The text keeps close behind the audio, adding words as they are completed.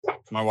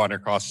My water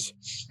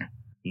costs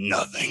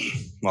nothing.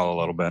 Well, a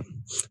little bit.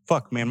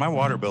 Fuck, man, my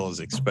water bill is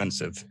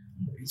expensive.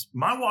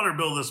 My water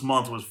bill this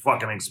month was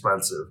fucking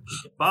expensive.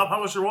 Bob,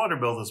 how was your water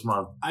bill this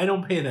month? I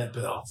don't pay that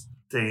bill.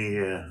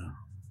 Damn.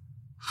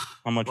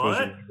 How much was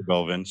your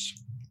bill, Vince?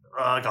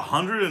 Like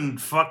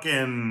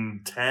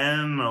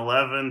 110,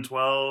 11,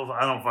 12. I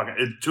don't fucking...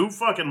 It's too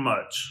fucking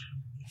much.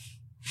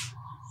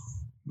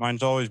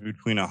 Mine's always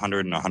between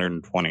 100 and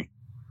 120.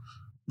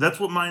 That's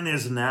what mine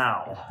is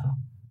now.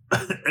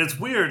 It's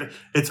weird.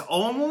 It's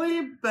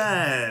only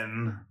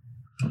been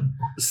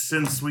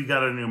since we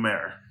got a new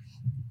mayor.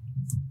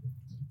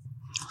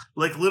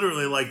 Like,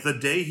 literally, like, the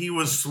day he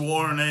was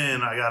sworn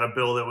in, I got a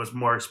bill that was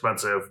more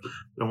expensive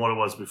than what it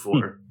was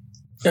before.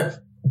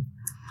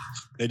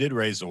 They did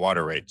raise the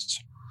water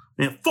rates.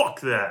 Man, fuck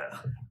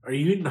that. Are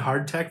you eating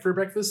hardtack for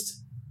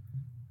breakfast?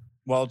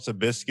 Well, it's a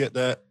biscuit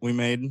that we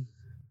made,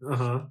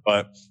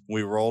 but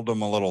we rolled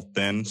them a little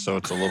thin, so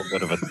it's a little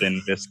bit of a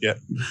thin biscuit.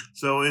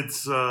 So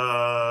it's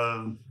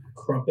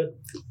Crumpet?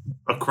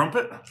 a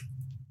crumpet?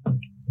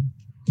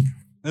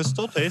 It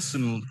still tastes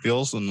and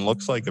feels and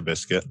looks like a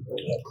biscuit.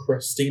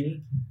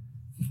 Crostini?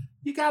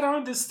 You gotta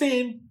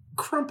understand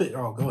crumpet.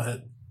 Oh, go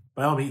ahead.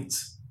 By all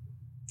means.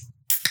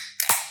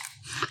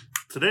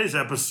 Today's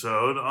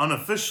episode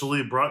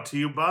unofficially brought to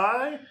you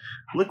by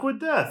Liquid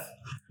Death.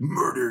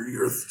 Murder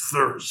your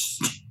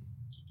thirst.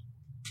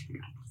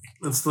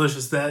 It's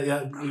delicious.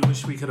 We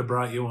wish we could have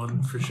brought you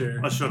one for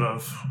sure. I should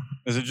have.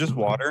 Is it just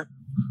water?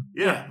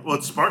 Yeah, well,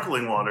 it's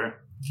sparkling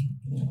water.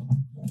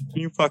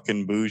 You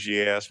fucking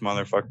bougie ass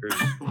motherfuckers.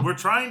 We're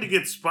trying to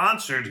get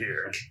sponsored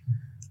here.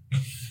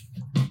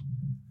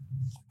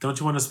 Don't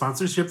you want a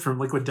sponsorship from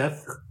Liquid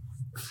Death?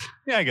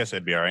 Yeah, I guess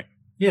that'd be all right.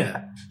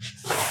 Yeah.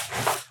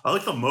 I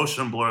like the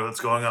motion blur that's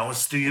going on with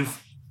Steve.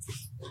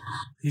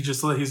 He's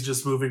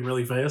just moving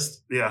really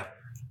fast. Yeah.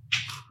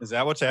 Is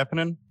that what's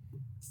happening?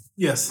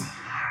 Yes.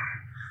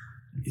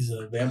 He's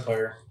a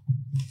vampire.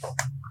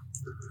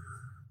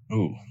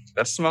 Ooh,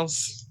 that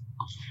smells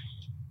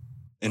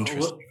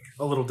interesting.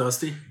 A little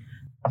dusty.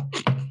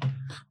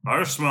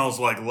 Ours smells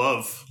like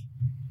love.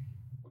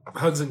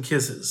 Hugs and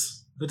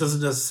kisses. That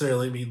doesn't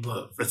necessarily mean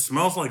love. It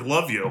smells like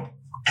love you.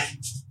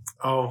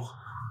 Oh.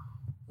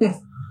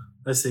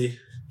 I see.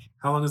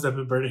 How long has that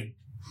been burning?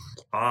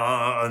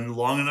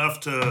 Long enough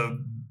to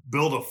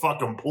build a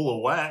fucking pool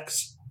of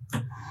wax.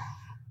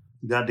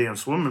 Goddamn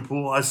swimming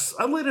pool. I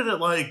lit it at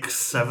like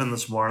 7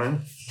 this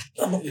morning.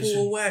 I'm a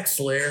pool of wax,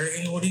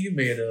 Larry. What are you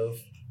made of?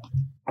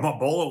 I'm a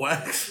bowl of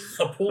wax.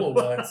 A pool of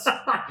wax.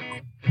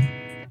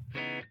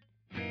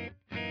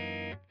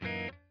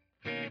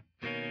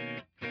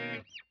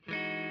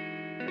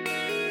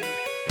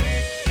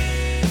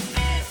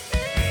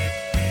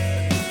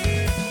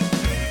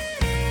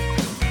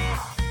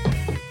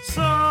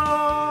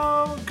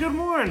 So, good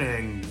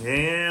morning,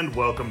 and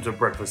welcome to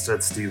Breakfast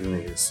at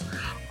Stephenie's.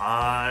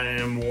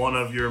 I'm one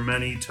of your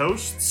many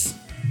toasts.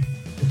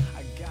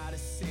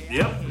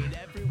 Yep.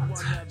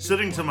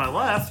 Sitting to my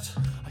left,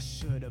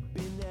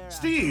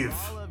 Steve.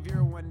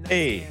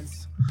 Hey,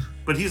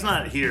 But he's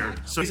not here,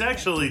 so he's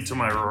actually to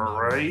my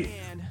right.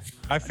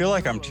 I feel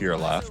like I'm to your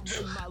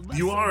left.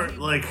 You are,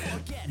 like,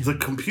 the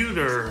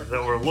computer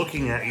that we're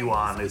looking at you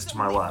on is to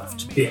my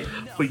left. Yeah.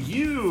 But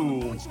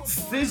you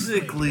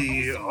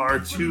physically are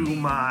to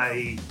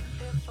my,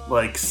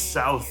 like,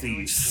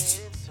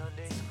 southeast.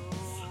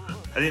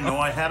 I didn't know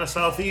I had a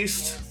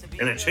southeast,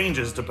 and it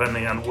changes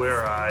depending on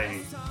where I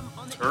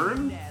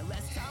turn.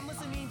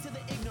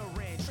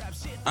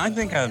 I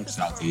think I'm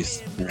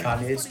southeast.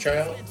 Kanye's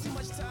child?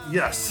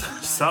 Yes,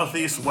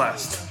 southeast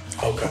west.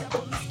 Okay.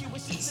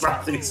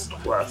 Southeast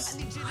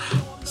west.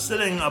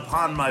 Sitting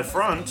upon my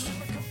front.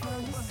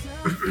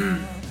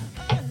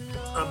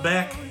 I'm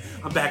back.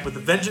 I'm back with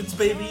the vengeance,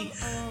 baby.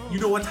 You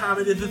know what time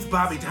it is. It's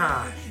Bobby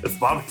time. It's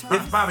Bobby time.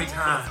 It's Bobby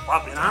time.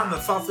 Bobby And I'm the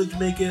sausage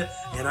maker,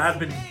 and I've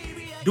been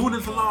doing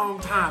this a long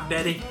time,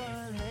 Daddy.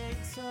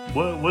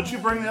 What'd you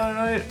bring the other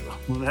night?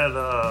 We had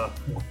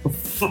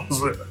what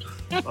was it?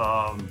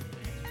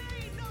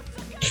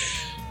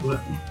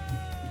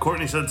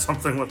 Courtney said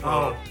something with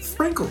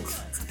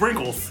Sprinkles.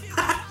 sprinkles.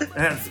 It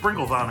had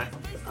sprinkles on it.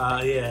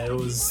 Yeah, it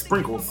was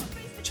Sprinkles.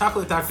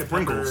 chocolate Dr.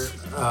 Pepper Sprinkles.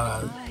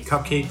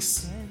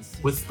 cupcakes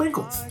with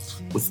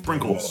sprinkles With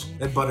sprinkles.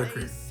 and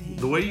buttercream.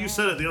 The way you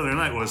said it the other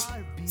night was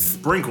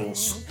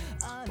sprinkles.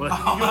 But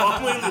you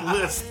only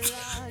lisped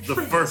the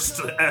first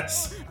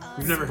S.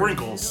 You've never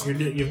Sprinkles.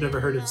 You've never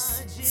heard of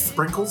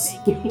sprinkles?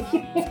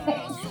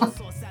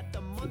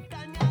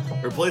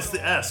 Replace the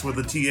S with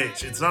a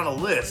TH. It's not a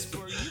lisp.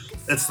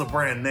 It's the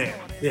brand name.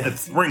 Yeah.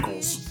 It's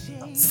Sprinkles.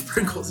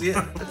 Sprinkles,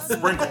 yeah.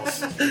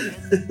 Sprinkles.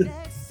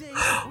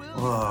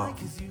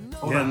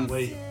 Hold on,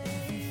 wait.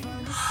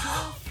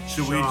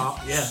 Should we?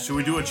 Yeah. Should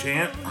we do a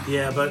chant?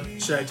 Yeah, but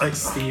should I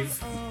text Steve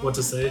what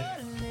to say?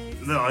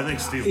 No, I think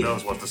Steve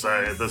knows what to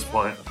say at this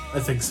point. I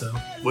think so.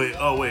 Wait,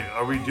 are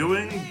we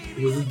doing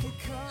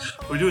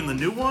the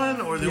new one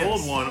or the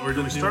old one? Or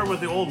do we start with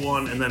the old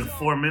one and then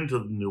form into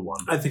the new one?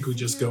 I think we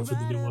just go for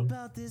the new one.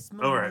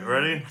 All right,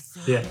 ready?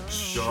 Yeah.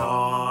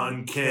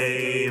 Sean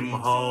came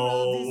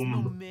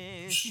home.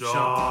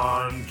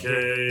 Sean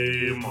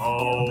came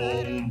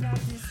home.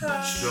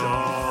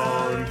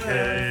 Sean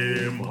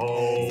came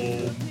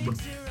home.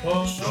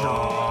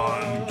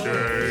 Sean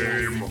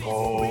came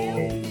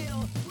home.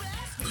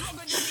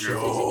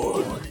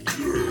 Sean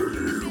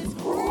came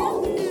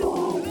home.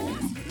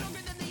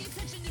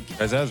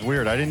 Guys, that was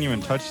weird. I didn't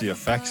even touch the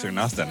effects or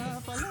nothing.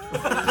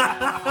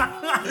 I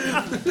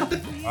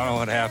don't know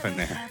what happened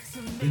there.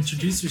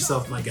 Introduce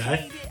yourself, my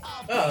guy.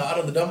 Out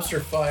of the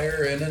dumpster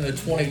fire and into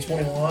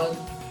 2021.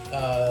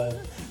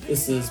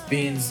 This is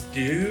Beans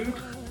Dude.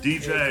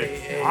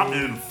 DJ Hot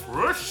and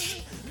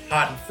Fresh.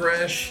 Hot and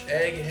fresh,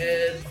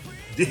 egghead.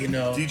 You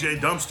know, DJ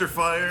Dumpster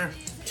Fire.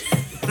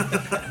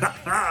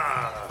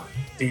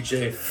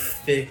 DJ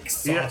Thick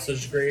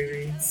Sausage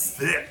Gravy.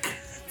 Thick.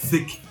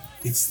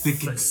 It's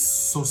thick and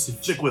sausage.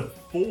 Thick with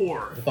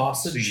 4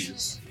 Sausage.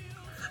 C's.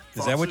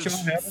 Is that what you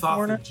have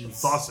for dinner?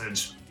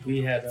 Sausage.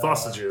 We had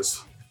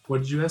Sausages.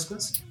 What did you ask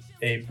us?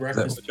 a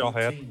breakfast. what y'all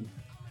had? routine.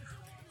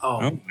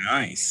 Oh,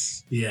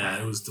 Nice.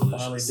 yeah, it was Finally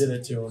delicious. did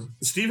it to him.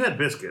 Steve had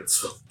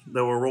biscuits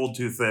that were rolled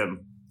too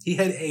thin. He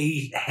had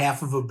a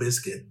half of a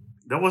biscuit.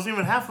 That wasn't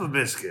even half of a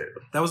biscuit.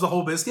 That was the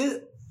whole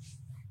biscuit?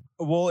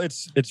 Well,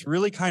 it's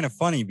really kind of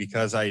funny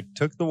because I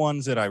took the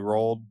ones that I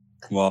rolled.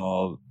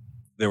 Well,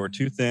 they were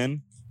too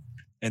thin,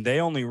 and they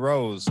only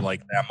rose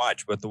like that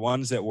much. But the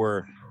ones that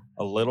were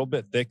a little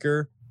bit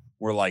thicker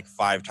were like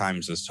 5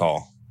 times as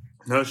tall.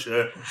 No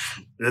shit.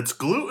 It's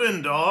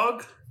gluten,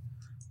 dog.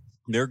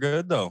 They're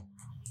good though,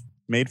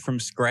 made from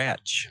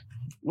scratch.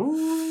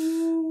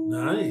 Ooh.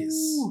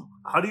 Nice.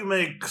 How do you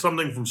make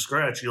something from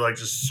scratch? You like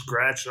just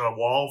scratch a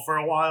wall for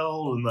a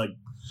while and like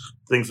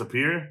things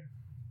appear?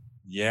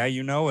 Yeah,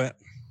 you know it.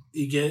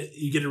 You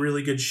get a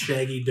really good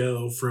shaggy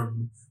dough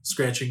from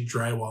scratching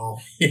drywall.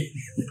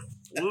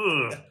 Ugh.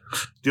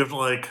 Do you have to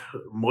like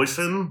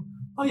moisten?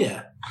 Oh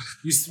yeah.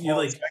 You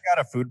like I got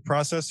a food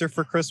processor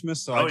for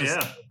Christmas, so I just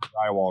yeah.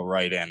 drywall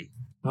right in.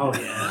 oh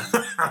yeah.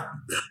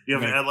 You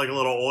have to add like a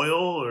little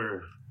oil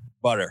or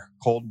Butter,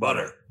 cold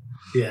butter.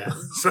 Yeah.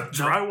 So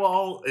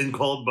drywall and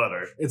cold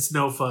butter. It's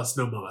no fuss,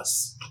 no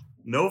muss.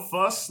 No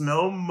fuss,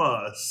 no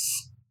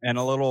muss. And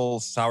a little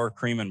sour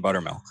cream and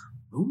buttermilk.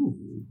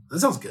 Ooh, that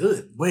sounds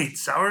good. Wait,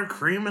 sour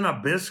cream and a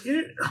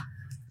biscuit?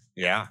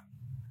 Yeah.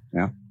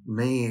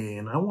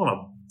 Man, I want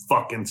a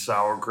fucking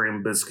sour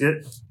cream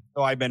biscuit.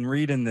 So I've been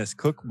reading this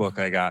cookbook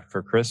I got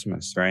for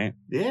Christmas, right?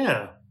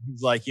 Yeah.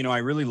 He's like, I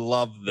really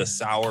love the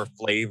sour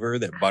flavor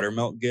that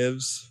buttermilk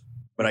gives,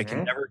 but I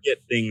can never get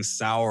things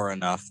sour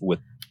enough with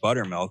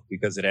buttermilk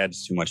because it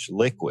adds too much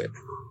liquid.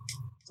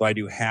 So I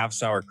do half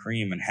sour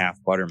cream and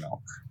half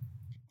buttermilk.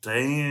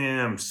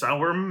 Damn,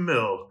 sour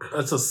milk.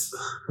 That's a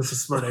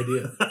smart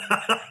idea.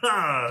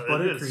 It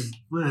Buttercream. is.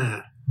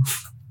 Yeah.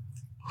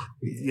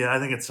 Yeah, I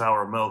think it's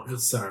sour milk.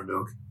 It's sour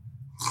milk.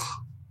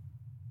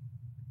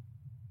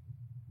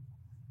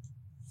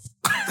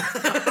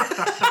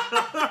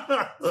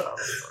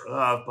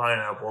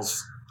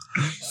 Pineapples.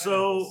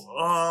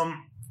 So,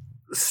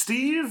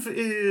 Steve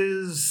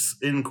is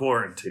in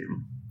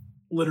quarantine.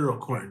 Literal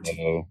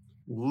quarantine.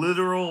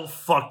 Literal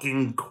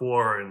fucking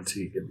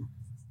quarantine.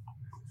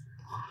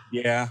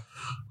 Yeah,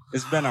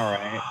 it's been all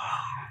right.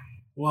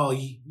 Well,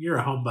 you're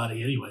a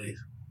homebody anyway.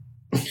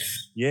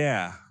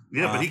 Yeah.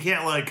 Yeah, but he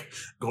can't like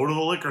go to the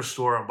liquor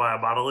store and buy a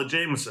bottle of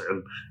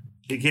Jameson.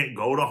 He can't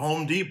go to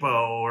Home Depot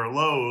or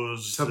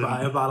Lowe's To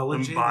buy a bottle of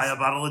and Jameson. buy a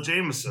bottle of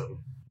Jameson.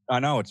 I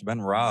know it's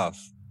been rough.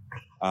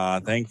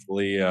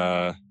 Thankfully,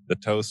 the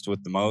toast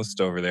with the most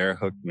over there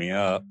hooked me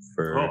up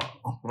for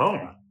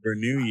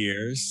New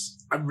Year's.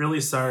 I'm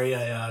really sorry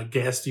I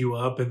gassed you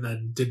up and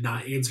then did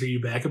not answer you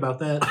back about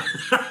that.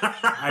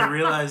 I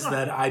realized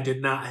that I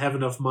did not have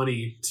enough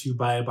money to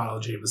buy a bottle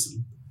of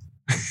Jameson,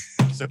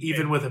 It's okay.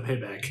 even with a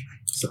payback.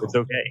 So It's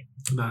okay.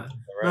 not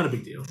a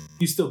big deal.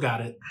 You still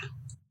got it.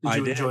 Did I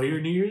you did. enjoy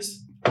your New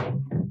Year's?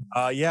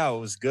 Yeah, it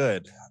was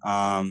good.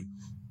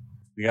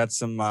 We got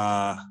some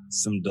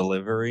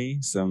delivery,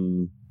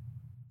 some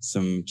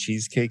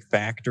Cheesecake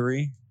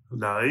Factory.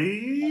 Our New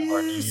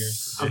Year's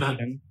Nice.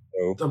 tradition.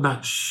 So I'm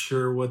not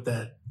sure what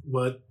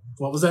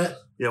was that?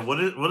 Yeah,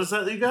 what is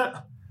that you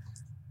got?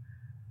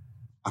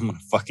 I'm gonna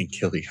fucking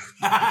kill you,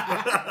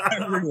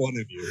 every one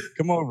of you.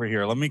 Come over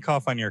here. Let me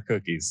cough on your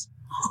cookies.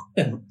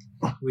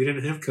 We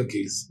didn't have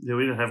cookies. Yeah,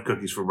 we didn't have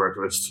cookies for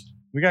breakfast.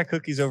 We got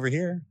cookies over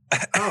here.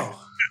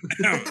 Oh.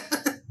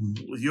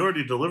 You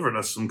already delivered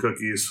us some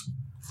cookies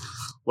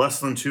less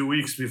than 2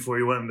 weeks before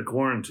you went into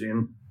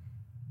quarantine.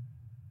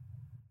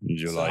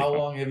 So how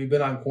long have you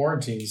been on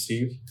quarantine,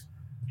 Steve?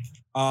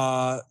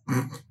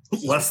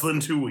 Less than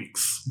 2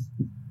 weeks.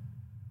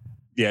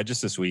 Yeah,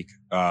 just this week.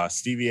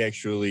 Stevie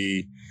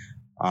actually,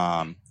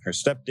 her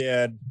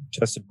stepdad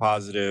tested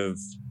positive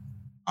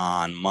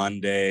on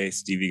Monday.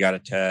 Stevie got a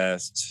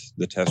test.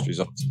 The test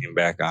results came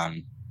back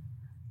on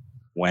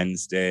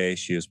Wednesday,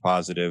 she was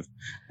positive,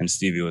 and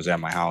Stevie was at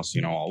my house,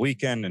 all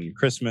weekend and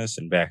Christmas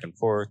and back and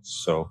forth.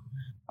 So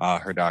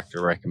her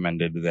doctor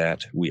recommended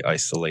that we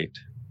isolate.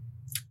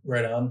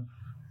 Right on.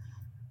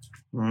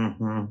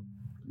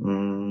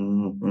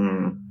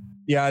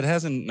 Yeah, it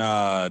hasn't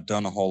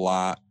done a whole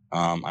lot.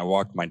 I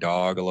walked my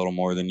dog a little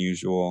more than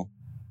usual,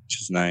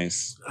 which is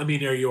nice. I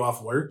mean, are you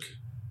off work?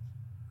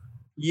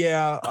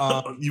 Yeah.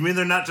 You mean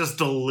they're not just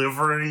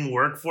delivering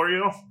work for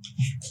you?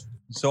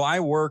 So I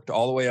worked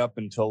all the way up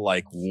until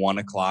like 1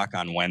 o'clock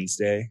on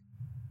Wednesday,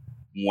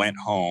 went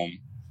home.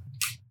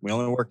 We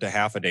only worked a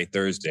half a day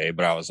Thursday,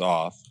 but I was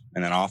off,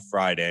 and then off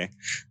Friday.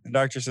 The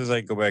doctor says I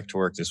can go back to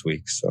work this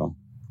week. So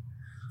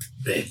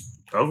Okay.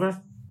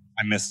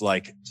 I missed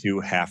like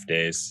 2 half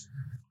days.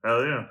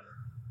 Hell yeah.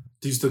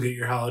 Do you still get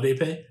your holiday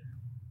pay?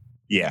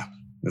 Yeah.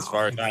 As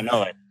far as I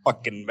know, it's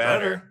fucking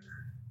better.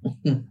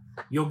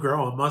 You'll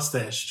grow a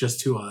mustache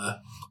just to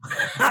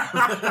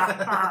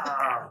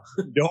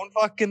Don't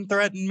fucking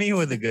threaten me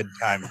with a good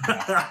time.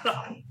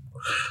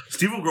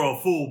 Steve will grow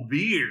a full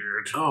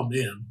beard. Oh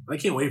man, I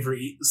can't wait for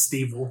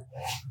Steve.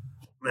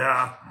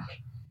 Yeah.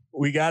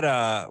 We got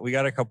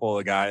a couple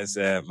of guys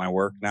at my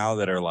work now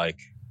that are like,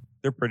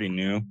 they're pretty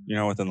new,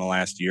 within the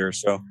last year or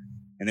so,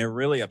 and they're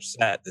really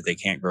upset that they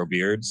can't grow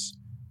beards.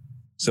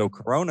 So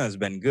Corona has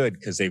been good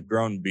because they've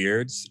grown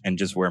beards and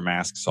just wear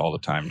masks all the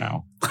time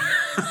now.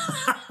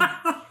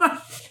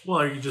 Well,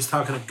 are you just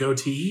talking a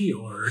goatee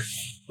or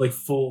like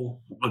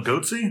full A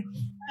goatee?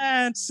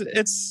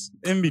 It's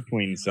in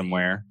between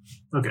somewhere.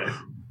 Okay.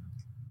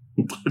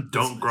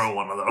 Don't grow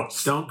one of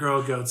those. Don't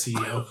grow a goatee,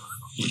 yo.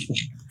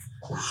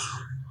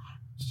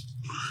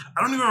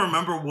 I don't even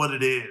remember what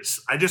it is.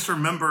 I just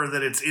remember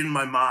that it's in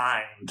my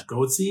mind.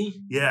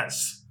 Goatee?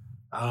 Yes.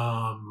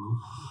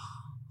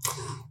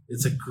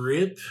 It's a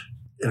grip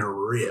and a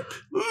rip.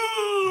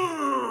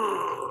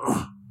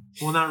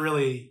 Well, not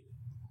really.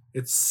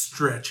 It's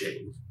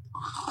stretching.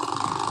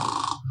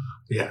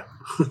 Yeah.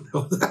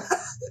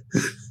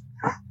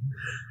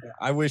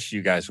 I wish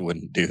you guys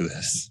wouldn't do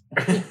this.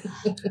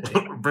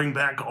 Bring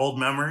back old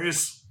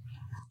memories.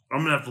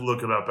 I'm going to have to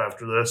look it up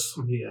after this.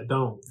 Yeah,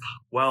 don't.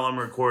 While I'm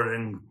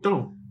recording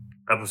Don't.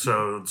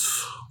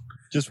 episodes.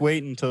 Just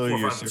wait until 4,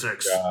 your 5, and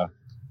 6.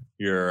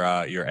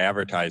 your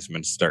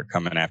advertisements start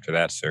coming after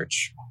that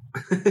search.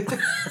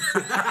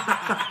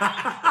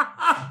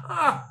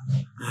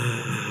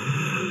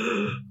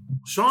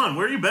 Sean,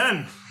 where you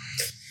been?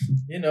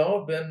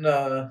 I've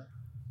been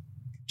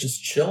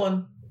just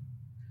chilling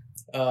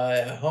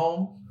at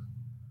home,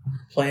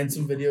 playing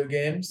some video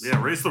games.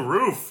 Yeah, raise the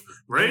roof.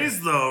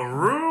 Raise the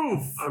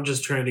roof. I'm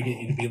just trying to get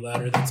you to be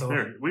louder. That's all.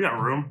 Here, we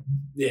got room.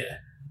 Yeah.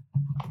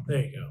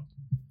 There you go.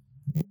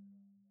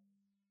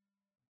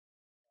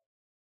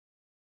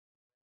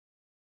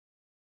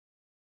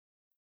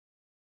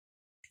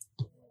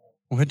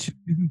 What you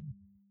do?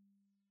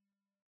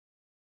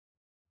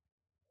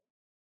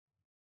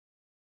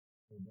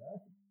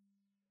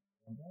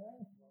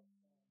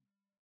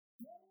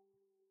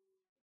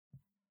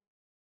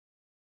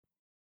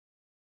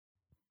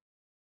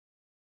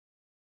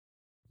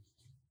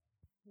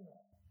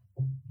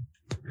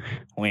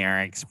 We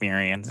are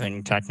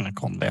experiencing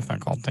technical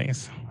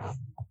difficulties.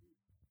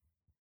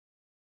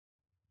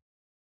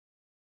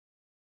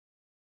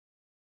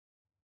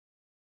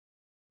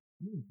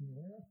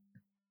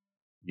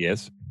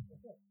 Yes.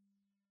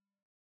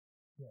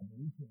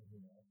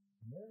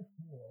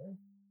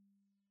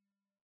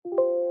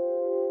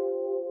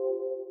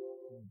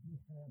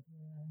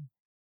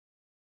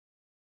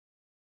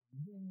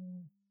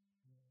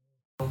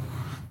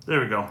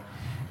 There we go.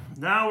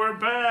 Now we're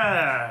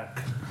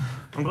back.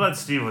 I'm glad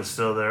Steve was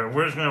still there.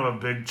 We're just going to have a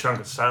big chunk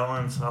of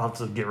silence. I'll have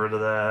to get rid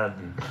of that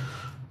and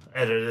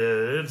edit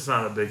it. It's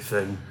not a big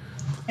thing.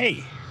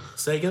 Hey.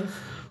 Say again?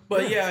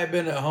 But yeah, I've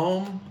been at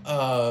home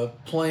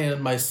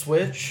playing my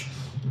Switch.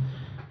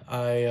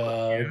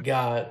 I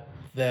got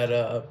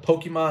that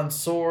Pokemon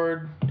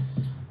Sword.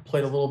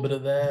 Played a little bit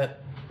of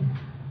that.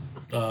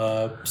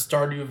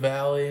 Stardew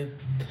Valley.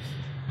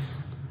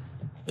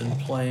 Been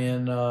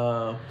playing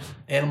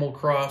Animal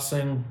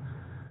Crossing.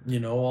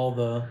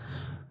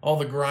 All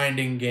the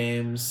grinding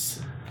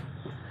games.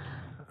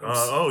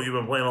 You've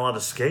been playing a lot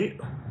of Skate?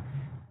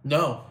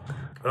 No.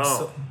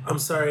 Oh. I'm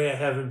sorry I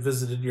haven't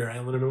visited your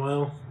island in a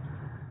while.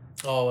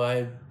 Oh,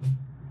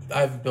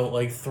 I've built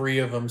like 3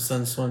 of them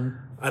since when.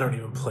 I don't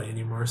even play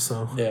anymore,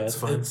 so Yeah, it's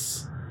fine.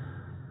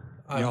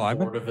 I'm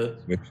bored of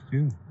it. Switch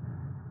too.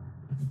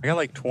 I got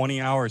like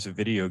 20 hours of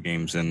video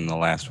games in the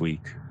last week.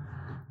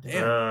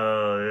 Damn.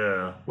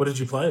 Yeah. What did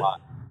you play?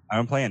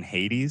 I'm playing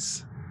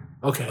Hades.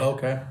 Okay.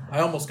 Okay. I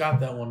almost got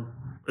that one.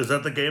 Is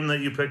that the game that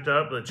you picked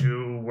up that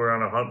you were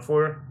on a hunt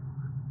for?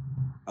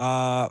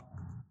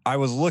 I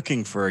was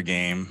looking for a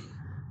game,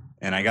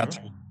 and I got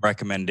some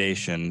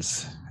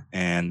recommendations,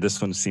 and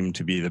this one seemed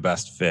to be the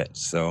best fit.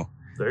 So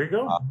There you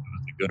go.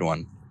 it's a good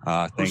one.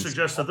 Who Thanks,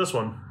 suggested this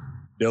one?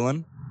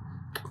 Dylan.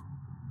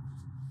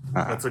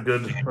 That's a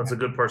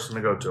good person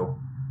to go to.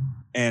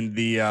 And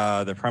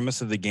the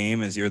premise of the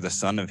game is you're the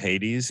son of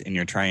Hades, and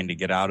you're trying to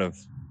get out of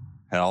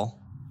hell.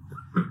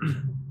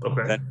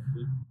 Okay.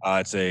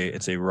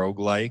 It's a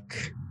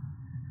roguelike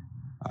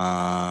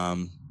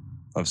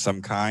of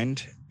some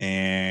kind,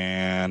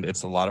 and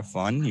it's a lot of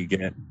fun. You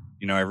get,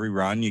 every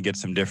run you get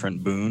some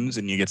different boons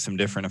and you get some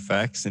different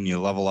effects, and you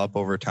level up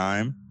over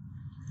time.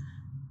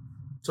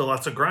 So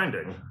lots of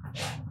grinding.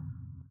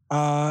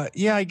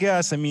 Yeah, I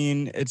guess. I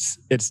mean, it's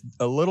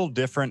a little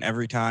different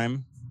every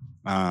time.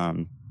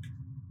 I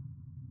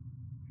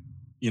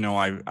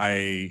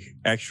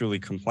actually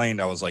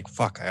complained. I was like,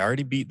 fuck, I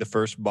already beat the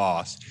first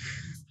boss.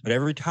 But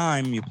every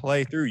time you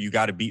play through, you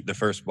got to beat the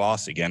first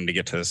boss again to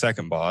get to the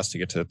second boss, to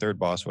get to the third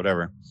boss,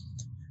 whatever.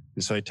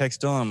 And so I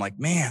text Dylan, I'm like,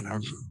 man,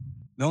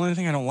 the only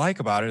thing I don't like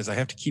about it is I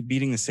have to keep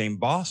beating the same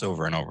boss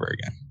over and over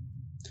again.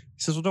 He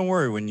says, well, don't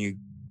worry. When you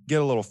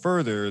get a little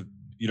further,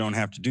 you don't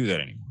have to do that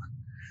anymore.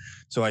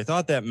 So I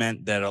thought that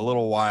meant that a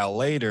little while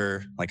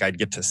later, like I'd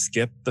get to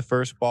skip the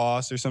first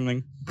boss or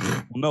something.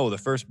 Well, no, the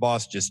first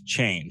boss just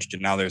changed,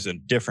 and now there's a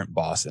different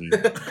boss in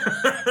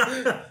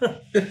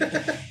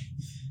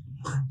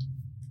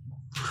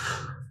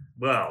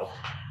Well,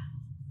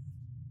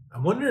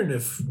 I'm wondering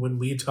if when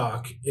we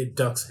talk, it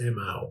ducks him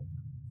out.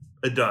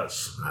 it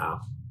does.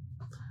 Wow.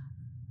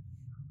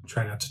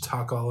 Try not to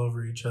talk all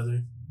over each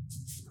other.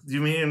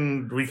 You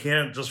mean we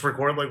can't just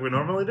record like we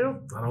normally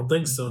do? I don't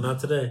think so. Not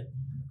today.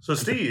 So,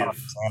 Steve,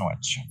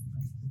 sandwich.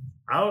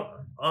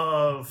 out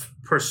of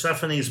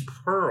Persephone's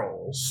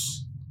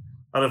pearls,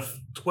 out of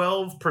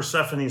 12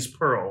 Persephone's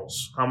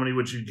pearls, how many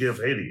would you give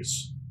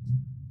Hades?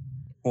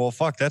 Well,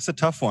 fuck, that's a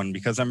tough one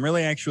because I'm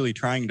really actually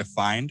trying to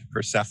find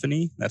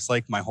Persephone. That's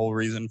like my whole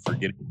reason for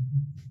getting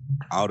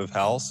out of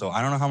hell. So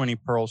I don't know how many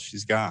pearls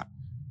she's got.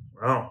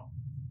 Oh.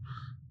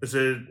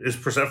 Is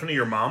Persephone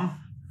your mom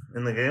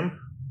in the game?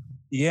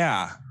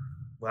 Yeah.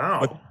 Wow.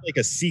 But like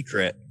a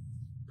secret.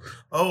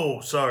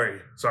 Oh, sorry.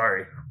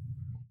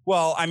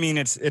 Well, I mean,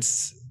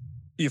 it's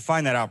you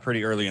find that out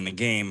pretty early in the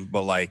game,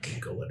 but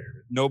like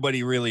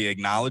nobody really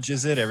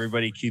acknowledges it.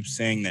 Everybody keeps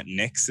saying that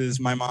Nyx is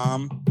my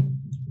mom.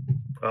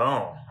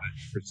 Oh.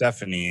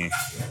 Persephone,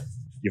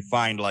 you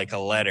find like a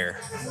letter.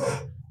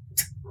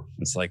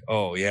 It's like,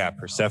 oh yeah,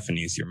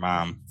 Persephone's your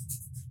mom.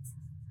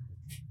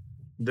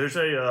 There's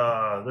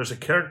a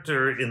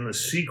character in the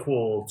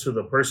sequel to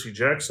the Percy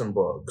Jackson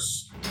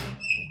books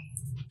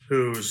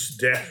whose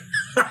dad.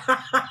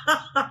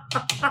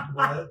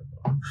 What?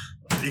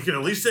 You can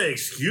at least say,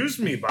 "Excuse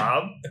me,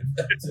 Bob."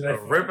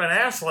 Rip an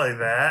ass like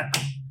that.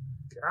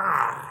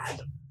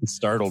 God. It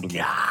startled me.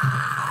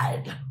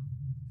 God.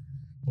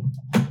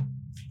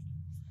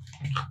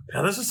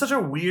 Yeah, this is such a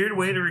weird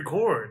way to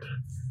record.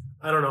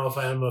 I don't know if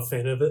I am a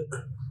fan of it.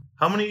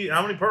 How many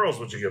pearls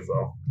would you give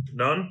though?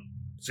 None?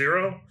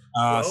 0?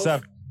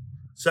 7.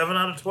 7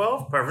 out of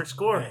 12? Perfect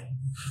score.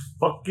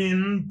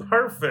 Fucking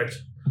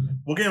perfect.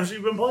 What games have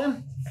you been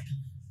playing?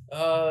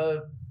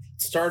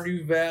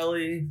 Stardew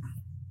Valley,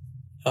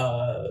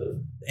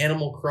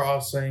 Animal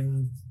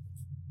Crossing,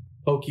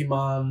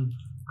 Pokemon,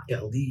 I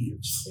got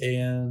leaves.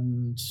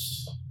 and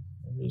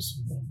there was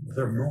one more.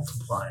 They're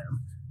multiplying.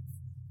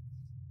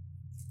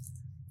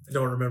 I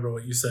don't remember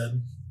what you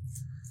said.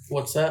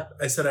 What's that?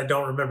 I said I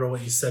don't remember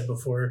what you said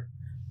before.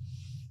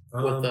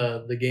 With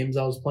the games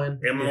I was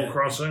playing? Animal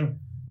Crossing?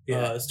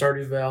 Yeah,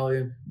 Stardew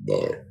Valley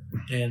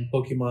and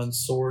Pokemon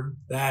Sword.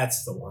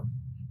 that's the one.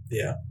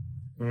 Yeah.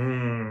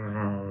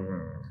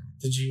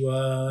 Did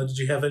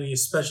you have any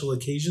special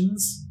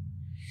occasions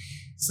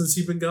since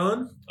you've been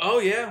gone? Oh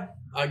yeah,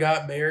 I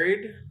got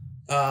married.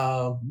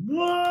 What?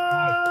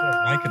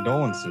 My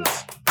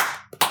condolences.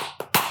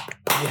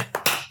 Yeah.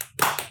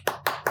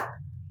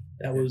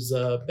 That was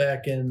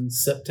back in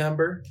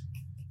September.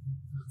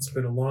 It's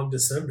been a long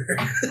December.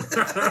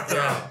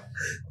 Yeah.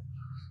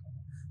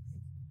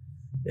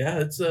 Yeah,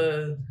 it's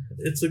a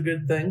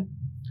good thing.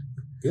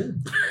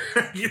 Good.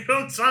 You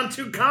don't sound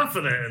too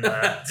confident in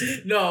that.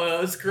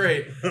 No, it's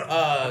great.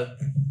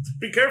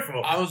 Be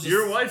careful.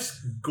 Your wife's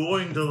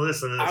going to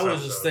listen to this I was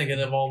episode. just thinking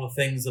of all the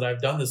things that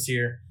I've done this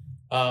year.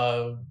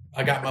 I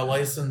got my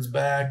license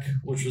back,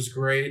 which was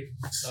great.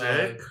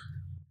 Sick.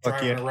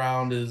 Driving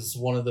around is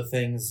one of the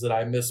things that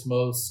I miss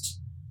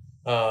most.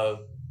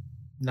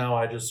 Now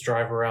I just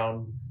drive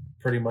around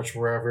pretty much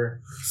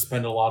wherever,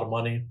 spend a lot of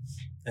money,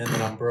 and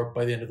then I'm broke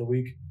by the end of the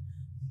week.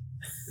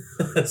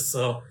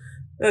 So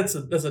that's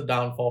a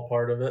downfall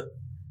part of it.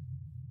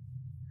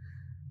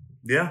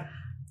 Yeah.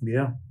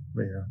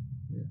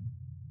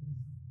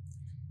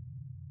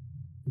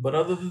 But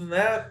other than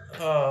that,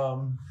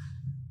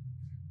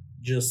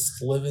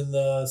 just living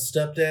the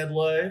stepdad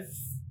life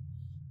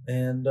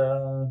and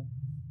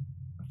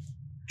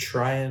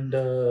trying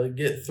to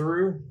get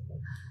through.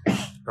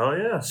 Oh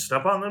yeah,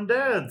 step on them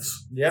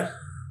dads. Yeah.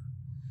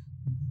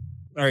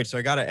 All right, so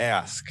I got to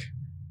ask,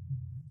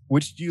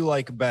 which do you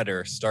like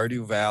better,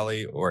 Stardew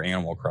Valley or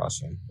Animal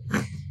Crossing?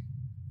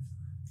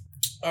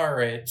 All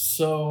right,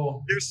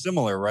 so They're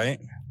similar, right?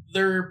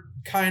 they're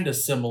kind of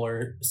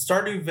similar.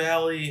 Stardew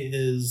Valley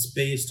is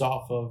based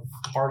off of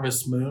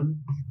Harvest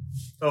Moon.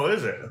 Oh,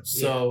 is it?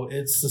 So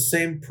it's the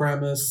same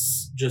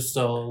premise, just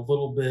a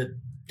little bit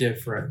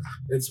different.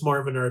 It's more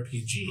of an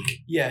RPG.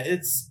 Yeah,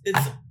 it's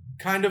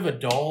kind of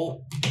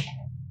adult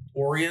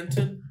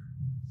oriented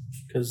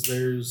because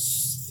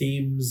there's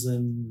themes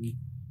and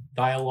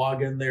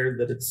dialogue in there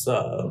that it's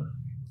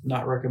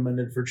not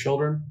recommended for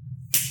children.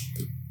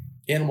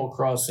 Animal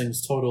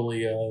Crossing's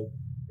totally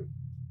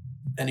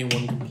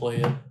anyone can play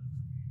it,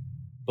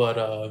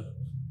 but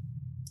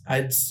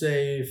I'd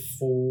say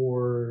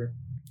for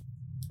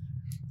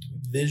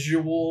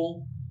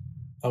visual,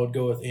 I would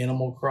go with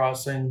Animal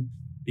Crossing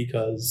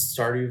because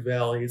Stardew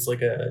Valley is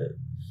like a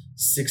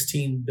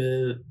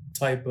 16-bit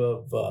type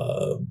of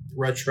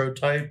retro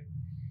type,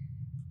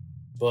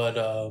 but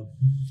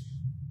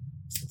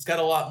it's got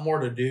a lot more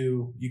to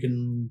do. You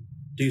can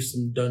do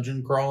some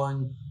dungeon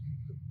crawling.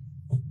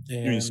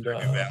 And, You mean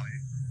Stardew Valley?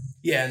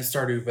 Yeah, in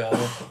Stardew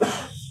Valley.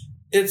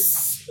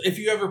 It's if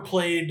you ever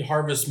played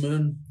Harvest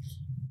Moon,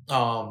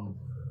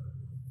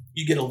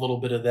 you get a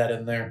little bit of that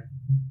in there.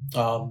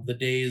 The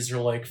days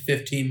are like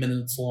 15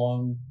 minutes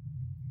long,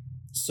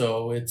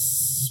 so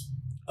it's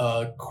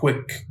a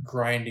quick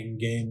grinding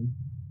game.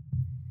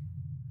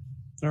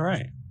 All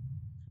right.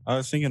 I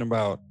was thinking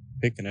about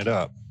picking it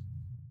up,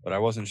 but I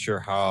wasn't sure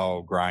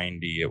how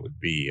grindy it would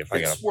be if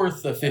I got. It's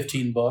worth the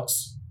 $15,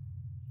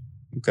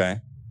 Okay.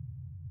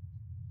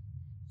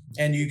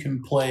 and you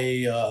can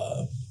play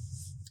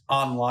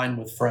online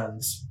with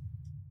friends,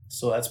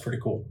 so that's pretty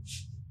cool.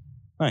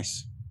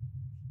 Nice.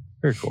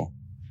 Very cool.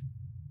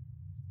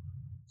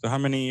 So how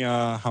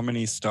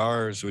many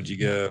stars would you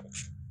give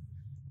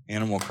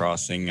Animal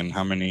Crossing, and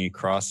how many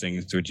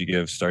crossings would you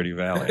give Stardew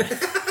Valley?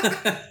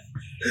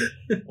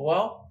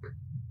 Well,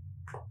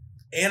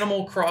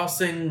 Animal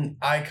Crossing,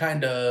 I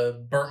kind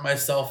of burnt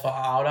myself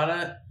out on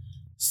it,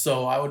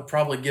 so I would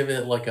probably give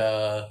it like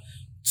a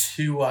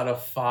 2 out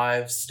of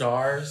 5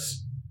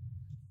 stars,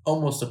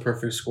 almost a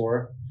perfect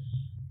score.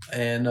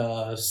 And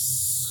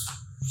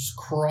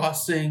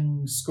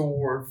Crossing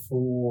score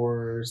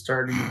for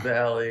Stardew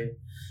Valley,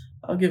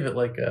 I'll give it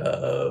like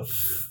a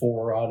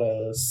 4 out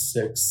of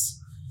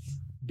 6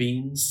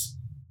 beans.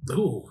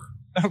 Ooh.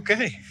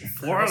 Okay.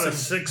 4 out of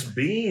 6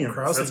 beans.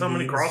 Crossing That's how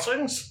many beans.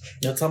 crossings?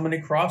 That's how many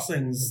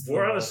crossings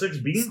 4 out of 6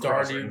 bean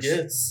Stardew crossings.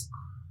 gets.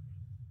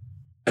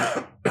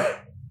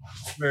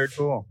 Very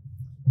cool.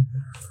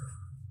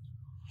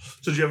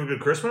 So did you have a good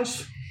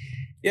Christmas?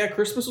 Yeah,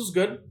 Christmas was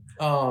good.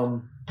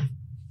 Got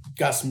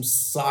some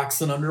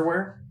socks and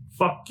underwear.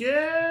 Fuck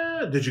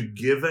yeah. Did you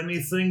give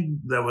anything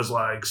that was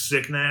like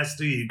sick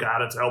nasty? You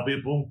gotta tell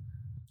people.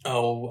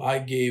 Oh, I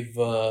gave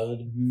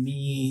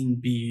Mean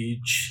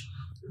Beach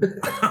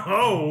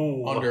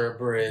Oh. under a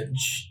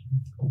bridge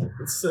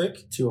That's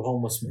sick. to a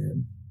homeless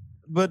man.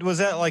 But was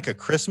that like a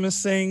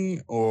Christmas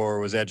thing, or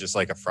was that just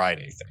like a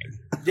Friday thing?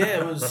 Yeah,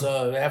 it was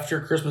after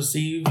Christmas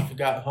Eve.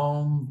 Got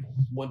home,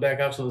 went back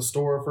out to the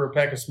store for a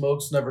pack of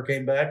smokes, never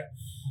came back.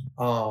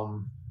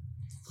 And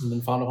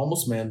then found a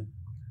homeless man.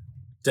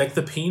 Deck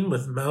the peen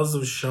with mouths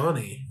of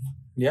Shawnee.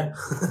 Yeah.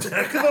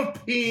 Deck the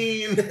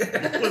peen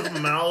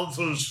with mouths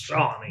of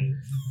Shawnee.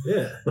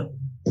 Yeah.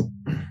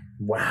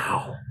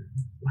 Wow.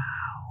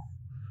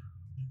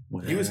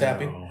 He was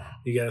happy.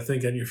 You got to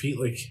think on your feet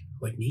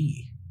like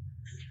me.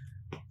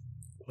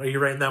 Are you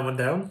writing that one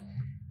down?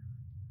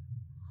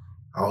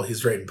 Oh,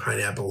 he's writing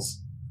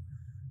pineapples.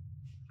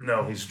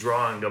 No, he's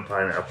drawing a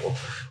pineapple.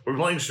 We're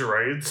playing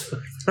charades.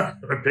 A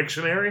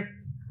Pictionary?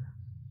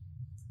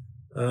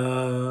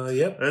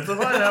 Yep. It's a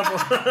pineapple.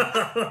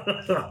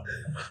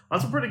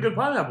 That's a pretty good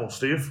pineapple,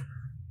 Steve.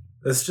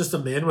 That's just a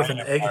man with an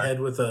egg head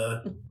with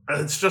a...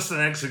 It's just an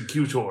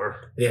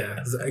executor, Yeah,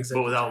 exactly.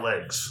 but without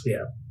legs.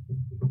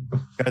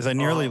 Guys, I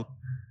nearly lit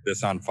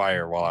this on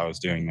fire while I was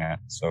doing that.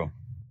 So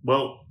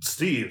Well,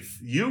 Steve,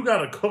 you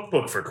got a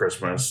cookbook for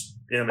Christmas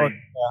and a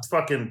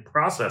fucking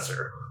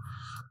processor.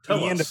 Tell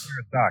and a us.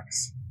 pair of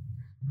socks.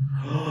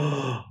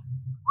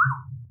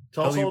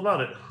 Tell us you- all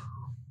about it.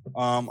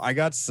 I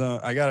got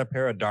a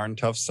pair of darn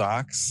tough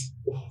socks.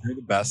 They're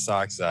the best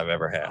socks I've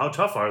ever had. How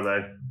tough are they?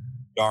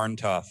 Darn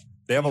tough.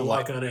 They have a You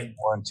walk on lifetime it.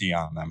 warranty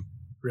on them.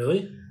 Really?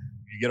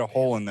 If you get a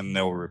hole in them,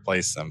 they'll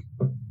replace them.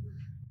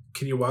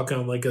 Can you walk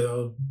on like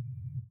a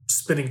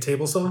spinning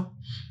table saw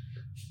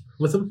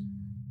with them?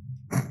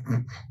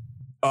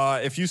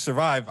 If you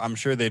survive, I'm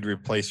sure they'd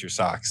replace your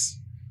socks.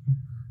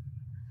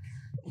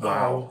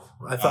 Wow.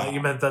 Oh, I thought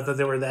you meant that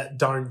they were that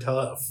darn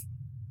tough.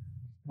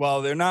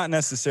 Well, they're not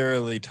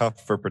necessarily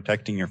tough for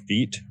protecting your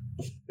feet.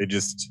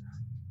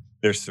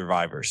 They're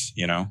survivors,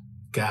 you know?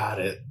 Got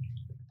it.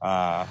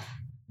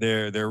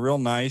 They're real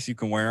nice. You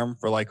can wear them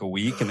for like a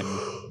week and then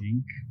you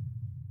stink.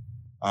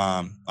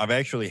 I've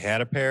actually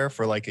had a pair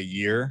for like a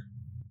year,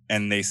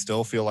 and they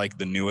still feel like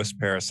the newest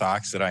pair of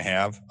socks that I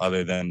have,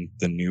 other than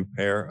the new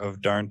pair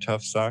of darn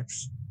tough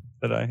socks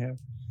that I have.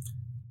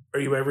 Are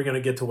you ever going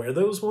to get to wear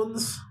those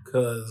ones?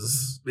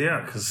 Because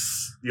Yeah,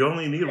 because you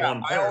only need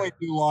one I pair. only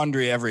do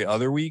laundry every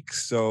other week,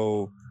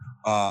 so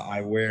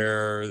I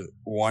wear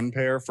one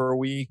pair for a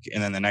week,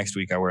 and then the next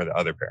week I wear the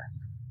other pair.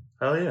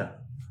 Hell yeah.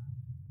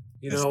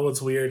 you know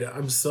what's weird?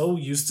 I'm so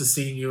used to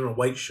seeing you in a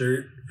white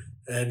shirt,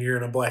 and you're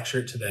in a black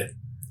shirt today.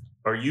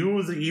 Are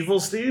you the evil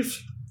Steve?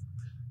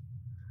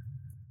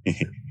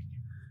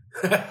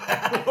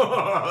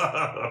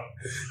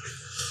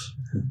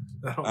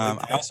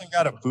 I also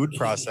got a food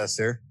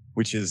processor,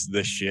 which is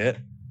the shit.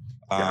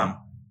 Yeah.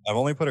 I've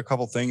only put a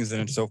couple things in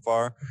it so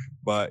far,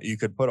 but you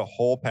could put a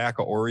whole pack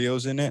of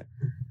Oreos in it,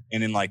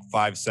 and in like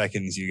 5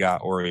 seconds, you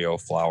got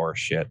Oreo flour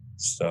shit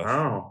stuff.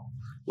 Oh.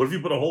 What if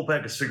you put a whole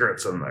pack of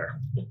cigarettes in there?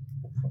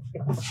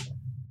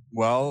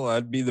 Well,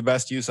 that'd be the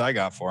best use I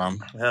got for them.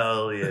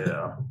 Hell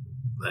yeah.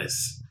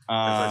 Nice. If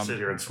I sit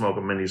here and smoke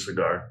a mini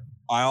cigar.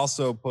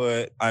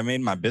 I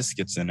made my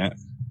biscuits in it.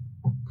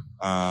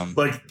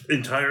 Like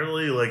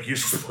entirely, like you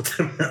just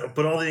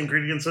put all the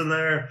ingredients in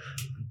there,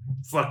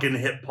 fucking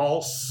hit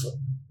pulse,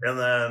 and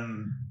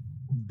then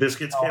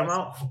biscuits came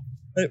out.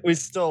 We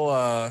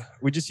still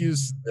we just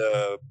use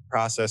the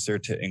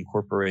processor to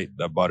incorporate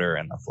the butter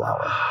and the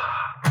flour.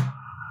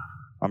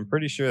 I'm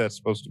pretty sure that's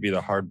supposed to be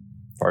the hard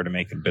part of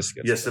making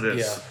biscuits. Yes, it is.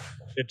 Yeah.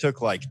 It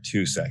took like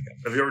 2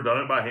 seconds. Have you ever done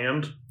it by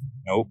hand?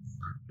 Nope.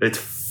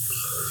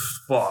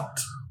 It's fucked.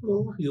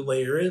 Well, you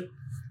layer it,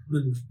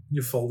 then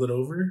you fold it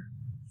over,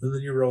 and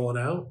then you roll it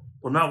out.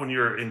 Well, not when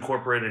you're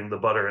incorporating the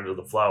butter into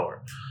the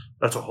flour.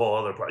 That's a whole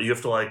other part. You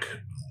have to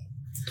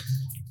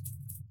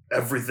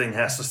everything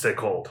has to stay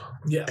cold.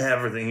 Yeah.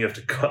 Everything. You have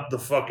to cut the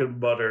fucking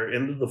butter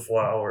into the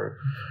flour.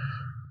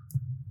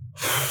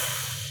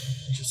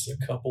 Just a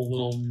couple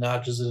little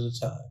notches at a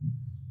time.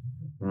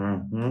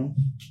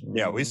 Mm-hmm.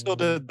 Yeah, we still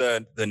did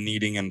the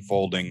kneading and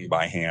folding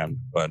by hand,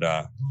 but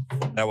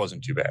that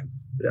wasn't too bad.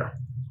 Yeah.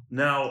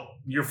 Now,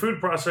 your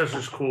food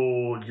processor's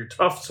cool. Your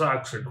tough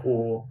socks are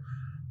cool.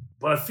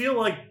 But I feel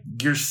like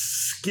you're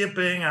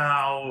skipping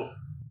out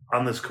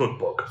on this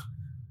cookbook.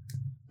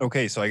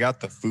 Okay, so I got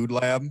the Food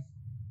Lab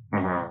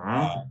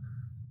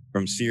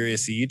from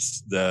Serious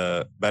Eats,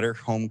 the Better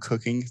Home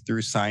Cooking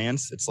Through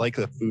Science. It's like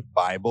a food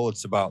Bible.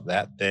 It's about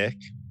that thick.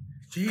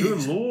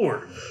 Good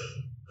Lord.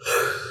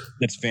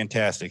 It's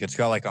fantastic. It's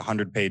got like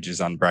 100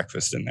 pages on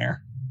breakfast in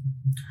there.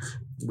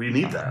 We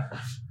need that.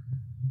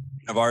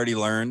 I've already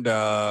learned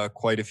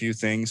quite a few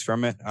things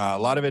from it. A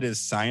lot of it is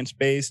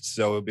science-based,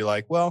 so it'll be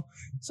like, well,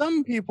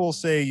 some people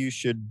say you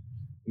should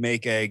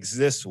make eggs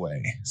this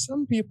way.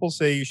 Some people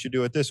say you should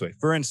do it this way.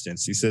 For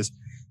instance, he says,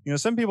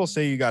 some people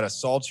say you got to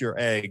salt your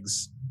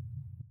eggs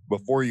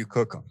before you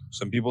cook them.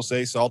 Some people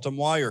say salt them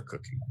while you're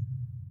cooking them.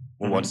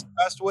 Well, what's the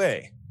best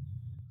way?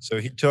 So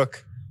he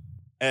took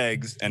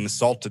eggs and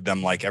salted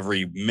them like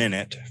every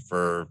minute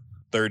for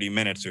 30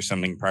 minutes or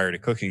something prior to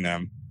cooking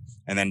them,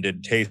 and then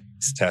did taste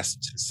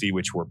tests to see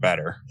which were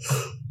better.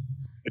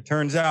 It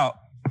turns out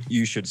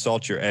you should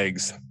salt your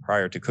eggs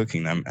prior to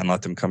cooking them and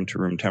let them come to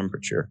room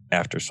temperature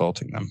after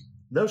salting them.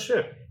 No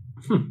shit.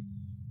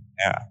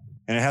 Yeah.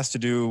 And it has to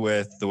do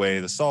with the way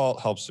the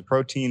salt helps the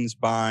proteins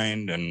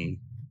bind and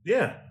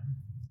Yeah.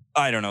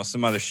 I don't know,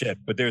 some other shit.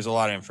 But there's a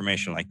lot of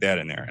information like that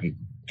in there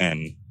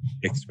and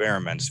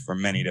experiments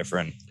from many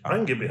different I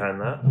can get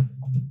behind that.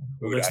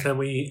 food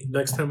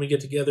Next time we get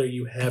together,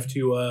 you have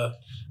to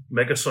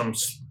Make us some.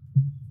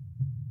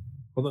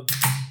 hold on.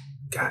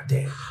 God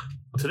damn.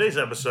 Today's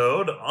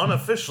episode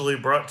unofficially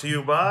brought to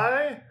you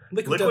by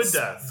Liquid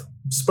Death.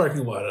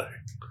 Sparkling water.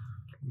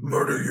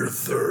 Murder your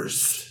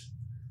thirst.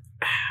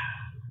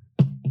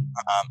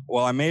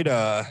 Well, I made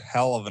a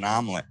hell of an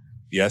omelet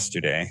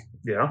yesterday.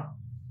 Yeah.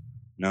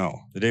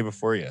 No, the day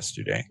before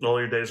yesterday. All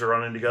your days are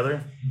running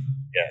together.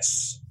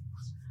 Yes.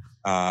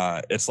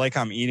 It's like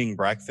I'm eating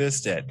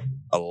breakfast at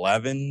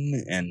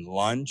 11 and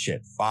lunch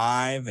at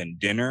 5 and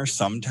dinner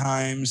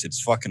sometimes.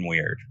 It's fucking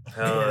weird.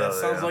 That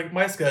sounds like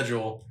my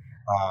schedule.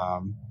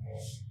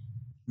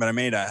 But I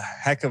made a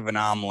heck of an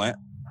omelet.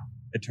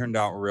 It turned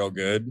out real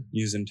good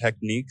using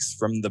techniques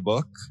from the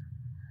book.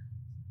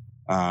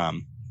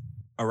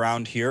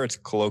 Around here, it's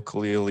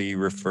colloquially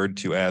referred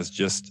to as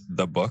just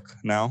the book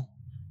now.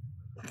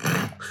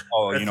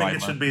 Oh, I think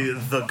it should be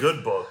the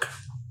good book.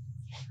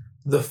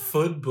 The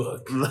food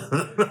book.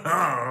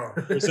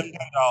 Sometimes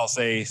I'll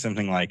say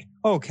something like,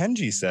 "Oh,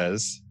 Kenji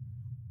says,"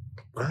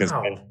 because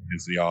Wow. Kenji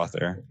is the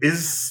author.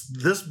 Is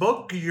this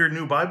book your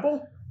new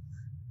Bible?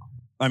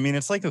 I mean,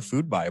 it's like a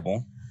food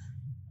Bible.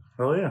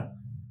 Hell yeah.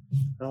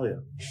 Hell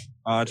yeah.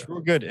 It's real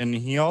good, and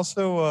he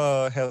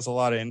also has a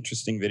lot of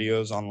interesting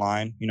videos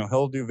online.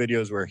 He'll do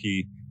videos where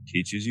he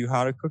teaches you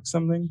how to cook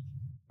something,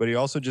 but he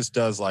also just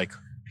does like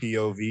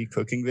POV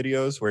cooking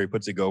videos where he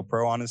puts a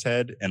GoPro on his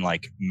head and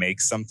like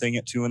makes something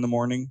at 2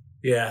 a.m.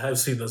 Yeah, I've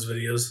seen those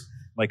videos.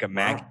 like a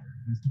mac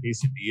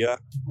quesadilla.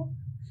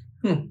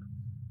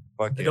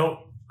 Fuck yeah.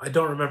 I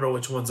don't remember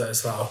which ones I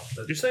saw.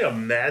 Did you say a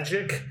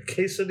magic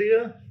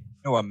quesadilla?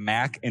 No, a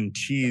mac and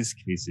cheese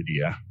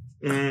quesadilla.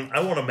 I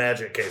want a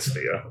magic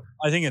quesadilla.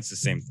 I think it's the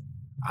same thing.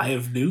 I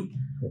have Newt.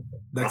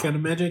 That kind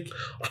of magic.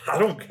 I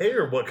don't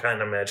care what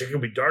kind of magic. It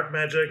could be dark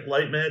magic,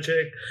 light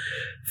magic,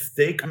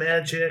 fake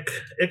magic.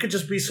 It could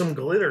just be some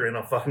glitter in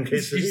a fucking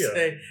Did you quesadilla.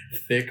 say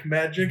thick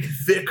magic?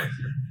 Thick.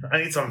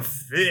 I need some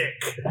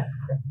thick.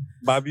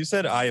 Bob, you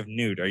said Eye of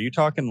Newt. Are you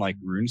talking like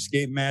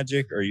RuneScape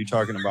magic, or are you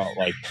talking about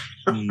like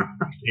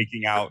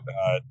taking out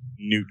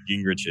Newt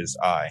Gingrich's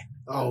eye?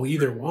 Oh,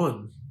 either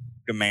one.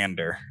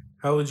 Commander.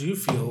 How would you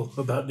feel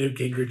about Newt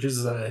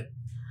Gingrich's eye?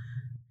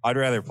 I'd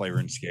rather play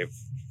RuneScape.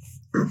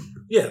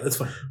 Yeah, that's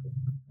fine.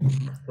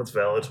 That's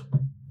valid.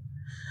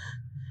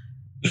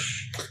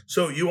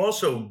 So you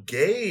also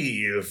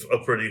gave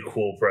a pretty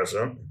cool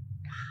present.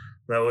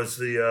 That was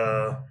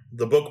the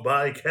book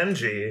by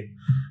Kenji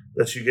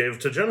that you gave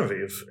to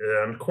Genevieve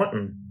and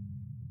Quentin.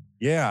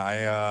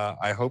 Yeah,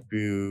 I hope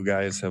you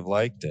guys have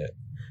liked it.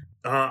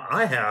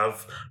 I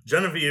have.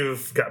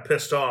 Genevieve got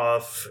pissed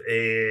off,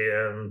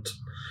 and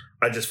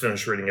I just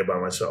finished reading it by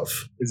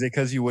myself. Is it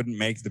because you wouldn't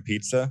make the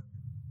pizza?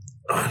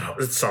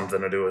 It's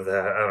something to do with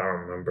that. I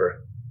don't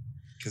remember.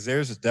 Because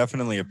there's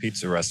definitely a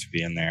pizza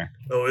recipe in there.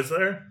 Oh, is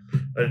there?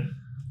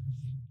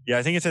 Yeah,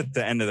 I think it's at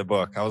the end of the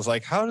book. I was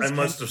like, I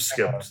must have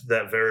skipped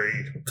that very.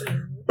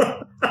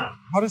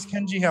 How does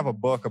Kenji have a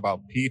book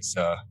about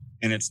pizza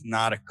and it's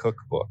not a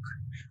cookbook?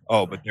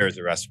 Oh, but there's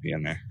a recipe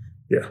in there.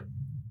 Yeah.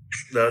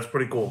 That's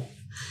pretty cool.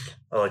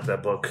 I like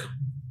that book.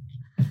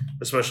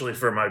 Especially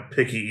for my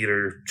picky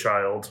eater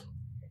child.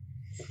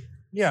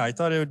 Yeah, I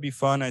thought it would be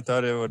fun. I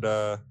thought it would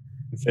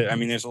fit. I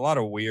mean, there's a lot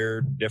of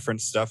weird,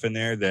 different stuff in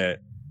there that,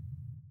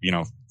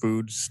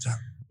 food stuff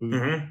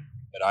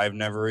that I've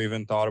never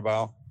even thought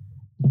about.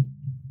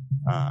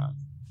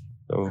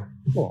 So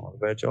cool. I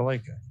bet y'all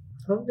like it.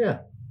 Oh, yeah.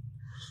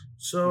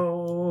 So,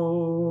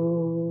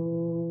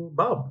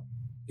 Bob.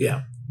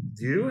 Yeah.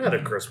 You had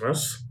a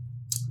Christmas.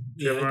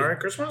 Did you have an alright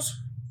Christmas?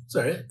 It's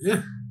all right.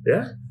 Yeah.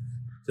 Yeah?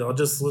 So I'll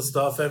just list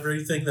off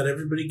everything that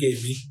everybody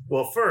gave me.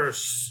 Well,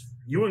 first,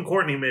 you and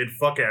Courtney made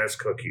fuck-ass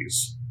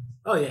cookies.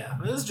 Oh, yeah.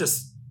 It was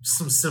just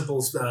some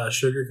simple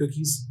sugar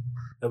cookies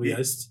that we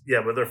iced.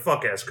 Yeah, but they're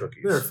fuck-ass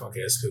cookies. They're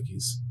fuck-ass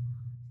cookies.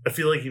 I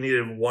feel like you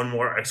needed one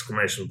more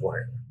exclamation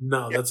point.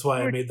 No, that's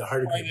why I made the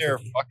harder Why they're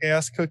cookie. fuck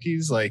ass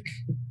cookies? Like,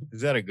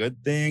 is that a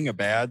good thing, a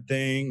bad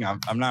thing?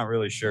 I'm not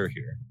really sure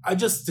here. I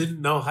just didn't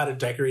know how to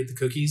decorate the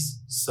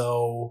cookies,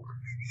 so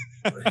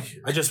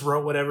I just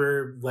wrote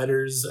whatever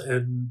letters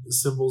and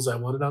symbols I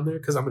wanted on there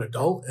because I'm an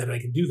adult and I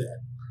can do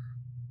that.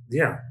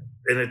 Yeah.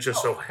 And it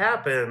just so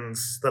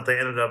happens that they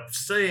ended up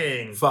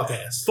saying Fuck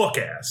ass. fuck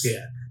ass.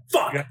 Yeah.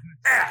 Fuck Yeah.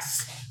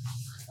 ass.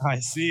 I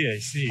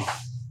see.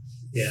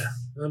 Yeah.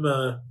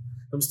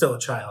 I'm still a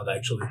child,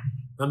 actually.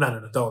 I'm not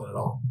an adult at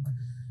all.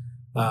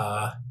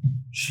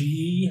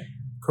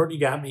 Courtney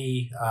got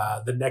me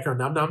the Necro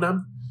Nom Nom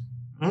Nom.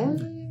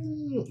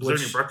 Is there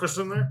any breakfast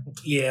in there?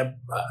 Yeah,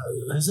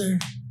 is there?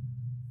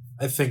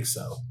 I think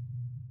so.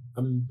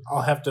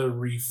 I'll have to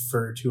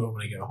refer to it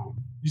when I get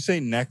home. You say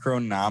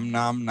Necro Nom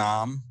Nom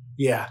Nom?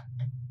 Yeah.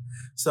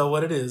 So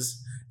what it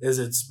is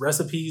it's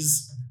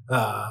recipes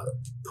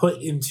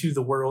put into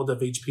the world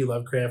of H.P.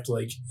 Lovecraft.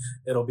 Like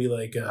it'll be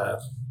like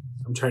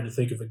I'm trying to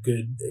think of a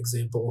good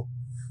example.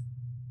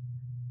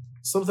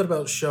 Something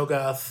about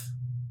Shoggoth,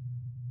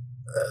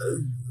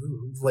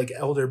 like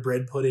elder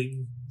bread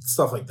pudding,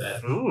 stuff like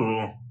that.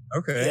 Ooh.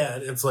 Okay. Yeah,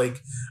 it's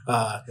like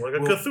Like a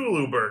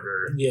Cthulhu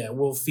burger. yeah,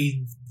 we'll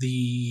feed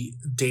the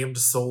damned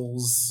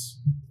souls.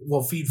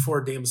 We'll feed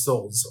 4 damned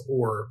souls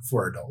or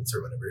 4 adults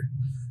or whatever.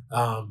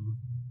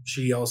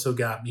 She also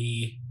got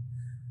me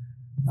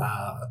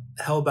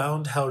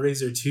Hellbound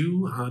Hellraiser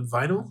 2 on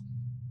vinyl.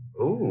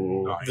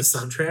 Ooh. The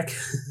soundtrack.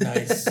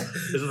 Nice.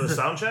 Is it the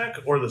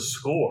soundtrack or the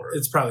score?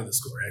 It's probably the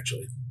score,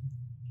 actually.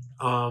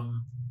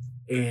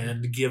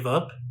 And Give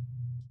Up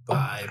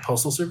by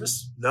Postal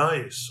Service.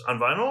 Nice. On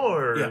vinyl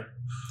or Yeah.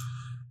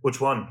 which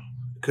one?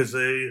 Because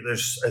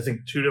there's I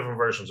think 2 different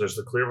versions. There's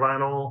the clear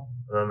vinyl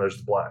and then there's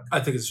the black. I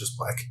think it's just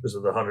black. Is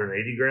it the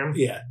 180 gram?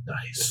 Yeah.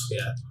 Nice.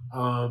 Yeah.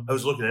 I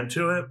was looking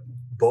into it.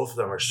 Both of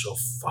them are so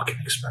fucking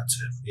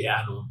expensive.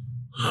 Yeah, I know.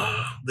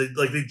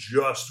 They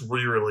just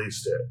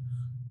re-released it.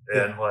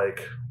 And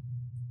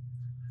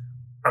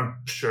I'm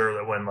sure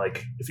that when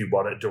if you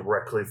bought it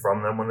directly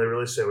from them when they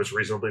released it, it was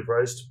reasonably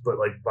priced. But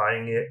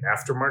buying it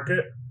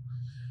aftermarket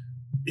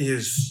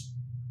is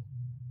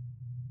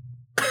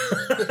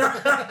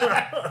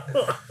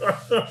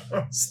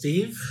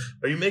Steve?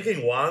 Are you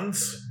making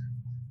wands?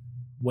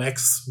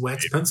 Wax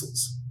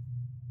pencils.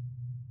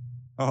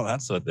 Oh,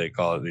 that's what they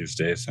call it these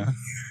days, huh?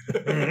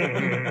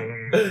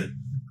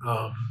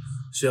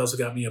 She also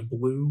got me a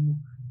blue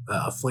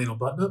flannel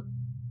button-up.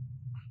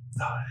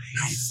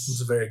 Nice.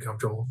 It's very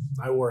comfortable.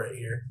 I wore it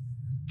here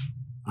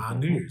on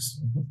New Year's.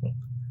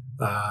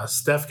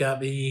 Steph got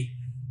me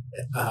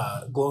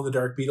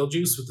glow-in-the-dark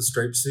Beetlejuice with the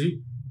striped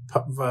suit,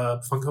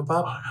 Funko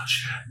Pop. Oh, no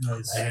shit.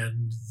 Nice.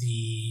 And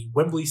the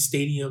Wembley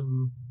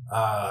Stadium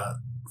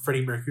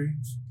Freddie Mercury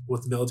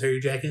with the military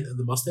jacket and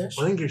the mustache.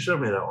 I think you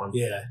showed me that one.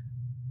 Yeah.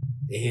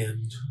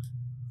 And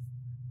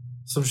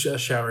some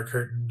shower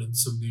curtain and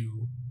some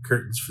new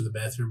curtains for the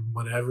bathroom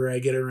whenever I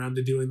get around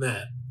to doing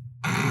that.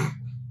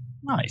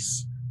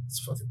 Nice. It's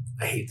fucking,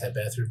 I hate that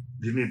bathroom.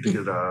 You need to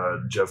get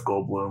a Jeff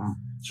Goldblum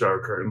shower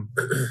curtain.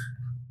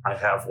 I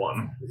have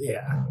one.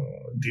 Yeah.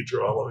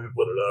 Dietrich, I'll let me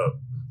put it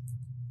up.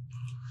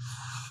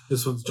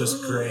 This one's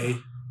just gray.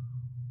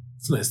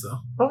 It's nice though.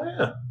 Oh,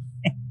 yeah.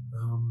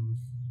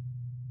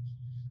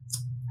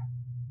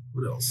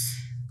 What else?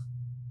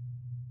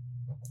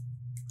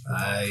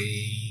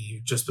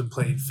 I've just been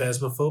playing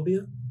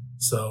Phasmophobia,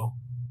 so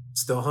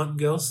still hunting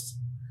ghosts.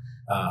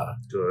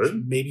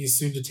 Good. Maybe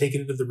soon to take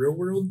it into the real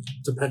world,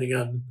 depending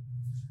on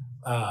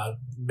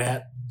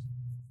Matt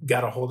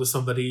got a hold of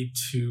somebody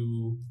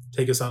to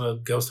take us on a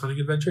ghost hunting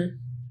adventure.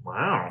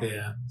 Wow.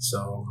 Yeah,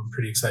 so I'm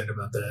pretty excited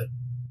about that.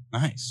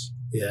 Nice.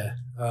 Yeah.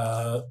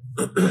 I'm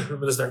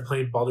going to start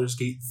playing Baldur's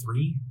Gate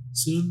 3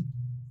 soon,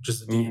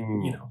 just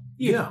Ooh.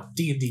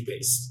 D&D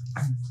based.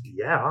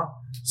 Yeah.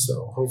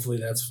 So hopefully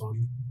that's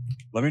fun.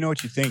 Let me know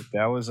what you think.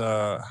 That was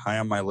high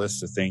on my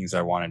list of things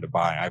I wanted to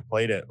buy. I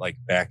played it like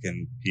back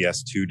in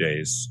PS2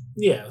 days.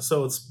 Yeah,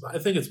 so I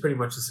think it's pretty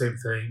much the same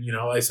thing,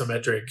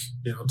 isometric,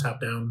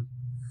 top down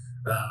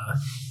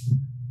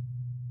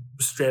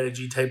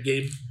strategy type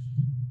game.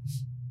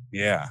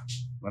 Yeah.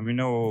 Let me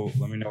know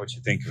what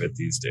you think of it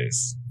these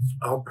days.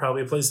 I'll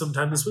probably play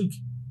sometime this week.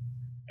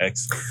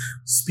 Excellent.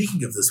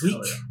 Speaking of this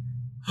week,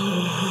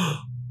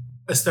 I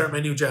start my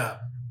new job.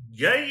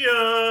 Yeah.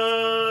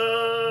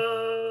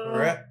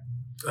 We're at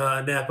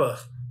Napa.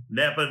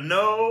 Napa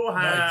know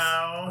Nice.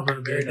 how. I'm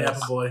gonna be a Very Napa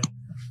nice. boy.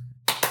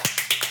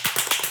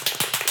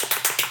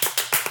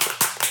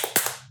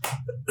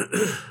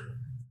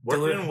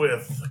 Working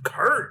with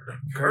Kurt.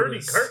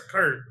 Curtis.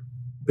 Kurt.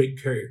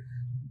 Big Kurt.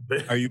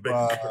 Are you Big-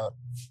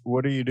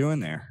 what are you doing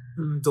there?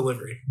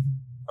 Delivery.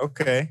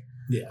 Okay.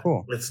 Yeah,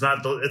 Cool. It's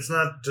not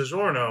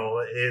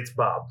DiGiorno, it's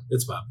Bob.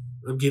 it's Bob.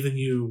 I'm giving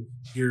you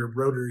your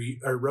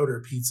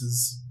rotor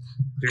pizzas.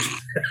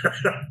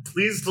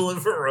 Please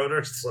deliver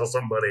rotors to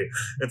somebody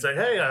and say,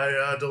 hey,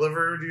 I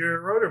delivered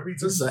your rotor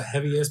This pizzas. is a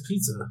heavy ass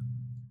pizza.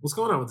 What's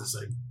going on with this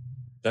thing?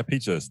 That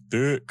pizza is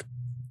thick.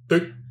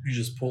 you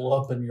just pull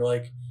up and you're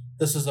like,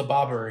 this is a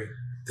bobbery.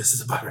 This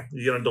is a bummer.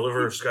 You gonna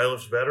deliver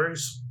Skylift's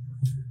batteries?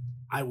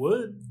 I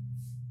would.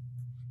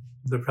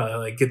 They're probably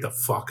like, get the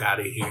fuck out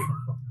of here.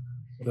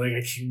 Like,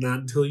 I cannot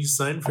until you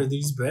sign for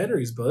these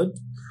batteries, bud.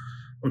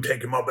 I'm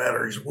taking my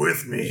batteries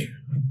with me.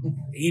 And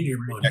your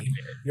money.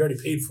 You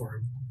already paid for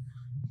them.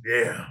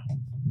 Yeah,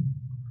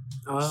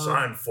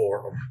 sign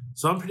for them.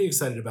 So I'm pretty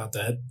excited about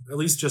that. At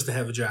least just to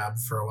have a job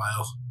for a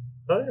while.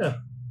 Oh yeah,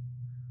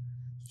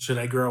 Should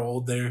I grow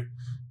old there?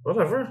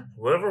 whatever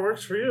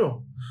works for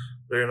you.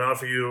 They're gonna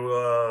offer you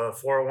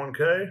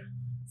 401k,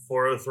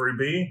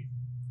 403b,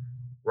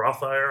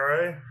 Roth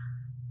IRA.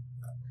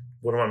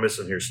 What am I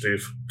missing here,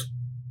 Steve?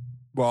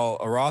 Well,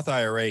 a Roth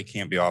IRA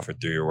can't be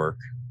offered through your work.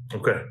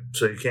 Okay,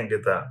 so you can't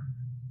get that.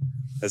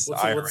 That's the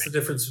What's IRA. the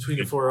difference between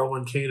a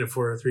 401k and a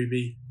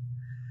 403b?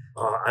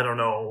 I don't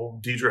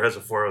know. Deidre has a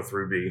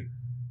 403b.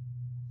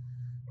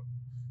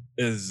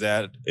 Is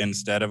that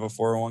instead of a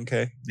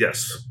 401k?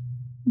 Yes.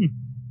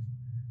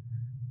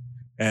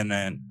 And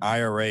then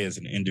IRA is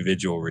an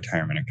individual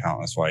retirement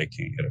account. That's why you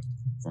can't get it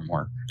from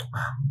work.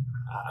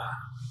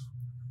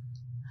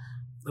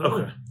 I don't know.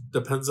 Okay.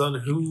 Depends on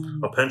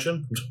who. A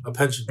pension? A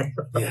pension.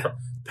 Yeah.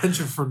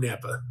 Pension from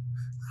Napa.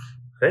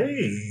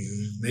 Hey.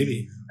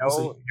 Maybe. No,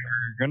 We'll see.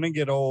 you're gonna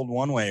get old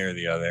one way or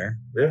the other.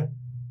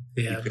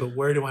 Yeah, but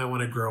where do I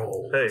want to grow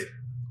old? Hey,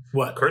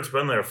 What? Kurt's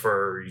been there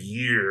for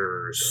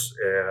years,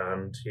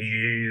 and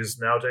he's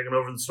now taking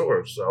over the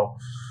store. So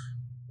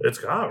it's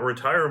got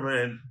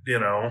retirement,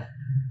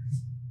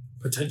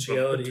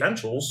 Potentiality.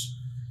 potentials.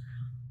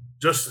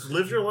 Just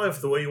live your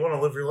life the way you want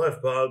to live your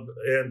life, Bob,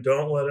 and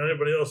don't let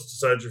anybody else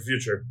decide your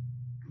future.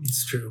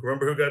 It's true.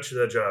 Remember who got you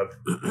that job?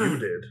 You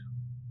did.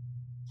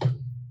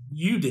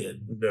 You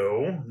did.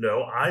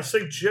 No. I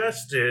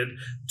suggested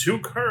to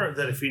Kurt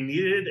that if he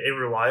needed a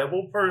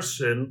reliable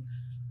person,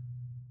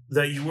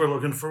 that you were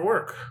looking for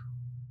work.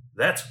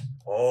 That's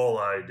all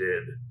I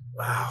did.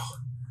 Wow.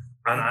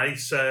 And I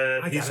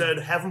said, he said,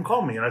 have him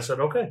call me. And I said,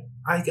 okay,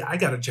 I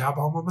got a job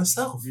all by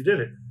myself. you did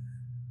it.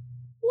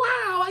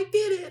 Wow, I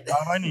did it.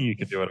 I knew you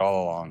could do it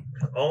all along.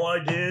 All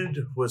I did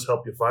was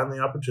help you find the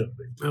opportunity.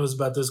 I was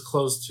about this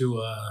close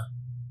to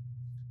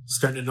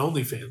starting an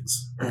OnlyFans.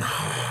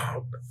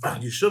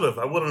 You should have.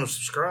 I wouldn't have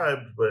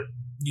subscribed, but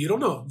You don't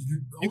know.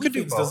 You could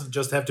do OnlyFans both. doesn't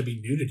just have to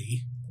be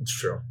nudity. it's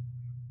true.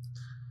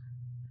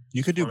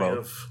 You could do Plenty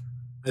both. of-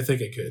 I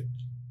think I could.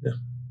 Yeah.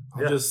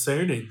 I'll Yeah. just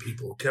serenade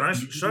people.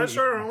 Should I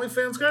start an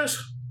OnlyFans, guys?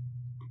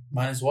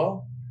 Might as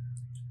well.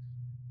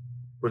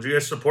 Would you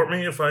guys support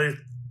me if I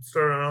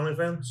started an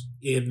OnlyFans?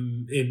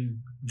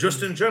 In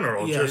Just in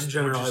general. Yeah, just in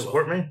general, would I you will.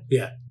 support me?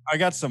 I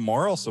got some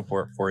moral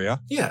support for you.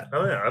 yeah,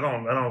 Oh yeah. I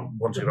don't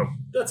want you to.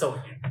 that's all we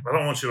need. I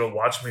don't want you to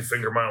watch me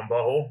finger my own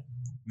butthole.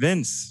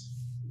 Vince,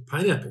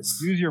 Pineapples.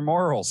 use your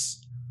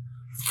morals.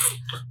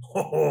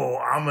 Oh,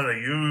 I'm gonna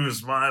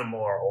use my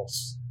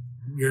morals.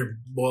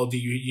 Do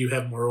you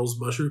have moral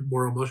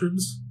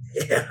mushrooms?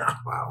 Yeah.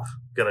 Wow.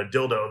 Got a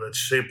dildo that's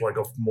shaped like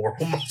a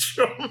moral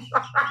mushroom.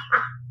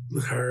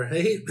 All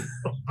right.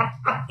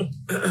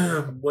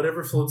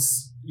 Whatever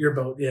floats your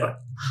boat. Yeah.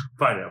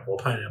 Pineapple.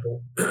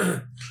 Pineapple.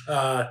 I'm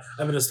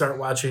going to start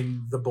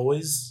watching The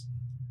Boys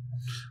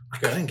I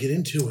didn't get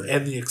into it.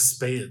 and The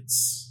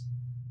Expanse.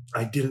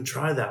 I didn't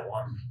try that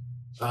one.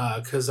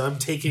 Because I'm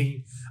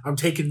taking. I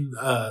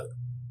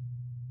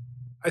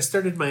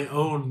started my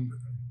own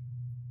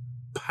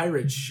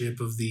pirate ship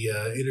of the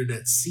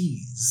internet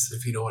seas,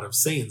 if you know what I'm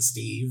saying,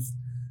 Steve.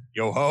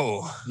 Yo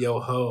ho. Yo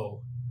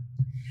ho.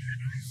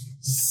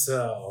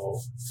 So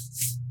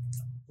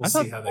I we'll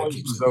thought see how The that Boys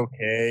keeps was going.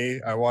 okay.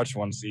 I watched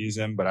one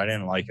season, but I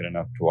didn't like it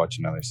enough to watch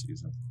another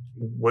season.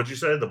 What'd you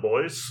say? The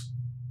Boys?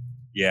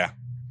 Yeah.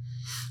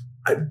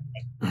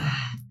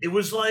 It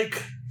was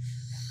like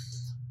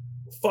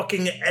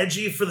fucking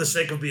edgy for the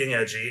sake of being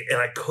edgy, and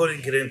I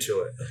couldn't get into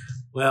it.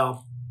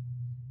 Well,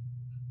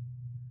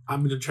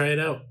 I'm gonna try it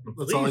out.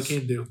 That's all I Please.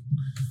 can do.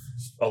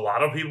 A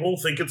lot of people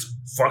think it's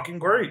fucking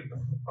great.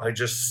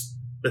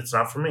 It's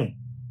not for me.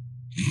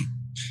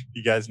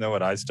 You guys know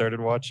what I started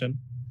watching?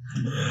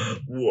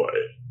 What?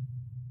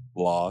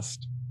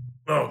 Lost.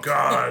 Oh,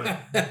 God.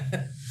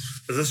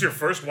 Is this your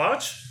first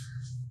watch?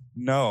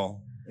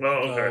 No. Oh,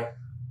 okay.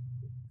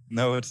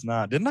 No, it's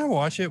not. Didn't I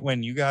watch it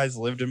when you guys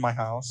lived in my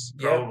house?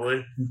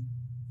 Probably.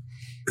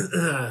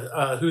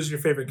 Who's your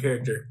favorite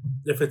character?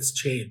 If it's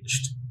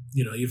changed,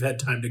 you know, you've had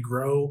time to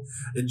grow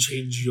and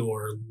change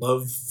your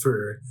love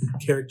for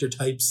character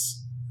types.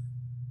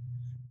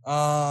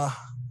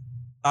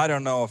 I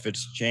don't know if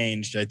it's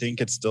changed. I think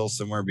it's still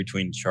somewhere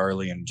between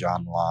Charlie and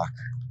John Locke.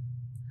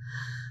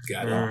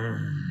 Got it.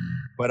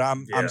 But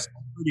I'm Yeah. still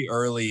pretty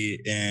early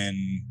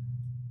in,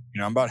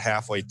 I'm about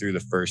halfway through the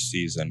first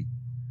season.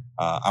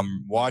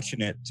 I'm watching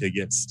it to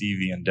get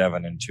Stevie and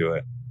Devin into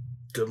it.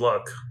 Good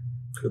luck.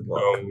 Good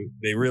luck. So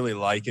they really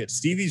like it.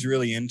 Stevie's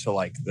really into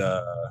like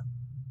the,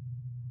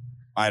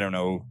 I don't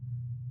know,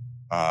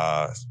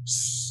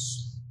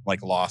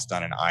 like Lost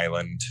on an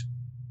Island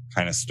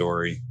kind of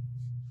story.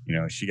 You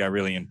know, she got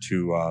really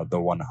into the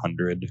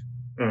 100.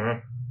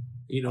 Mhm.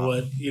 You know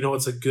what? You know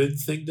what's a good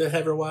thing to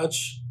have her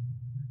watch?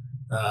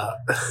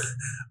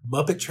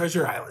 Muppet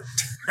Treasure Island.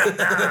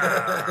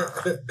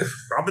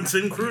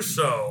 Robinson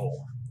Crusoe.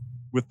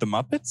 With the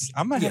Muppets?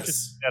 I might have to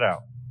Yes. check that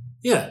out.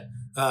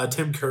 Yeah.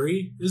 Tim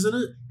Curry, isn't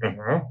it?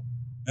 Mhm.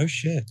 Oh,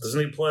 shit. Doesn't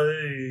he play?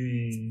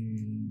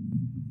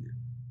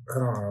 I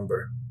don't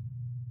remember.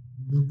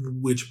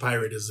 Which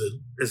pirate is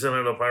it? Isn't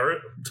it a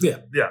pirate? Yeah.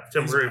 Yeah,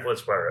 Tim He's a Curry pirate.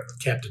 plays pirate.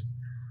 Captain.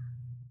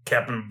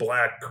 Captain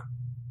Black.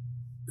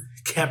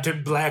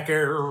 Captain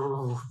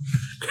Blacker.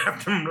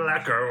 Captain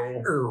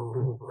Blacko.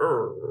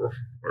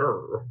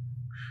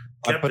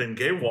 I put- Captain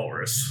Gay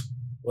Walrus.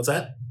 What's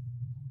that?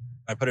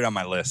 I put it on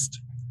my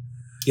list.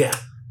 Yeah.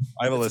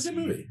 I have a It's list. a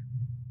good movie.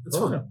 It's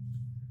Okay. fun.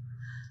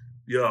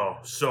 Yo,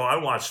 so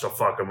I watched a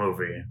fucking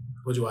movie.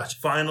 What'd you watch?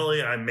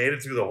 Finally, I made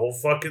it through the whole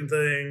fucking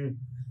thing.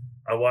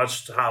 I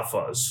watched Hot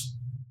Fuzz.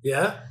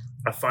 Yeah?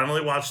 I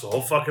finally watched the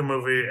whole fucking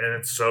movie, and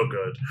it's so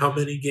good. How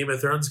many Game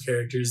of Thrones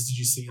characters did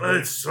you see? in there?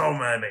 It's so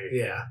many,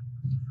 Yeah.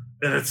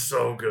 and it's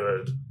so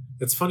good.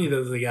 It's funny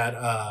that they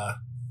got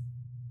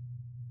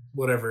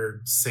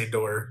whatever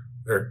Sandor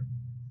or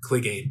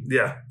Clegane.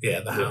 Yeah,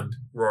 Yeah, the Yeah. Hound.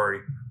 Rory.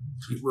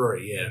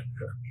 Rory, yeah.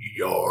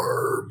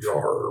 Yarp.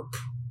 Yarp.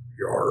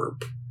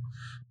 Yarp.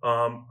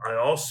 I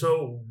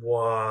also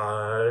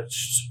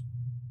watched.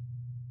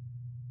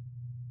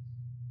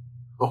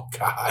 Oh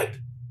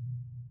God.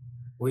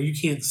 Well, you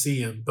can't see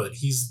him, but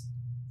he's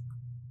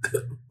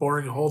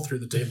boring a hole through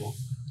the table.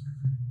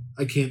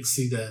 I can't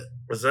see that.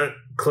 Was that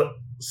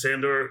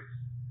Sandor?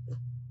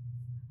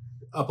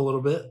 Up a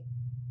little bit.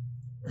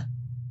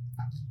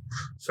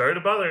 Sorry to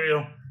bother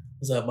you.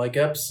 Is that Mike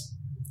Epps?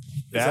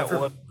 That for-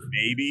 was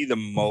maybe the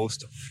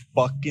most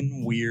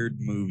fucking weird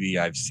movie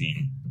I've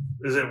seen.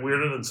 Is it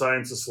weirder than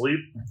Science Asleep?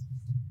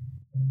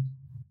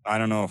 I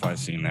don't know if I've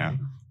seen that.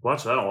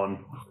 Watch that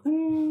one.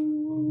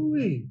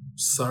 Ooh-wee.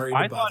 Sorry.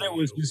 I to thought bother it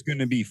was you. just going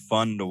to be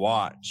fun to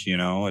watch. You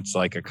know, it's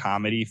like a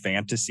comedy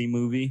fantasy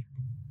movie,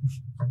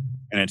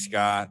 and it's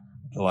got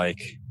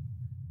like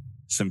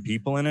some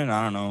people in it.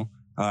 I don't know.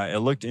 It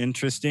looked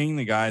interesting.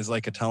 The guy's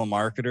like a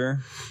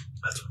telemarketer,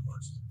 That's what it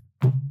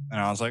was.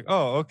 and I was like,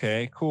 "Oh,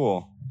 okay,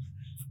 cool."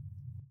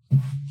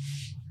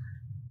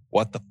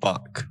 What the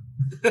fuck?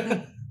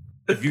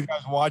 If you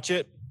guys watch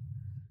it,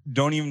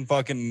 don't even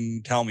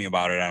fucking tell me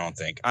about it. I don't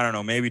think. I don't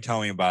know. Maybe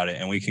tell me about it,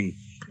 and we can.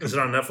 Is it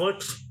on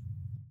Netflix?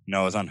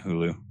 No, it's on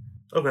Hulu.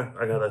 Okay,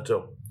 I got that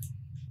too.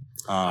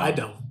 I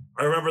don't.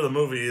 I remember the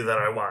movie that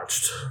I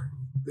watched.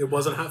 It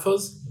wasn't Hot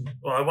Fuzz?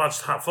 Well, I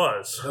watched Hot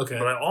Fuzz. Okay.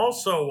 But I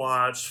also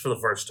watched for the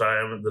first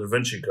time The Da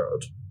Vinci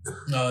Code.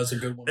 No, that's a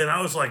good one. And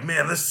I was like,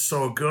 man, this is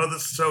so good.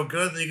 This is so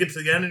good. Then you get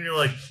to the end and you're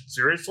like,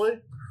 seriously?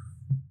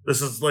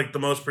 This is like the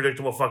most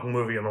predictable fucking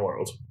movie in the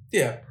world.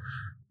 Yeah.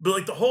 But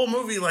like the whole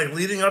movie, like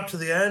leading up to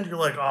the end, you're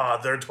like, oh,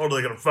 they're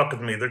totally gonna fuck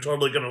with me. They're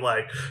totally gonna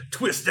like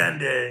twist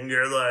ending.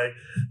 You're like,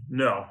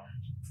 no.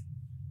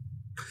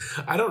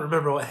 I don't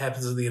remember what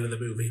happens at the end of the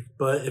movie,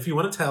 but if you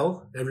want to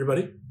tell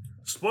everybody,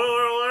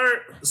 Spoiler alert!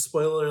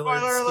 spoiler alert.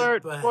 Spoiler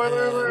alert, skip spoiler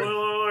ahead. alert. Spoiler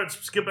alert!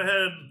 Skip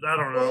ahead. I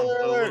don't know, Spoiler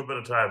a alert. little bit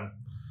of time.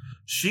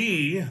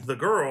 She, the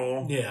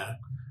girl, Yeah.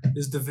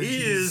 Is Da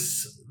Vinci's...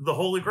 is the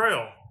Holy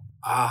Grail.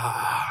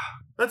 Ah.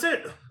 That's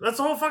it. That's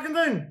the whole fucking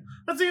thing.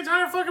 That's the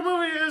entire fucking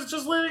movie. Is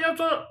just leading up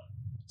to.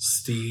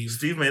 Steve.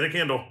 Steve made a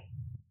candle.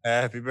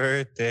 Happy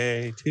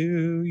birthday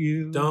to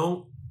you.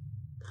 Don't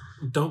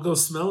go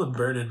smelling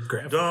burning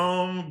graphite.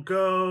 Don't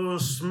go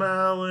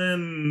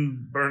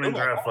smelling burning Oh,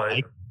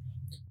 graphite.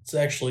 It's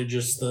actually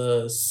just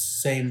the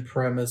same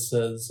premise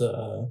as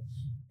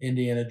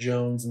Indiana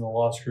Jones and the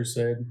Lost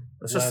Crusade.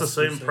 It's just the Last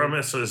same Crusade.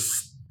 premise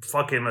as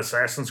fucking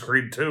Assassin's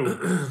Creed 2.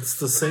 It's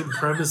the same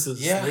premise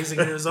as Yeah. Raising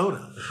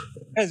Arizona.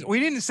 Guys, we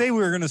didn't say we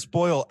were going to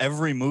spoil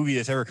every movie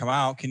that's ever come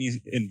out. Can you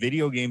in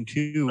video game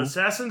too?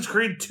 Assassin's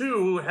Creed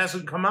 2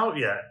 hasn't come out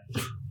yet.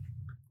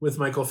 With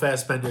Michael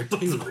Fassbender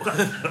too.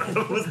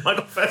 With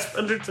Michael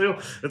Fassbender too.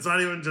 It's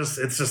not even just,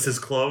 it's just his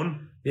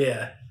clone.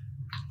 Yeah.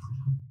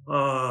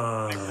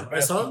 I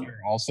saw.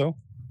 Also,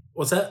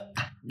 What's that?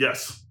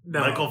 Yes. No.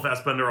 Michael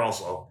Fassbender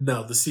also.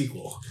 No, the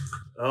sequel.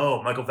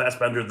 Oh, Michael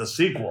Fassbender, the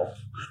sequel.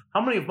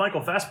 How many of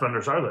Michael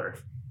Fassbenders are there?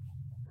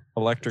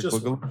 Electric Just-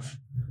 Boogaloo.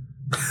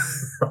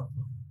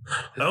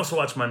 I also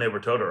watched My Neighbor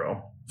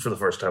Totoro for the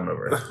first time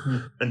ever.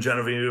 And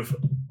Genevieve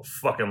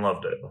fucking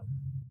loved it.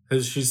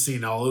 Has she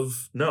seen all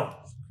of? No.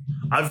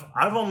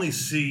 I've only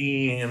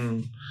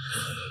seen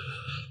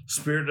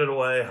Spirited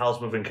Away,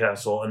 Howl's Moving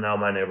Castle, and now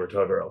My Neighbor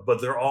Totoro.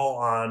 But they're all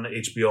on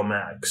HBO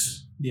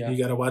Max. Yeah.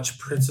 You got to watch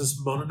Princess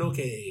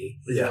Mononoke.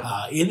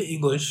 Yeah. In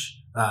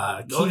English.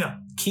 Keith, Oh, yeah.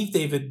 Keith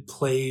David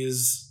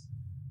plays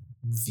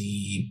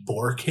the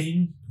Boar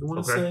King. I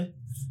want to Okay. say.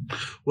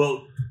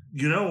 Well,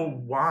 you know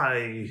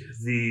why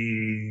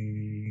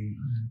the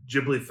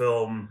Ghibli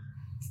film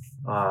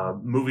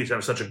movies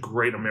have such a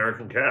great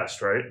American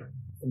cast, right?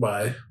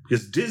 Why?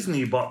 Because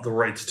Disney bought the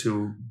rights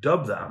to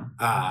dub them.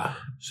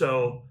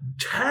 So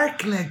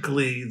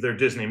technically, they're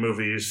Disney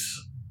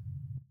movies.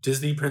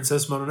 Disney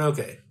Princess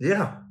Mononoke.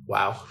 Yeah.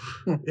 Wow.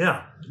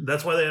 Yeah.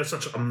 That's why they have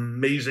such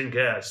amazing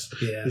casts.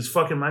 Yeah. It's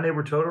fucking My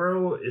Neighbor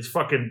Totoro. It's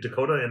fucking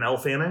Dakota and Elle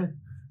Fanning.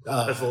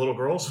 That's the little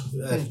girls.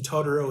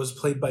 Totoro is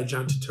played by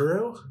John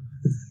Turturro.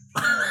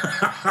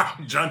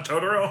 John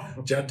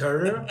Totoro. John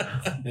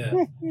Turturro.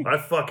 Yeah. I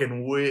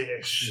fucking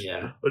wish.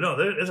 Yeah. But no,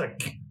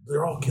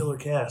 they're all killer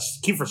casts.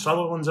 Kiefer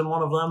Sutherland's in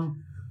one of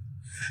them.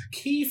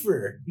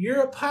 Kiefer, you're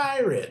a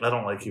pirate. I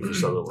don't like Kiefer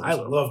Sutherland. I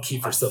so. love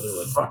Kiefer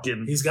Sutherland.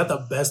 Fucking. He's got the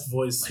best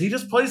voice, He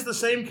just plays the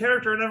same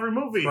character in every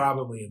movie.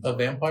 probably. A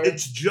vampire?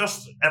 It's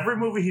just every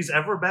movie he's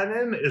ever been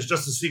in is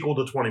just a sequel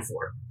to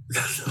 24.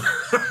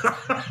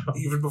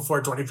 Even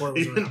before 24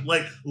 was Even around.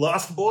 like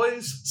Lost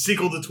Boys,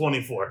 sequel to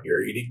 24.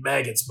 You're eating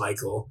maggots,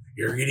 Michael.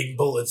 You're eating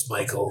bullets,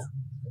 Michael.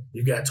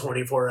 You've got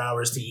 24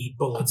 hours to eat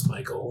bullets,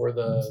 Michael. Or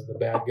the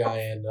bad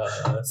guy in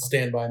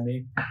Stand By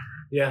Me.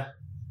 Yeah.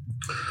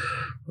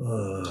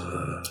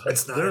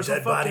 It's not There's a a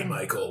dead body, fucking-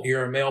 Michael.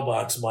 You're a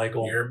mailbox,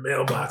 Michael. You're a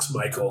mailbox,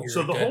 Michael.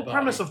 So the dead whole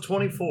premise body. of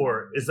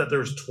 24 is that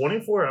there's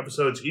 24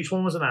 episodes. Each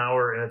one was an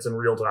hour, and it's in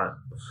real time.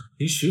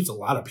 He shoots a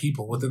lot of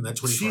people within that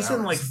 24 Season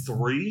hours. like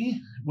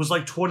 3 was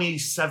like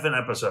 27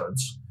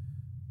 episodes.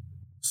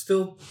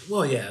 Still,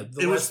 well, yeah.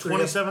 It was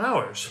 27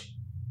 hours.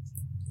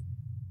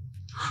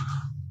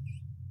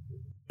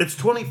 It's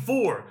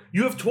 24.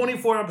 You have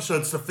 24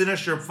 episodes to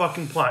finish your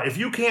fucking plot. If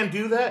you can't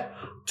do that,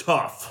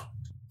 tough.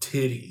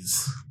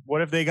 Titties.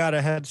 what if they got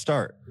a head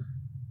start?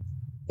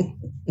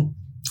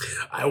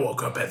 I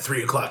woke up at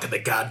 3 o'clock in the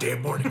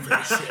goddamn morning for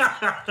this shit.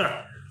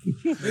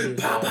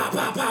 Pow, pow,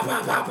 pow, pow,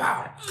 pow, pow,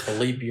 pow. A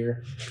leap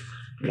year.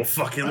 Well,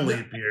 fucking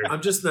leap year.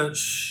 I'm just not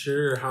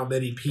sure how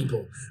many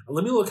people.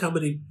 Let me look how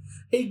many.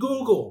 Hey,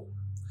 Google.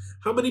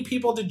 How many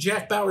people did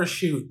Jack Bauer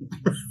shoot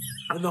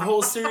in the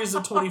whole series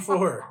of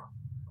 24?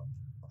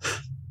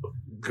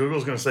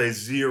 Google's going to say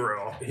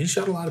 0. He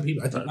shot a lot of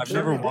people. I think I've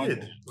never Sure watched did.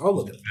 it. I'll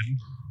look at it.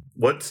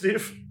 What,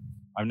 Steve?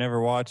 I've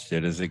never watched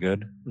it. Is it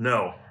good?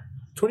 No.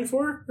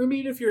 24? I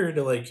mean, if you're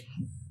into like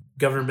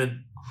government,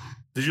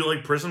 Did you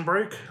like Prison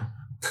Break?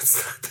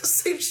 that's not the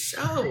same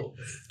show.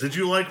 Did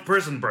you like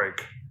Prison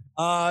Break?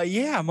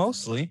 Yeah,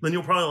 mostly. Then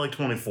you'll probably like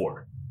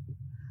 24.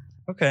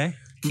 Okay.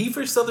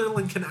 Kiefer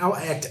Sutherland can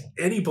outact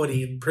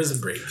anybody in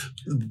Prison Break.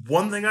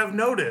 One thing I've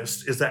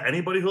noticed is that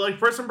anybody who liked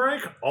Prison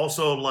Break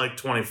also liked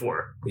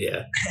 24.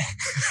 Yeah.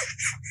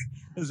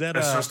 Is that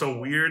It's just a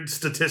weird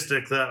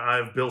statistic that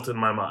I've built in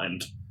my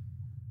mind.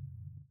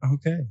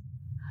 okay?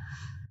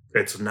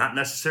 It's not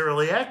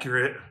necessarily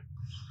accurate.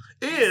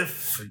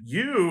 If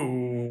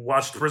you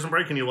watched Prison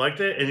Break and you liked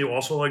it and you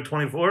also like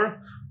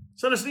 24,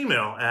 send us an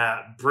email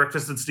at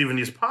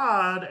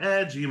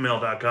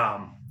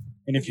breakfastatstevendspod@gmail.com.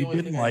 And if The you only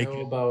didn't thing like I know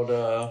it,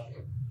 about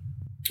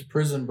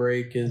Prison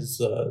Break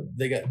is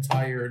they got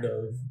tired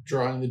of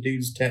drawing the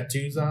dude's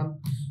tattoos on,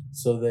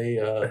 so they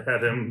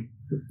Had him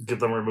get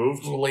them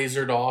removed.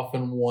 lasered off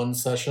in one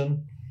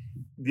session.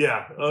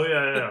 Yeah. Oh,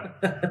 yeah,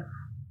 yeah.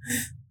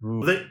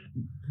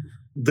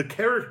 The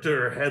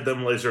character had them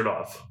lasered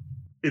off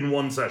in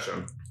one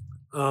session.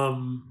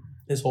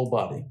 His whole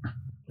body.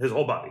 His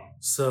whole body.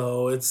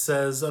 So it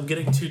says I'm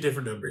getting two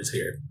different numbers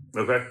here.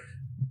 Okay.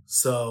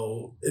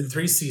 So in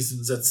 3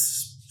 seasons,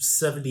 that's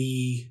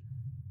 70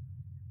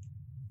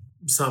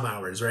 some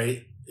hours,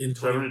 right? In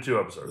 72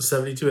 episodes.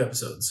 72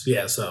 episodes.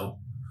 Yeah. So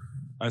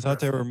I thought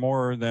there were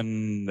more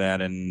than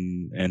that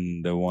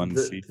in the one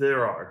season.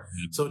 There are.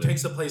 so it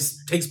takes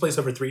place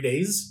over 3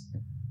 days.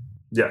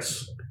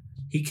 Yes.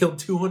 He killed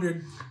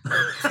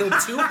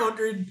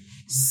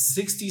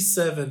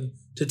 267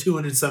 to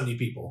 270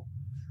 people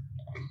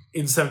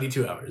in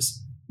 72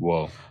 hours.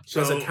 Whoa.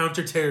 So as a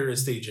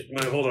counter-terrorist agent.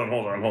 wait, hold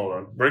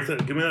on. Break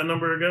that. Give me that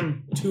number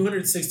again.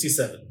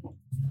 267.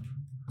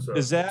 So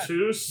Is that-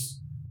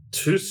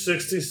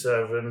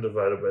 267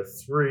 divided by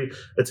 3?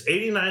 That's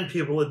 89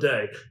 people a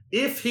day.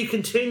 If he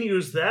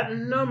continues that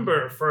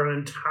number for an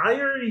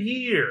entire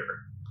year,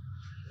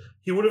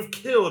 he would have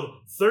killed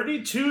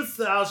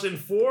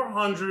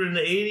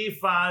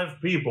 32,485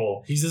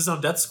 people. He's his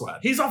own death squad.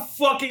 He's a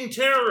fucking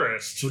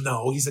terrorist.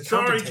 No, he's a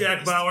Sorry, counter-terrorist.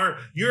 Jack Bauer.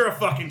 You're a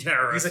fucking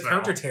terrorist. He's a now.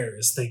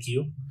 counter-terrorist, thank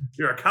you.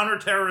 You're a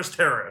counter-terrorist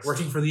terrorist.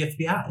 Working for the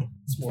FBI.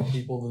 It's more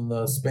people than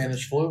the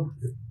Spanish flu.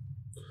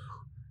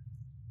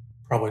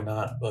 Probably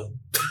not, but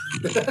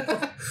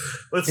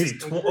Let's see.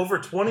 Over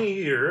 20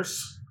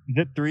 years. Is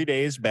it 3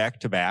 days back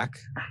to back?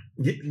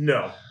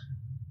 No.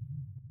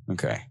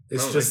 Okay.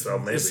 It's I don't just think so,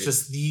 maybe. it's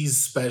just these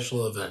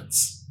special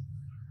events.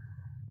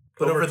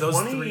 But Over over those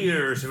 20 3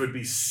 years, it would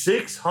be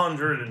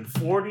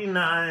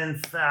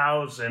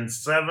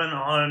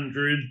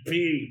 649,700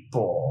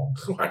 people.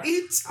 Why are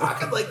you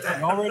talking like that?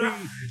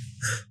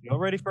 Y'all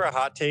ready for a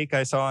hot take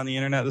I saw on the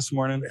internet this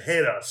morning?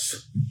 Hate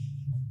us.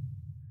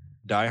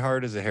 Die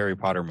Hard is a Harry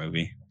Potter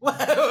movie. Whoa!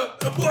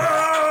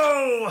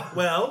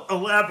 well,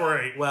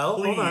 Elaborate.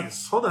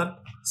 hold on.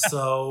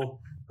 So,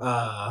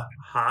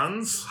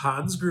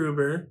 Hans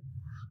Gruber,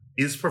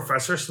 is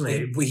Professor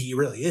Snape. he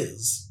really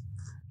is.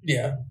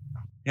 yeah.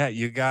 Yeah,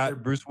 you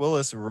got Bruce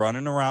Willis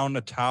running around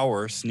a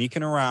tower,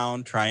 sneaking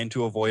around, trying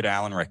to avoid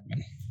Alan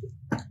Rickman.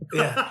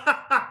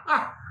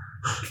 Yeah.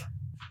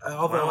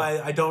 Although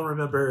Wow. I don't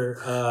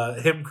remember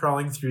him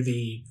crawling through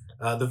the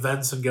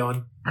vents and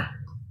going,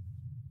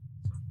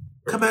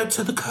 "Come out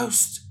to the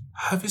coast,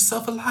 have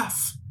yourself a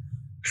laugh."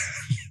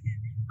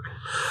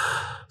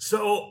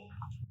 So,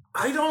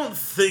 I don't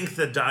think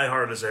that Die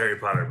Hard is a Harry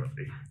Potter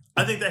movie.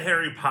 I think the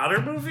Harry Potter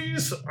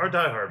movies are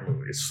Die Hard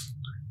movies.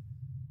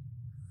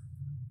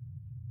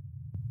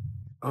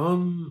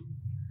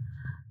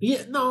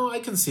 Yeah, no, I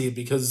can see it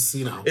because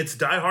It's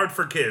Die Hard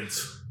for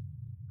kids.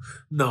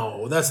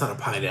 no, that's not a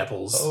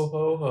pineapples. Ho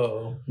ho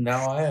ho!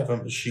 Now I have a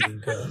machine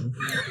gun.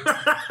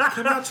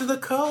 Come out to the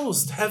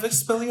coast, have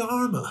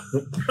Expelliarmus.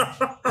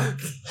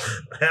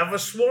 Have a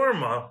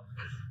shawarma.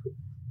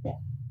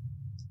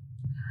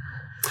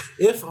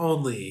 If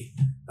only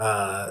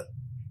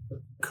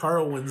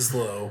Carl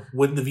Winslow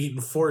wouldn't have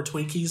eaten 4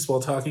 Twinkies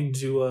while talking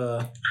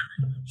to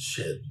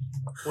shit.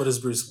 What is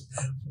Bruce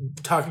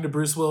talking to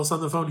Bruce Willis on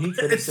the phone? He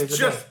could have It's saved the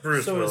day. just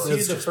Bruce So Willis.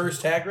 is he the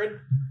first Hagrid?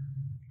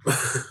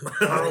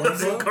 Carl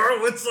Winslow?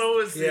 Carl Winslow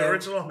is the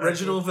original.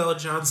 Reginald Vell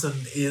Johnson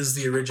is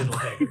the original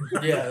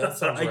Hagrid. Yeah, that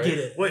sounds I right. get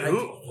it. Wait,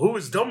 who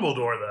is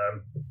Dumbledore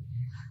then?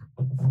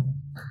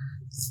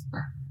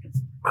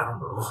 I don't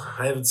know.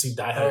 I haven't seen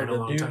Die Hard in a Oh,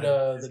 long the dude,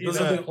 time. the dude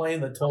on the plane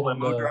that told him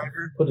Limo to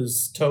driver? put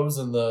his toes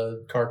in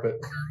the carpet.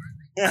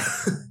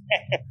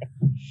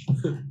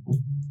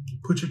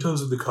 Put your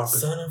toes in the carpet.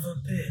 Son of a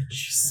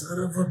bitch. Son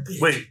of a bitch.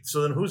 Wait,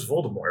 so then who's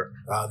Voldemort?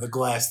 The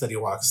glass that he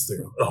walks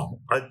through. Oh,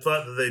 I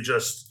thought that they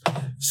just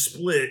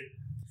split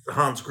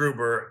Hans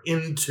Gruber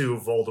into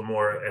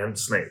Voldemort and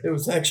Snape. It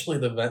was actually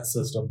the vent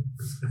system.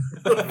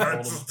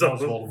 That's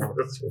Voldemort.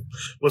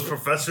 was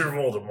Professor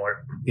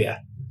Voldemort. Yeah.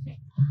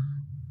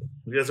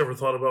 You guys ever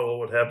thought about what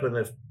would happen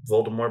if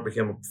Voldemort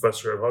became a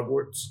professor at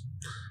Hogwarts?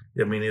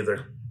 Yeah, me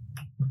neither.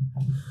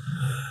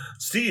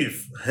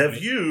 Steve, have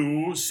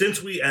you,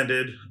 since we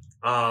ended,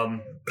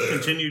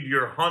 continued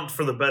your hunt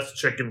for the best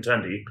chicken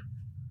tendy?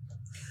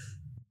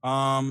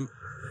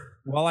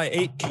 Well, I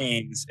ate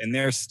Cane's, and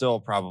they're still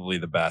probably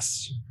the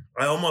best.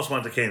 I almost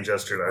went to Cane's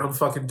yesterday. I'm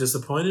fucking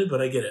disappointed,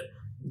 but I get it.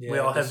 Yeah, we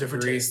all I have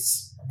different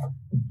disagree.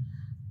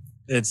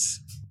 tastes.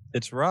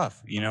 It's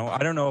rough, I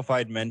don't know if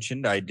I'd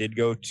mentioned I did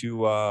go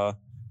to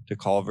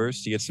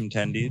Culver's to get some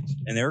tendies,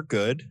 and they were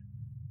good,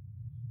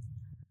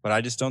 but I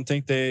just don't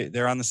think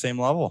they're on the same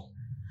level.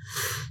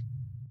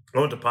 I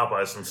went to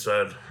Popeyes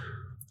instead.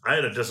 I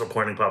had a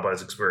disappointing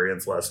Popeyes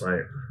experience last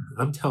night.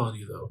 I'm telling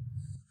you, though.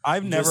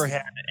 I've You never just-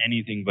 had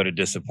anything but a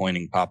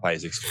disappointing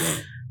Popeyes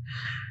experience.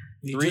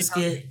 You 3 just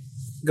get...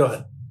 Go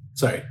ahead.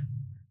 Sorry.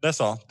 That's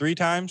all. 3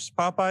 times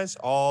Popeyes,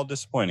 all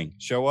disappointing.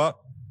 Show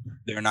up,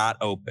 they're not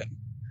open.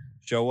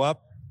 Show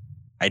up,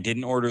 I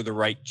didn't order the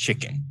right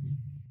chicken.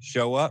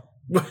 Show up,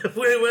 Wait.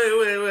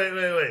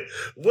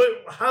 What?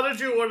 How did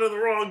you order the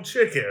wrong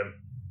chicken?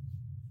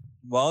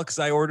 well, because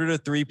I ordered a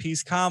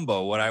 3-piece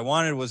combo. What I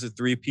wanted was a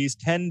 3-piece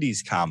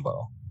tendies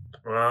combo.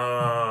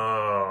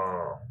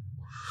 Oh.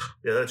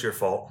 Yeah, that's your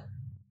fault.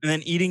 And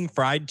then eating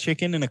fried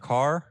chicken in a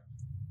car,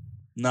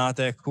 not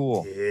that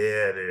cool.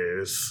 Yeah, it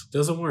is.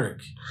 Doesn't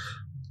work.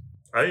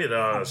 I ate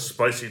a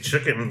spicy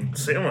chicken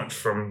sandwich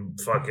from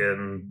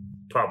fucking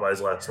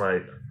Popeyes last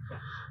night.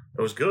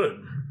 It was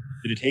good.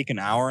 Did it take an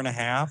hour and a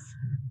half?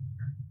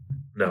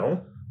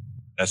 No.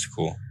 That's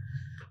cool.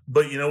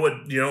 But you know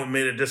what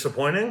made it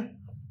disappointing?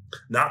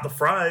 Not the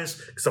fries,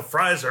 because the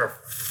fries are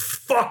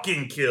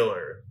fucking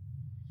killer.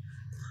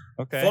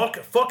 Okay.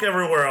 Fuck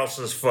everywhere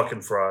else's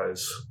fucking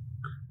fries.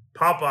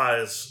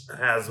 Popeyes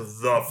has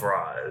the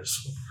fries.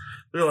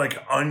 They're like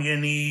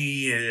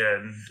oniony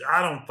and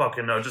I don't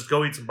fucking know. Just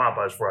go eat some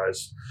Popeyes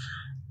fries.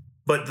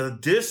 But the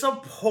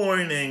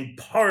disappointing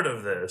part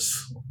of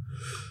this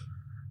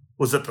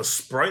was that the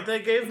Sprite they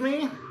gave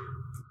me,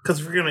 because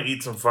if you're going to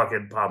eat some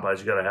fucking Popeyes,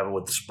 you got to have it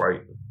with the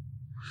Sprite,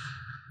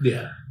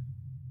 Yeah.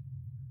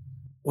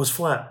 was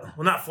flat.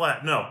 Well, not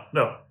flat. No.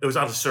 It was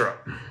out of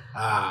syrup.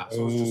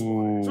 So it's just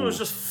water. So it was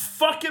just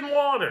fucking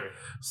water.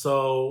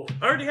 So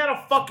I already had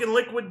a fucking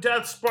liquid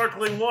death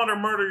sparkling water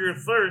murder your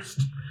thirst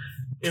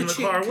in the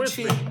car with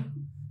me.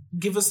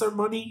 Give us our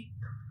money.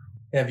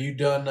 Have you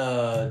done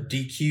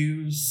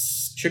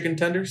DQ's chicken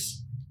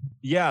tenders?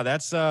 Yeah,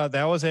 that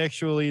was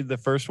actually the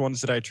first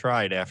ones that I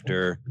tried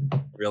after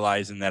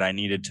realizing that I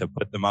needed to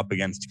put them up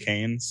against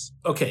Cane's.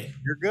 Okay.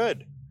 You're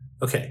good.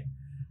 Okay.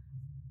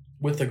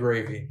 With the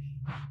gravy.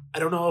 I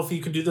don't know if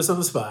you can do this on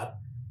the spot.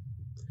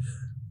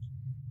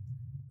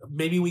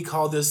 Maybe we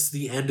call this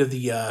the end of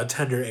the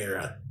tender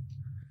era.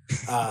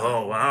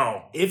 Oh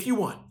wow! If you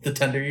want The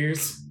tender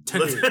years?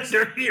 tender The years.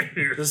 tender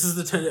years. This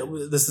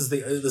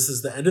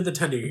is the end of the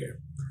tender year.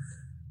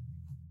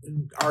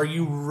 Are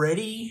you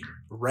ready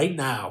right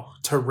now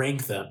to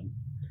rank them?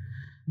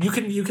 You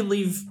can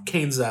leave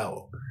Cane's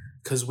out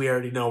because we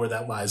already know where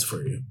that lies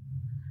for you.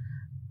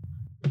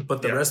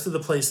 But the Yeah. rest of the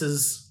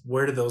places,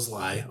 where do those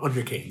lie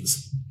under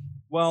Cane's?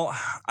 Well,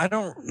 I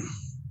don't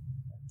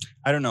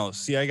know.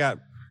 See,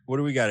 what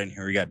do we got in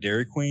here? We got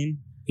Dairy Queen,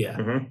 Yeah,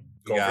 Mm-hmm.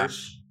 We got-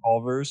 Culver's.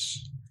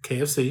 Culver's,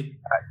 KFC.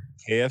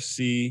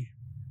 KFC,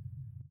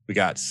 we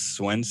got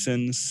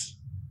Swenson's,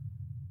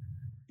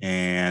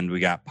 and we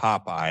got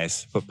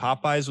Popeyes. But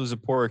Popeyes was a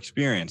poor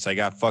experience. I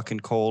got fucking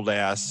cold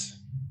ass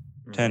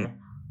tender.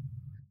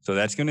 So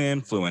that's going to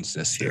influence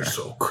this They're here.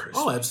 so crisp.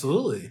 Oh,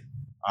 absolutely.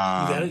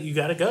 You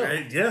gotta go.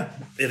 Right, yeah,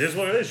 it is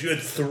what it is. You had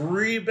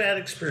 3 bad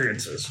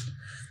experiences.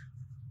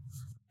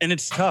 And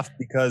it's tough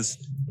because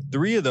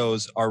 3 of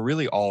those are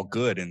really all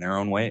good in their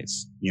own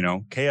ways. You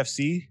know,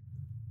 KFC,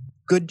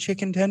 good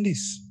chicken tendies.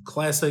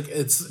 Classic.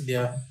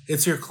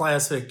 It's your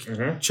classic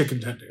Mm-hmm.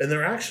 chicken tender. And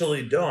they're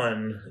actually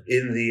done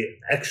in the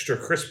extra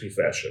crispy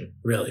fashion.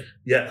 Really.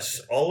 Yes,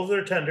 all of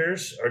their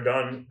tenders are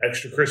done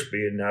extra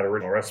crispy and not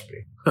original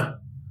recipe.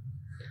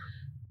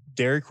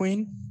 Dairy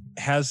Queen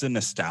has a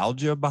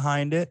nostalgia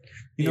behind it.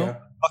 You know,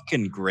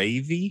 fucking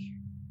gravy.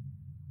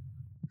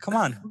 Come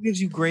on, who gives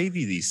you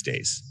gravy these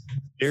days?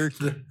 Dairy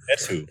Queen.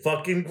 That's who.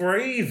 Fucking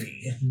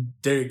gravy.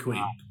 Dairy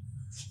Queen.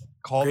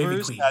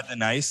 Culver's Queen. had the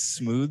nice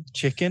smooth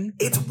chicken.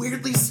 It's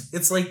weirdly.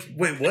 It's like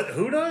Wait, what?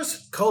 Who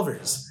does?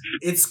 Culver's.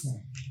 It's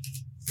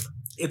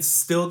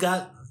still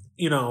got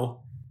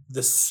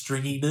the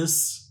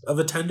stringiness of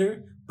a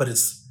tender, but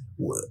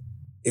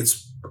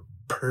it's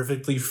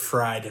perfectly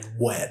fried and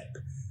wet.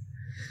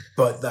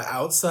 But the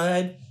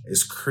outside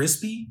is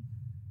crispy.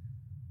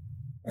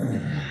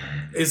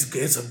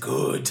 It's a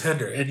good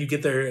tender, and you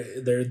get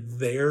they're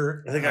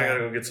there. I think I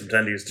gotta go get some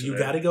tendies today. You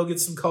gotta go get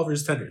some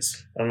Culver's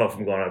tenders. I don't know if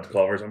I'm going out to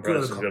Culver's. I'm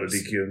probably Go to just gonna go to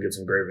Culver's. DQ and get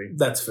some gravy.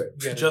 That's fair. You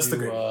gotta Just the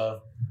do, gravy.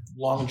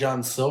 Long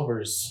John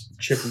Silver's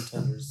chicken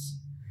tenders.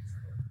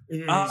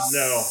 No,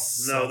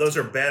 those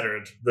are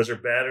battered.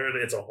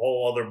 It's a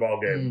whole other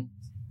ballgame.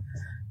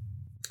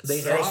 They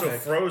They're have also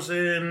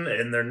frozen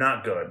and they're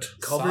not good.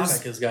 Culver's.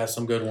 Sonic has got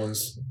some good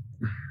ones.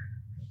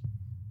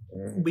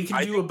 We can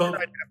I do think about. I'd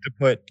have to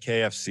put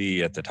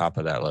KFC at the top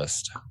of that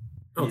list.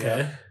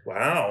 Okay.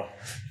 Wow.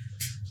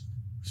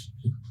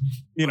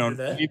 You know,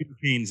 Under that? leaving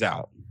Cane's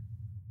out.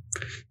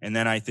 And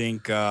then I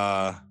think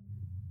for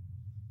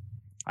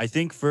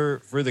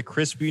the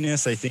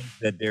crispiness, I think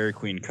that Dairy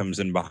Queen comes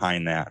in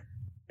behind that.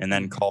 And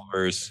then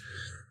Culver's,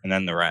 and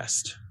then the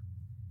rest.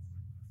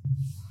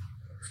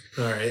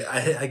 All right.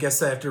 I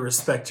guess I have to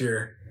respect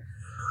your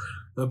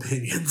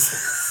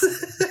opinions.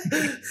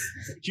 You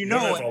You know,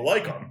 don't have to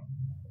like them.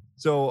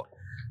 so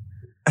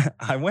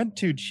I went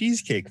to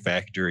Cheesecake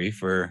Factory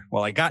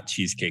I got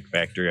Cheesecake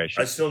Factory, I I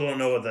should, still don't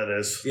know what that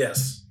is.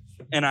 Yes.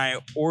 and I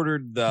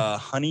ordered the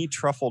honey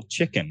truffle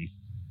chicken.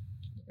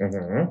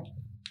 Mm-hmm.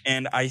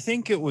 And I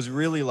think it was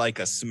really like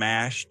a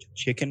smashed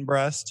chicken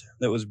breast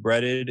that was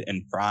breaded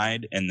and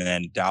fried and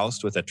then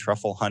doused with a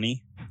truffle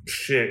honey.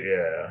 Shit,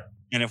 yeah.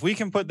 And if we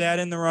can put that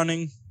in the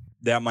running,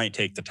 that might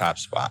take the top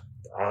spot.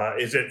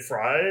 Is it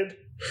fried?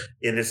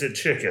 And is it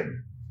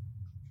chicken?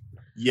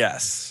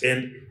 Yes.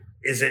 And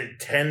is it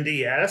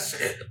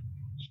tendy-esque?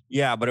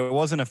 Yeah, but it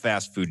wasn't a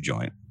fast food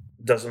joint.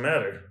 Doesn't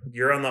matter.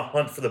 You're on the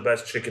hunt for the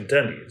best chicken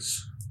tendies.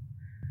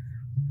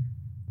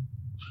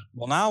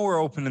 Well, now we're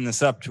opening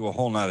this up to a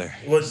whole nother.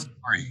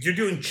 You're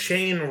doing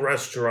chain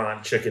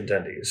restaurant chicken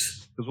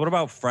tendies. Because what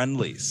about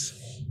Friendlies?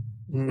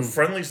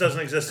 Friendlies doesn't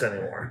exist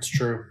anymore. It's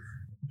true.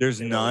 There's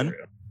none. I don't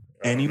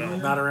Anywhere? know.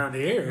 Not around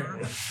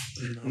here.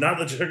 Not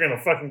that you're gonna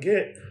fucking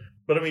get,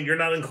 but I mean, you're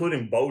not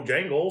including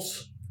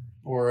Bojangles.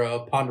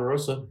 Or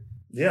Ponderosa.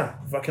 Yeah,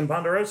 fucking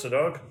Ponderosa,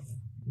 dog.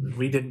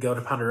 We didn't go to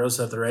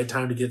Ponderosa at the right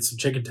time to get some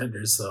chicken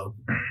tenders, so.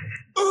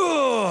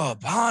 Ugh,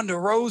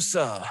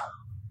 Ponderosa.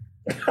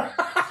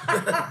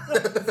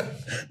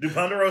 Do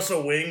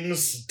Ponderosa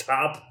wings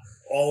top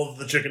all of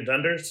the chicken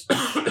tenders?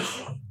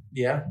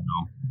 Yeah.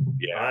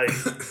 Yeah,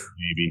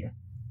 maybe.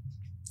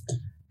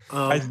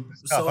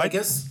 So I I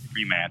guess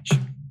rematch.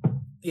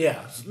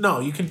 Yeah. No,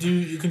 you can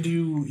do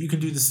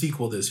the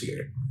sequel this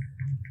year.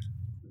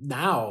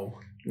 Now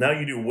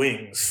you do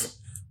wings.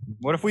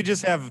 What if we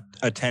just have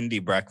a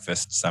tendy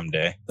breakfast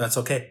someday? that's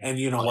okay. And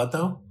you know what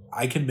though?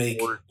 I can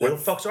make Where the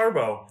fuck's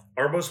Arbo?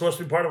 Arbo's supposed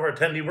to be part of our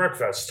attendee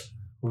breakfast.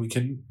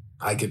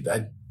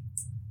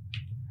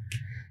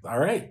 All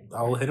right,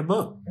 I'll hit him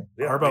up.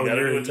 Yeah, Arbo, we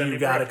gotta do a you tendy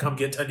gotta breakfast. come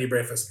get tendy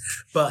breakfast.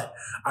 But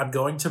I'm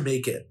going to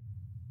make it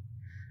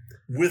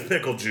With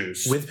pickle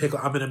juice. with pickle.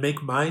 I'm gonna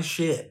make my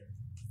shit.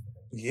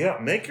 Yeah,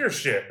 make your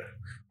shit.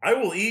 I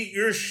will eat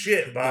your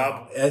shit,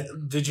 Bob.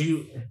 Did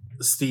you,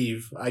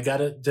 Steve? I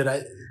got it. Did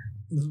I?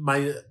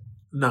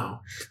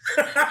 No,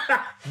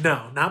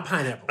 not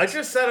pineapple. I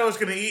just said I was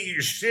going to eat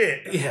your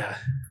shit. Yeah.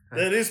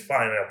 That is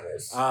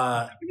pineapples.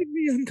 Making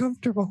me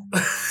uncomfortable.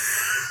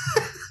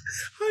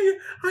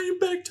 I am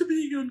back to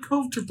being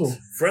uncomfortable.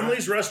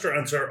 Friendly's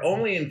restaurants are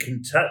only in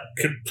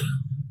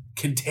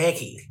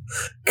Kentucky.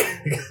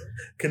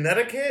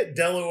 Connecticut,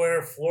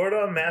 Delaware,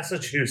 Florida,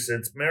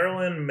 Massachusetts,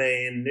 Maryland,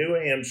 Maine, New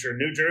Hampshire,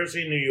 New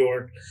Jersey, New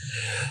York,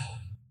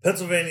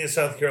 Pennsylvania,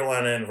 South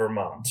Carolina, and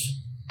Vermont.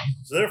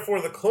 So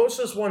therefore, the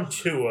closest one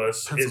to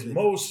us is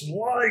most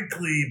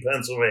likely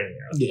Pennsylvania.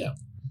 Yeah.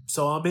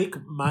 So I'll make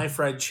my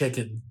fried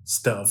chicken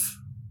stuff.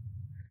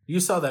 You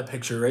saw that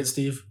picture, right,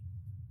 Steve?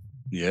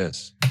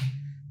 Yes.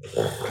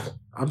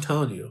 I'm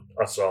telling you,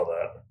 I saw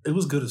that. it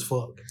was good as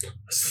fuck.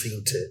 I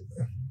seen it.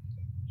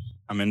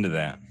 I'm into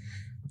that.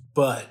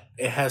 But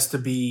it has to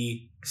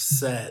be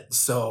set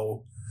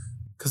so,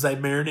 because I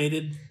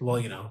marinated,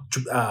 brine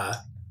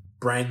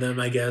them,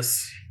 I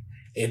guess,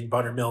 in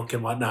buttermilk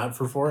and whatnot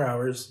for 4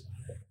 hours.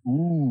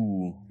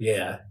 Ooh.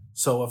 Yeah.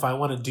 So if I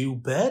want to do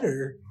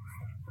better,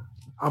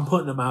 I'm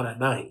putting them out at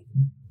night.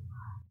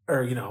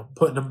 Or,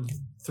 putting them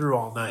through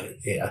all night.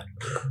 Yeah.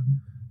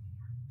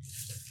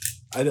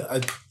 I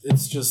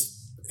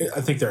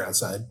think they're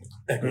outside.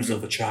 Echoes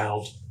of a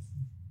child.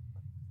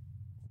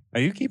 Are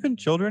you keeping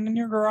children in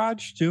your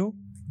garage too?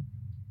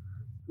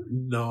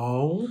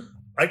 No.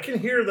 I can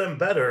hear them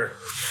better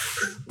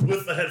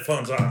with the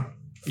headphones on.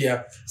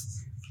 Yeah.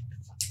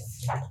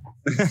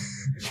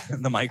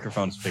 The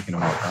microphone's picking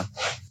them up, huh?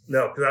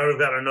 No, because I would have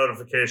got a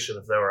notification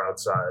if they were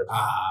outside.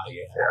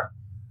 Yeah.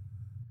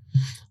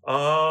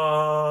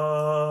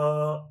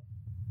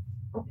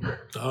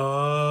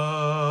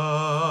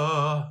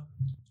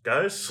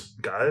 Guys.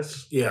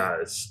 Yeah.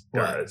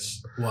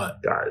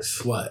 What? Guys.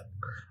 What?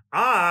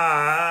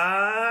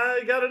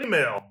 I got an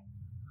email.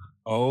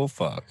 Oh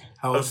fuck.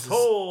 How I is was this?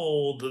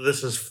 told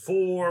this is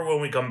for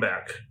when we come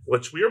back,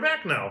 which we are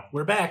back now.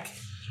 We're back.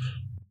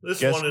 This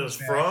Guess one who's is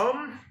back?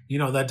 from... You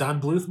know that Don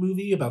Bluth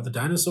movie about the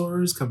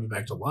dinosaurs coming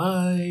back to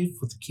life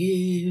with the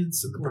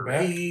kids and the We're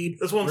back. parade?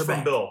 This one's We're from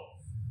back. Bill.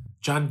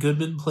 John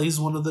Goodman plays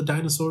one of the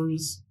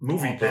dinosaurs.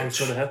 Movie All dogs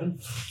pitch. go to heaven.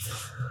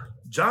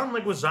 John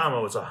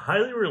Leguizamo is a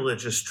highly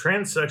religious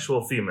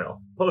transsexual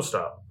female.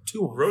 Post-op.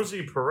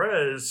 Rosie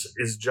Perez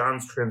is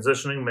John's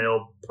transitioning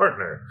male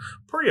partner.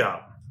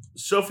 Pre-op.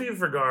 Sophie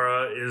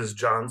Vergara is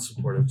John's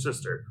supportive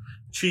sister.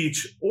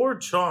 Cheech or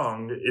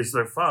Chong is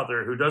their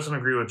father who doesn't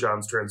agree with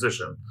John's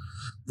transition.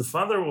 The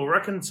father will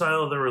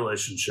reconcile their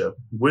relationship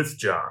with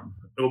John.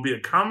 It will be a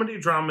comedy,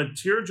 drama,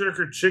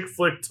 tearjerker, chick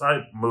flick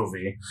type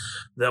movie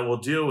that will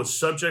deal with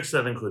subjects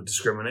that include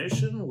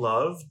discrimination,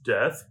 love,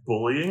 death,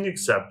 bullying,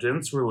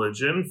 acceptance,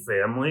 religion,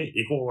 family,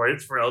 equal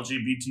rights for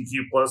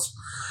LGBTQ+,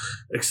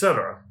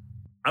 etc.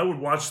 I would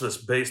watch this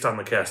based on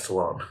the cast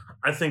alone.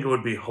 I think it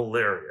would be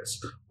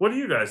hilarious. What do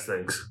you guys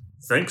think?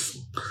 Thanks.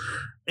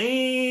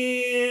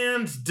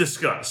 And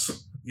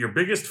discuss. Your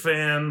biggest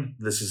fan,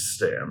 this is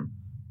Stan.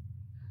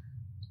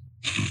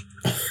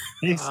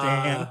 Hey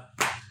Stan.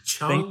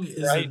 Chong Thanks for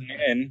is writing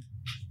in.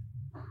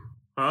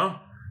 Huh?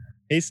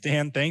 Hey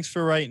Stan, thanks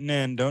for writing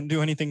in. Don't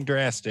do anything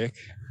drastic.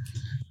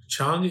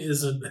 Chong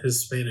isn't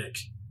Hispanic,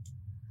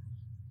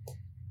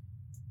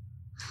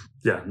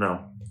 Yeah,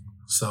 no.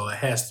 so it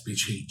has to be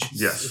Cheech.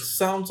 It Yes.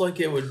 sounds like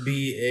it would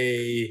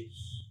be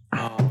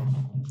Al.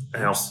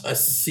 a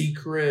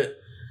secret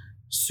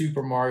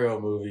Super Mario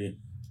movie.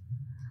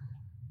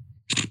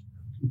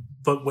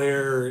 But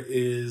where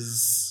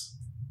is?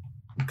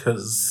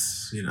 Because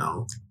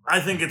I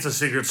think it's a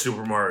secret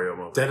Super Mario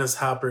movie. Dennis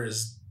Hopper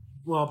is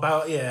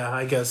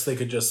I guess they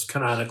could just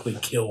canonically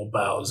kill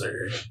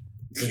Bowser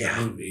in the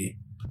movie.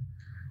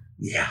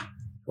 Yeah.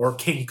 Or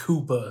King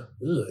Koopa.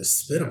 Ugh, I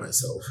spit on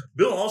myself.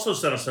 Bill also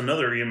sent us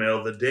another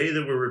email the day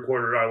that we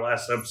recorded our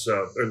last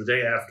episode, or the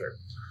day after.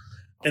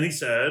 And he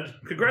said,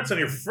 "Congrats on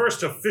your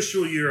first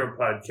official year of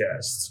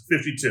podcasts,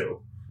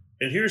 52.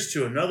 And here's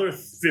to another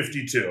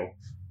 52.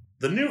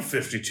 The new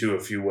 52,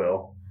 if you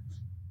will.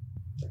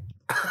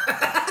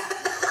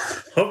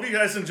 Hope you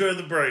guys enjoy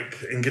the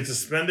break and get to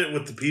spend it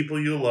with the people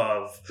you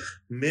love.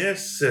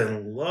 Miss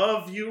and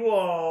love you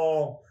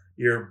all.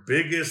 Your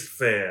biggest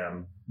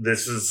fan.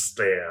 This is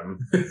Stan."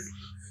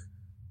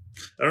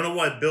 I don't know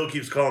why Bill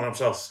keeps calling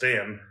himself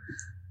Stan.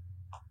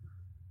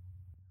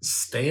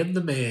 Stan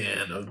the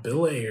Man of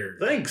Bill Aird.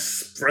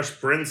 Thanks, Fresh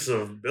Prince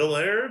of Bill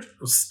Aird.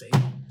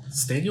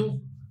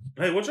 Staniel?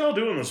 Hey, what y'all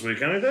doing this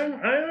week? Anything?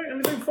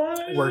 Anything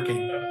fun?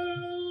 Working.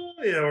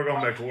 Yeah, we're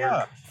going back to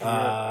work.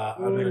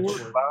 I'm gonna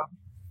Work, Bob.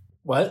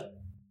 what?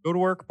 Go to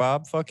work,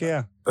 Bob. Fuck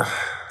yeah.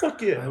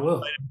 Fuck yeah. I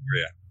will.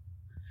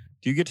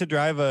 Do you get to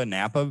drive a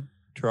Napa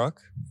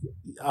truck?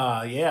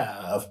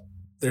 Yeah.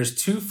 There's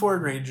 2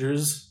 Ford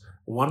Rangers,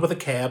 one with a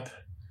cap,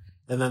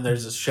 and then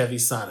there's a Chevy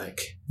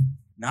Sonic,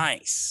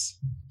 Nice.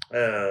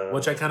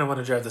 which I kind of want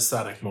to drive the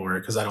Sonic more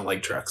because I don't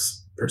like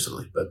trucks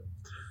personally. But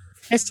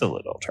It's a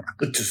little truck.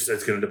 it's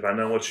going to depend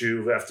on what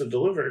you have to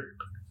deliver.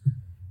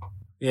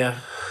 yeah,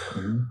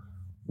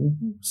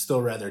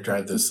 still rather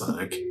drive this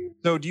Sonic.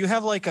 So do you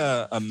have like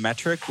a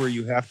metric where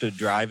you have to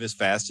drive as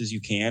fast as you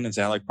can? Is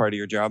that like part of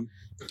your job?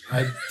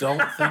 I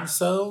don't think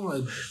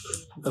so.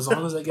 As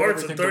long as I get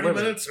Parts in everything 30 delivered.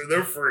 minutes or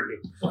they're free.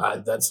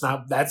 That's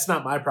not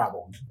my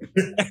problem.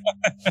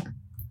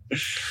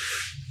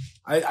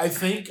 I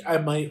think I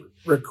might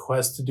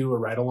request to do a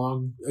ride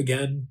along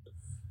again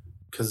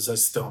because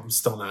I'm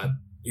still not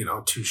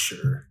too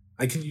sure.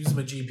 I can use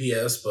my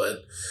GPS, but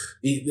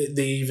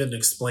they even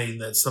explain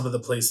that some of the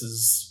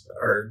places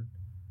are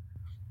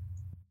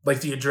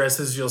like the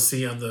addresses you'll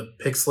see on the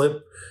pick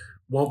slip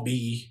won't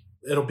be.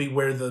 It'll be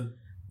where the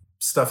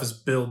stuff is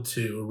billed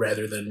to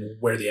rather than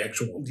where the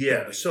actual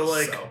Yeah, so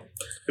like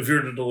if you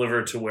were to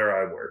deliver to where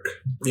I work,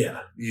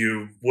 yeah.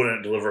 you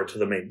wouldn't deliver it to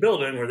the main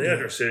building where the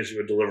address is. You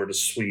would deliver to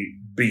Suite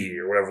B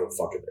or whatever the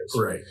fuck it is.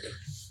 Right.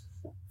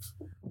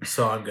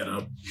 So I'm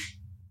gonna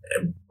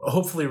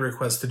hopefully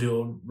request to do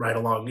a ride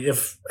along,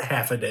 if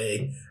half a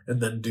day,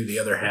 and then do the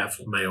other half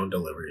of my own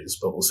deliveries.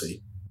 But we'll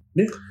see.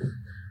 Yeah.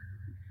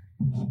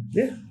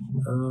 Yeah.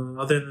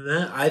 Other than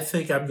that, I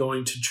think I'm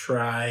going to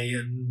try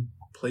and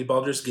play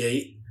Baldur's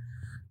Gate,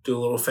 do a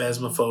little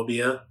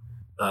Phasmophobia.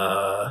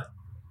 I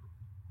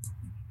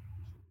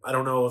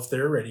don't know if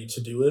they're ready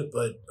to do it,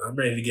 but I'm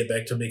ready to get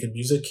back to making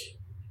music.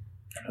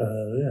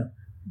 Yeah.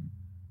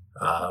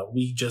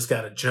 We just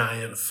got a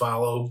giant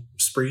follow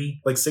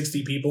spree, like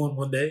 60 people in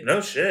one day.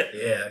 No shit.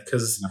 Yeah,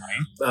 because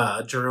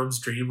Jerome's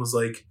dream was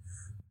like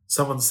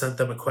someone sent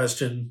them a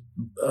question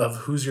of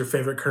who's your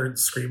favorite current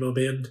Screamo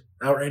band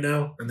out right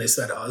now, and they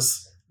said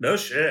us. No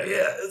shit.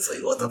 Yeah, it's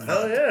like, what the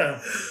Hell fuck? yeah.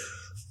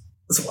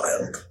 It's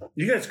wild.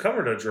 You guys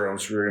covered a Jerome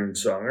Scream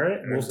song, right?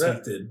 Or Wolf is that-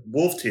 Teeth did.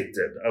 Wolf Teeth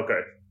did. Okay.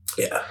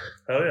 Yeah.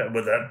 Hell yeah.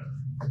 But that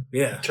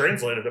Yeah.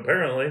 translated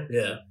apparently.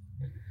 Yeah.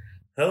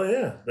 Hell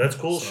yeah. That's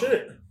cool So-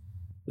 shit.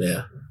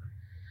 Yeah.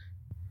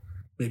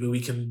 Maybe we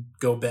can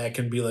go back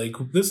and be like,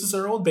 this is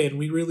our old band.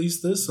 We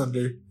released this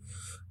under,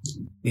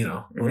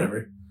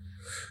 whatever.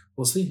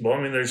 We'll see. Well,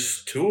 I mean,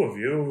 there's 2 of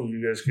you.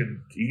 You guys could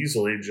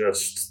easily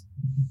just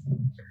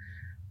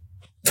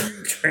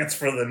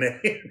transfer the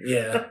name.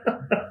 Yeah.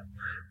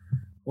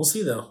 We'll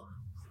see, though.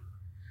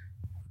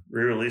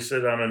 Re-release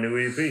it on a new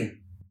EP.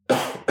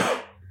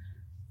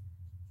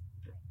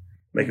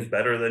 Make it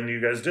better than you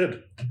guys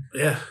did.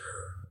 Yeah.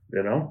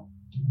 You know?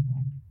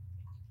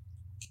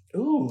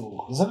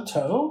 Ooh, is that a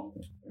toe?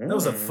 That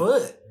was a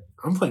foot.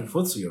 I'm playing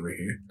footsie over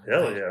here.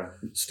 Hell yeah.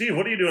 Steve,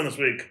 what are you doing this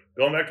week?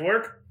 Going back to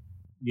work?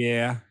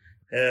 Yeah.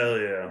 Hell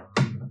yeah.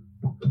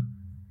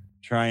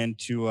 Trying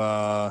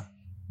to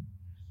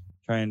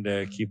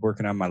keep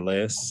working on my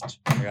list.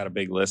 I got a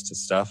big list of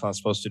stuff I was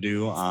supposed to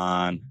do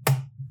on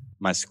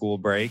my school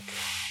break.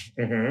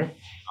 Mm-hmm.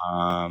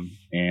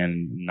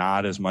 And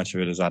not as much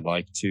of it as I'd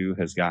like to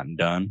has gotten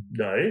done.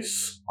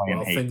 Nice. Playing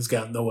Well, Hades. things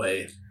got in the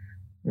way.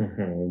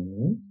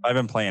 Mm-hmm. I've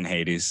been playing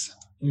Hades.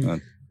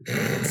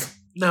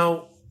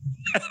 Now,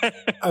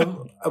 I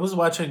was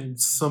watching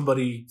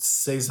somebody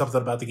say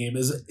something about the game.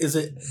 Is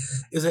it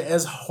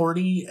as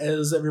horny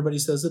as everybody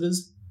says it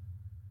is?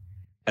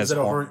 Is it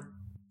a horny?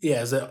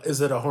 Yeah,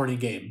 is it a horny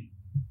game?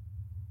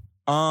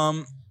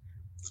 I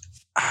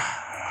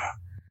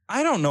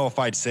don't know if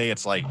I'd say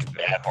it's like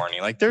that horny.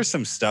 Like there's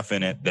some stuff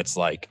in it that's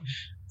like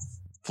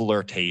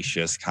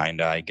flirtatious, kind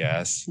of, I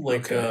guess.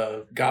 Like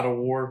God of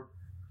War.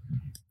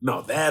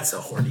 No, that's a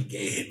horny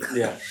game.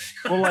 Yeah.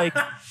 Well, like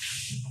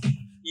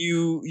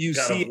you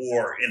God see of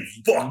War in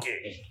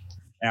fucking.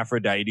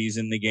 Aphrodite's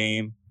in the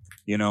game,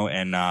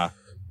 and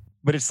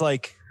but it's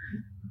like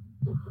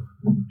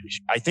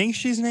I think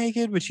she's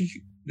naked, but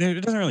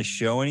it doesn't really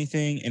show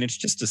anything, and it's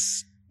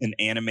just an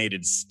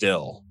animated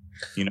still.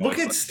 Look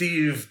at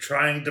Steve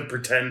trying to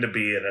pretend to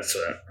be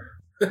innocent.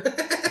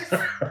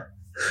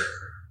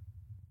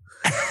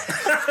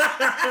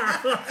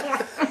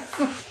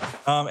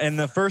 And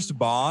the first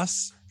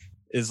boss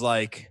is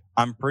like,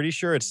 I'm pretty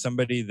sure it's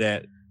somebody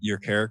that your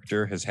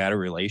character has had a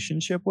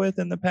relationship with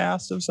in the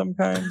past of some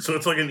kind. So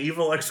it's like an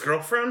evil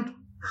ex-girlfriend?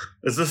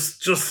 Is this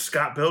just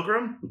Scott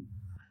Pilgrim?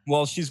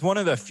 Well, she's one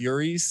of the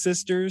Fury's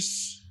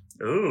sisters.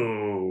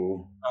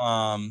 Ooh.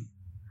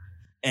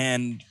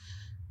 And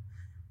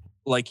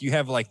like you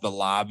have like the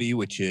lobby,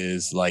 which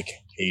is like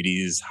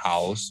Hades'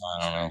 house.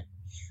 I don't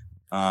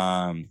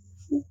know.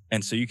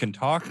 And so you can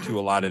talk to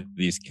a lot of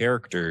these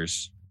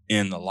characters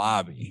in the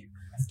lobby,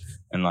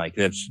 and like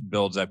that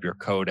builds up your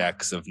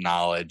codex of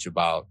knowledge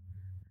about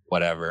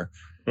whatever.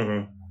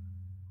 Mm-hmm.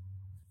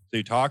 So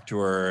you talk to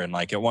her, and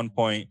like at one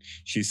point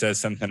she says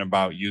something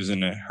about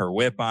using her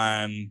whip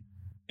on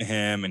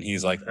him, and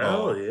he's like,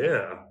 Oh,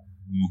 yeah.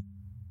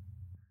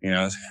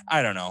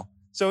 I don't know.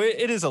 So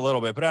it is a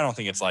little bit, but I don't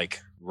think it's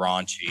like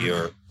raunchy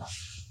or.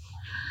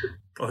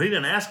 Well, he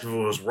didn't ask if it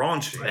was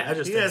raunchy.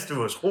 He asked if it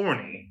was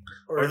horny.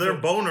 Or there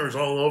boners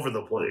all over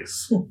the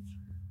place?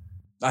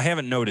 I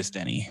haven't noticed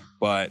any,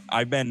 but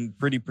I've been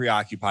pretty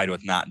preoccupied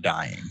with not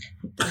dying.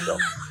 So.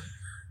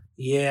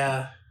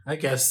 Yeah, I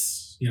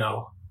guess,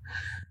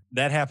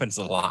 That happens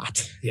a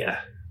lot. Yeah.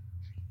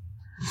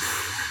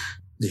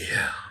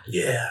 Yeah.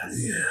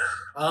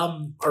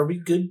 Are we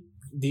good?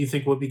 Do you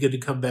think we'd be good to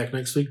come back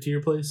next week to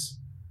your place?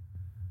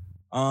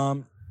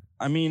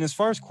 I mean, as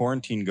far as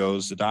quarantine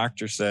goes, the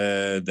doctor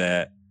said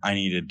that I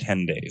needed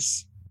 10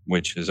 days,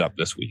 which is up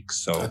this week.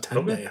 So A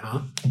 10-day,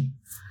 huh?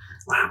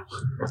 Wow.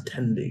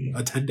 Attendee.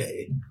 A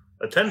 10-day.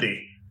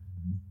 Attendee.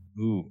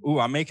 Ooh,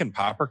 I'm making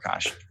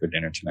paprikash for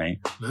dinner tonight.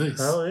 Nice.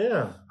 Hell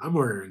yeah. I'm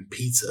ordering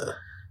pizza.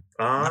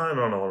 I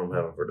don't know what I'm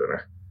having for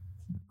dinner.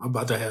 I'm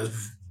about to have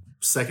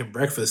second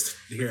breakfast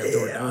here after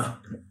we're done.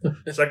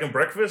 Second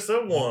breakfast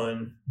at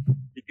 1.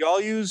 Did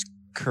y'all use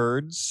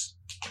curds?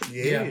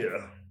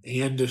 Yeah.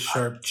 And a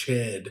sharp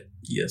chad.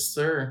 Yes,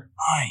 sir.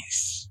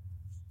 Nice.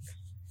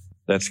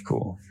 That's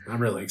cool.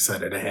 I'm really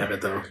excited to have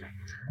it, though.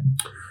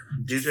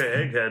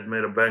 DJ Egghead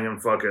made a banging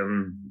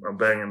fucking. A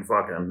banging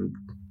fucking.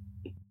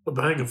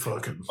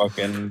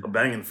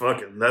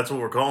 That's what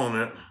we're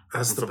calling it.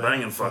 That's It's the a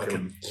banging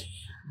fucking.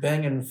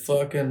 Banging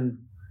fucking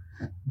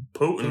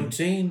Putin.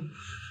 poutine.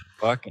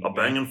 Fucking A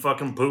banging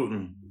fucking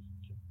Putin.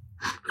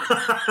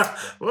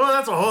 Well,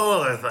 that's a whole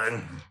other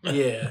thing.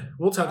 Yeah,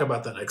 we'll talk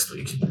about that next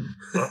week.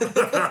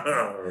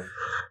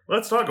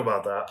 Let's talk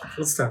about that.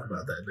 Let's talk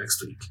about that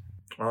next week.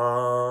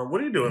 What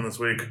are you doing this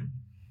week?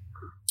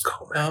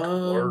 Go back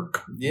to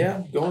work.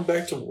 Yeah, going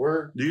back to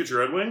work. Do you get your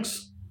Red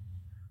Wings?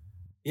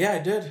 Yeah, I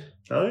did.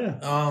 Oh yeah.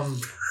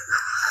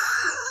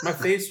 My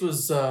face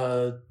was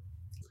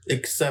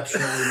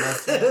exceptionally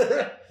messy.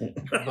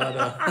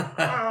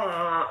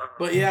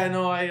 But yeah,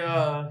 no,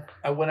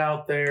 I went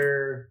out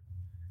there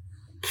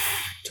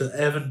To the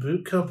Evan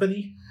Boot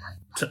Company?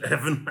 To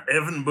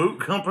Evan Boot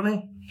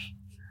Company?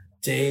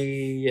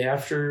 day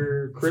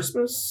after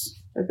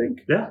Christmas, I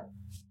think. Yeah.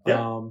 Yeah.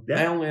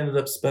 I only ended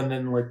up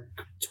spending like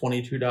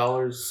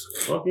 $22.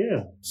 Fuck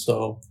yeah.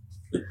 So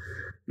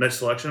Nice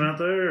selection out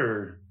there,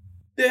 or?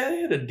 yeah,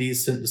 they had a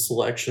decent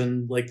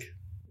selection. Like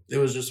it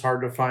was just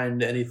hard to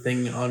find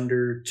anything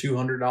under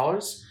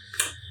 $200.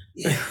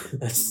 Yeah.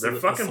 They're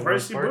fucking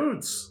pricey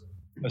boots.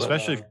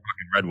 Especially for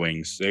fucking Red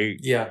Wings.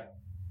 Yeah.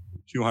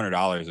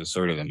 $200 is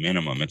sort of the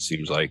minimum, it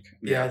seems like.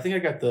 Yeah, I think I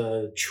got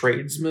the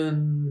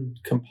Tradesman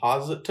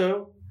composite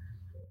toe.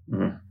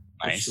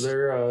 Nice.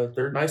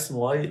 They're nice and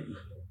light.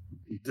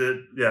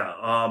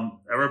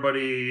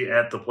 Everybody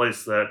at the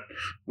place that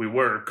we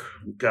work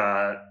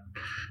got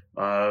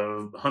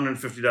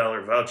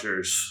 $150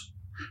 vouchers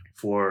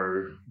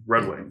for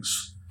Red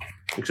Wings,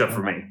 except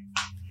for me.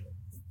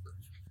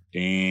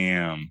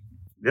 Damn.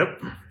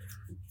 Yep.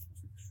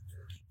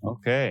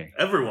 Okay.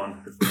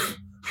 Everyone.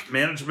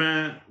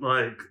 Management,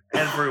 like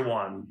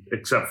everyone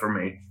except for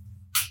me.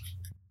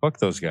 Fuck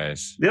those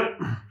guys.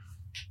 Yep.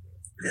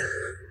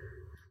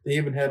 They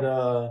even had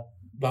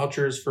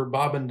vouchers for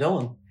Bob and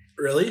Dylan.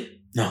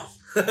 Really? No.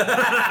 Let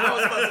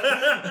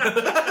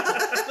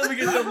me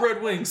get them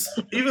Red Wings.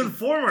 Even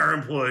former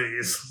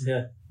employees.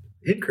 Yeah.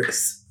 And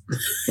Chris.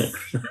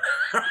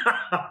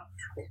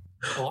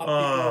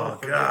 Oh,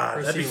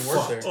 God. That'd be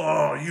fucked.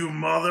 Oh, you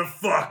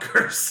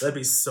motherfuckers. That'd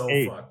be so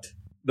Hey. fucked.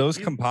 Those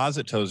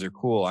composite toes are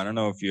cool. I don't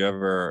know if you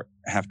ever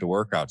have to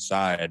work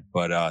outside,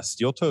 but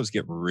steel toes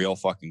get real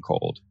fucking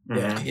cold.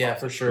 Mhm. Yeah,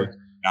 for sure.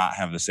 Not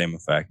have the same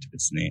effect.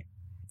 It's neat.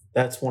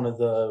 That's one of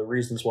the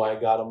reasons why I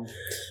got them.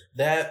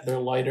 That, they're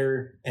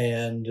lighter,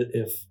 and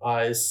if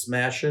I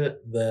smash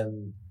it,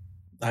 then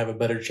I have a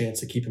better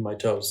chance of keeping my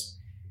toes.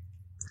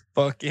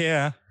 Fuck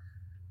yeah.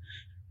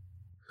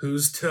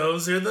 Whose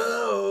toes are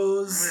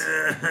those?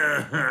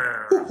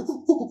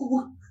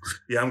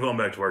 Yeah, I'm going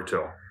back to work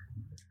too.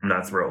 I'm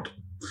not thrilled.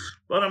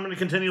 But I'm going to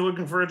continue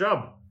looking for a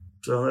job.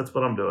 So that's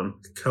what I'm doing.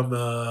 Come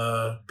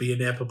be a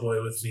Napa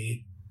boy with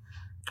me.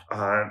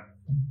 I'll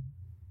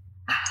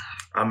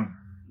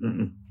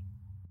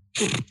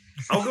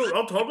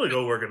totally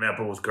go work at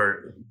Napa with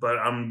Kurt, but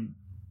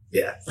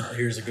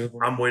Here's a good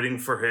one. I'm waiting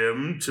for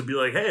him to be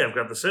like, hey, I've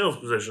got the sales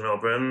position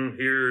open.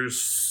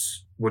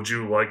 Would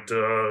you like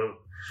to,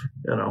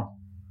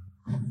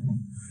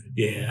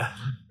 Yeah,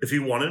 if he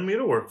wanted me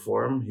to work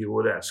for him, he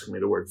would ask me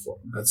to work for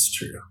him. that's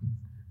true.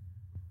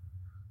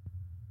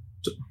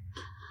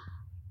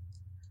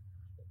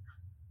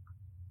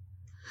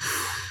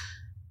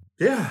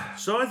 Yeah,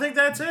 so I think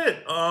that's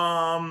it.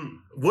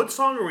 What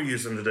song are we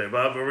using today,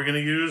 Bob? Are we going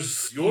to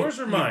use yours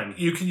or mine?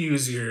 You can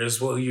use yours.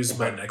 We'll use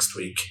mine next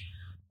week.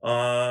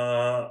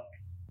 Well,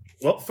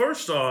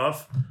 first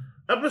off,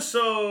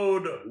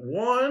 episode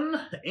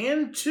 1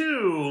 and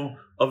 2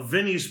 of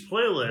Vinny's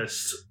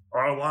playlist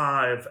are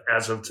live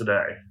as of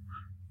today.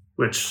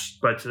 Which,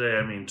 by today,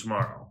 I mean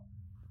tomorrow.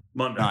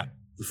 Monday, Not.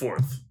 the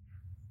 4th.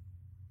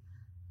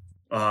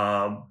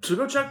 So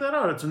go check that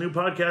out. It's a new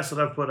podcast that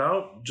I've put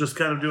out. Just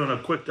kind of doing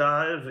a quick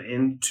dive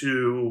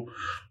into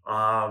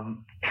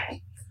some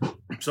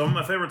of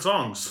my favorite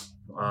songs.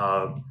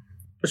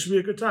 It should be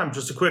a good time.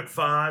 Just a quick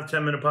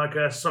 5-10 minute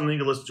podcast, something you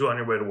can listen to on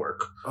your way to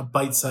work. A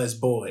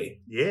bite-sized boy.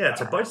 Yeah,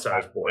 it's a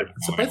bite-sized boy.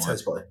 It's a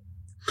bite-sized boy.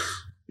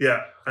 Yeah,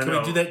 I Can know.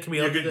 we do that? Can we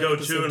all You do could that go at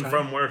the to same and time?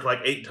 from work like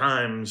 8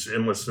 times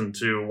and listen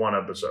to one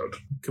episode.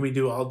 Can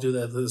we all do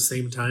that at the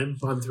same time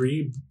on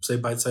 3? Say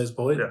bite-sized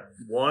boy. Yeah.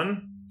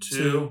 1,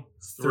 2,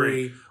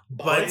 3. 3.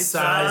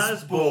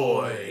 Bite-sized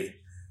boy.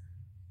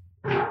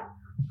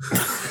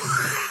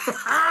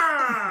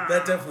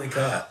 That definitely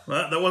caught.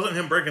 That wasn't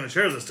him breaking a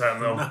chair this time,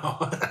 though. No.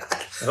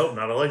 I hope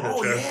not. I like that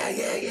Oh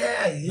chair.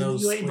 yeah. No,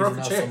 You ain't squeezing broke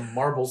a out chair. some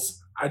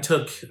marbles. I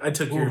took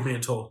your Ooh.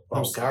 mantle.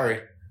 I'm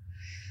sorry.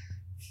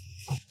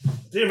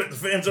 Damn it, the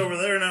fan's over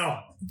there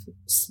now.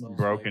 Smells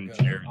Broken like,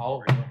 chair.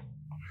 all of them.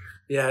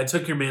 Yeah, I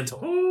took your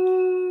mantle.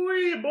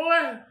 Ooh,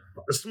 boy.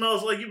 It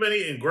smells like you've been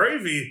eating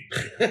gravy.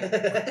 Boy,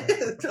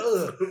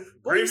 you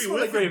Gravy smell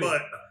with like your gravy.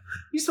 butt.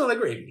 You smell like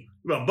gravy.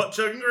 Well, butt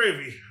chugging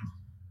gravy.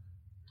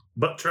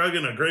 Butt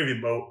chugging a gravy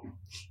boat.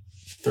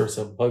 Throw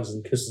some hugs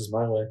and kisses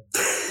my way.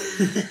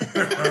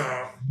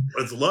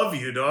 It's love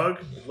you, dog.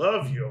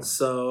 Love you.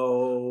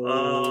 So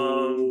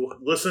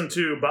Listen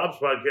to Bob's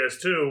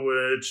podcast too,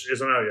 which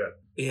isn't out yet.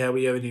 yeah,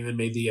 we haven't even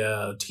made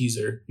the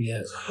teaser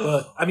yet.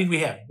 But I mean, we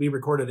have. We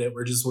recorded it.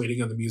 We're just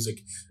waiting on the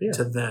music Yeah.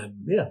 to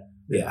then.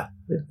 Yeah.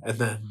 And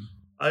then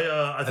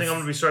I think I'm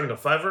going to be starting a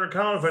Fiverr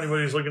account. If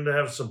anybody's looking to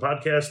have some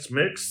podcasts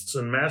mixed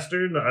and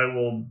mastered, I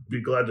will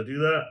be glad to do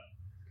that.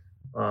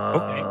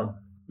 Okay.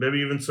 Maybe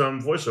even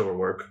some voiceover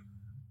work.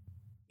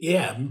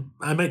 yeah,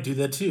 I might do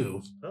that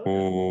too.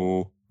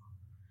 Oh,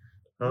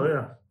 Oh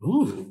yeah.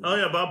 Ooh, Oh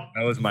yeah, Bob.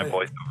 that was my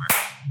voice.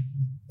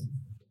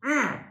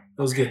 Mm.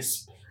 that was good.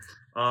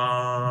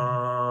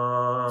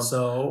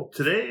 So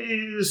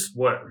Today's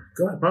what?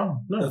 go ahead.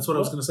 Oh, no, That's what I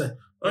was going to say.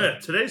 Oh yeah,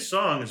 today's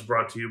song is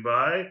brought to you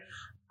by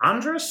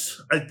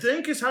Andres. I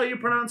think is how you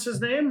pronounce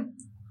his name.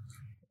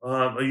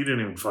 You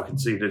didn't even fucking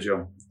see, did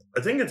you?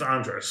 I think it's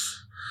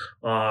Andres.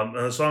 And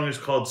the song is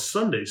called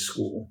Sunday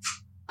School.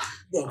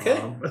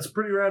 Okay. That's a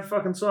pretty rad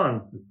fucking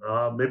song.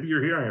 Maybe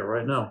you're hearing it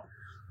right now.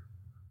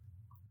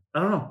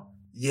 I don't know.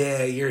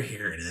 Yeah, you're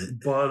hearing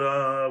it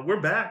But we're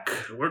back.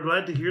 We're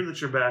glad to hear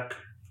that you're back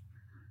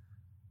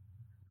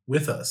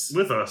with us.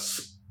 with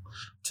us.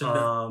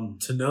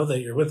 To know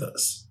that you're with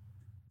us.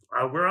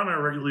 We're on our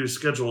regularly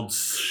scheduled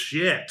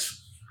shit.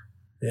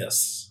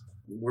 Yes.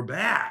 We're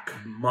back,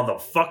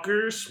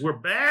 motherfuckers. We're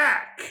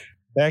back.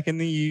 Back in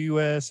the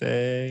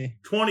USA.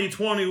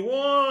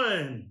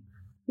 2021.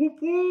 Whoop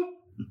whoop.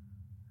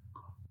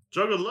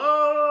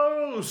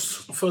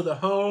 Juggalos. For the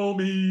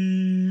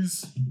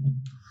homies.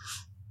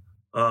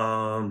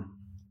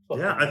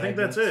 Yeah, I think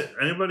that's it.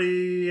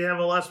 Anybody have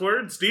a last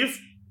word? Steve?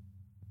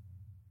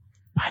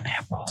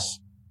 Pineapples.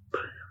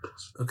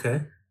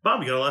 Okay.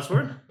 Bob, you got a last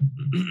word?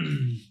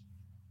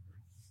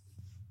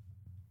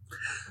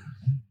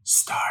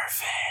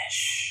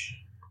 Starfish.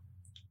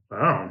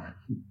 Oh.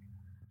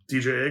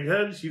 DJ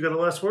Egghead, you got a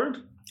last word?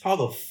 How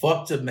the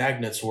fuck do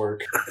magnets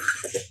work?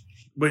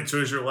 Wait, so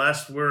is your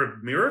last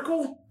word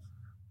miracle?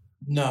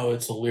 No,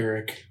 it's a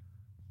lyric.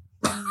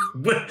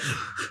 What?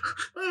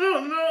 I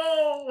don't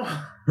know.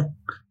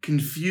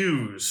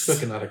 Confused.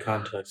 Taken out of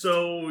context.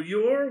 So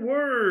your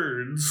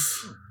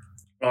words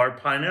are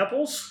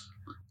pineapples,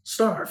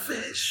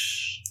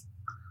 starfish.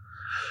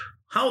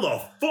 How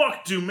the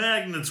fuck do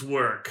magnets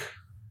work?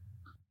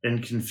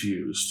 And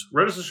confused.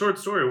 Write us a short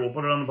story. We'll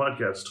put it on the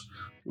podcast.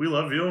 We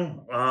love you.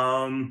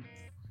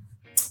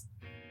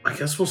 I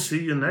guess we'll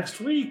see you next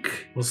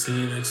week. We'll see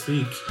you next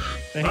week.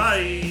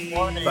 Bye.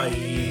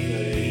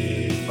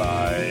 Bye.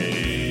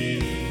 Bye.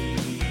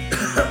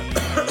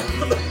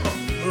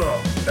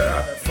 Oh,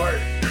 that fart.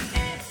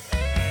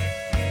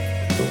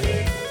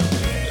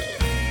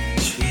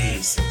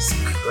 Jesus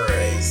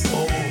Christ.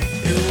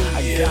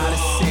 I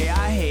gotta say,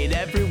 I hate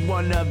every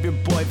one of your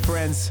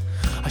boyfriends.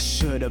 I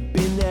should have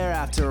been there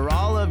after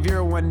all of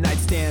your one night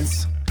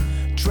stands.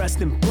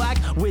 Dressed in black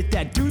with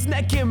that dude's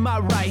neck in my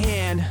right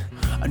hand.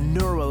 A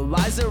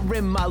neuralizer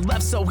in my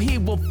left so he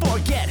will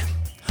forget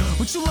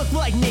what you look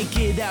like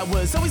naked. That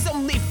was always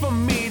only for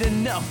me to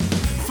know.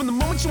 From the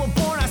moment you were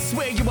born, I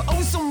swear you were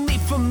always only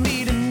for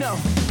me to know.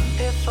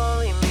 If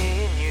only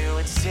me and you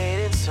had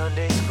stayed in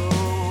Sunday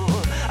school,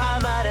 I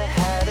might have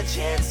had a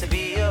chance to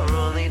be your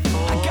only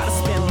fool. I gotta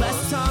spend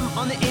less time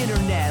on the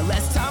internet,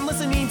 less time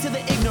listening to the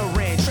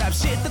ignorant trap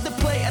shit that they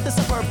play at the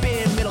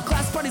suburban middle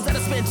class parties that I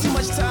spend too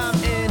much time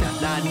in.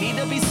 Now I need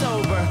to be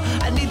sober,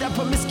 I need that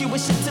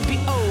promiscuous shit to be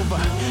over.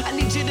 I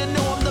need you to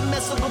know I'm the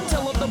mess that will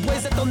tell all the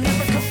boys that they'll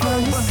never come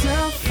over.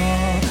 Yourself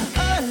all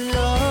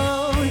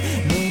alone,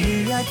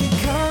 maybe I could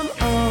come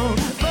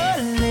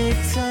over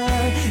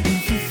later.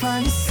 If you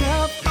find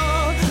yourself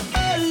all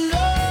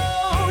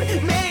alone,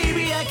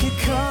 maybe I could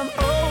come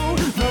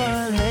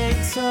over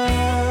later.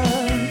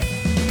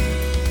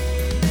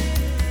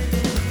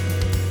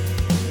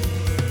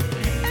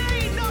 It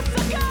ain't no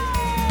sucker!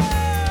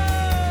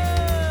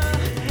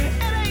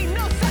 It ain't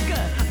no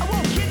sucker! I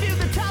won't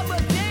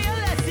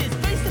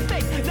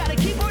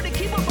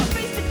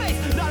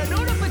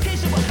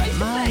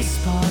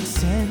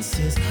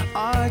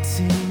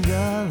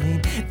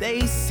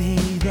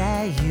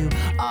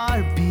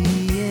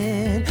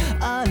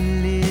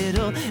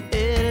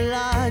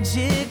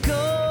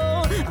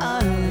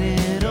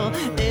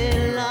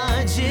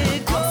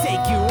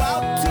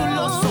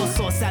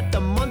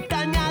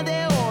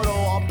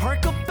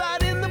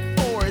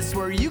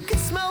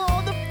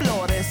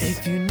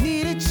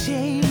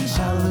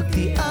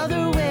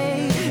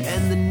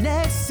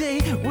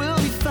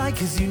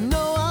 'cause you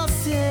know I'll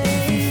say,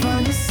 if you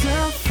find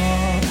yourself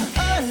all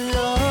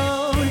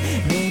alone,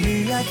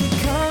 maybe I could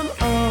come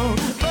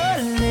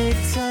over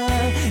later.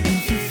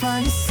 If you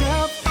find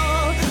yourself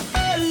all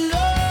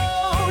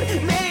alone,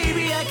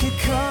 maybe I could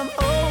come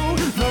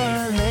over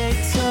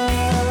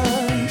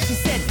later. She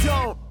said,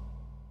 don't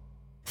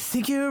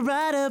think you're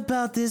right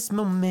about this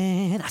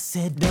moment. I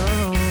said,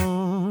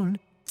 don't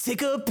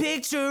take a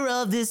picture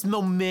of this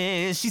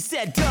moment. She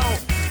said, don't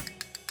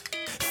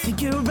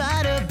think you're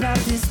right about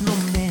this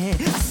moment.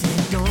 I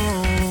said,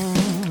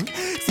 don't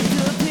take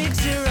a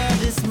picture of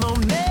this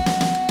moment.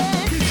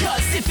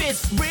 'Cause if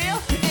it's real,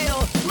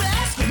 it'll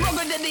last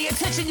longer than the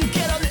attention you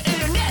get on the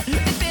internet.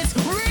 If it's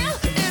real,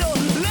 it'll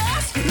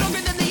last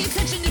longer than the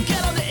attention you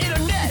get on the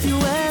internet. If you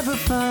ever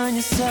find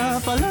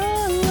yourself all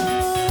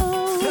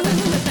alone,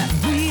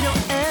 we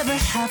don't ever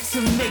have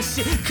to make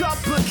shit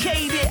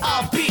complicated.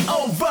 I'll be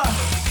over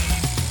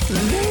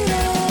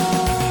later.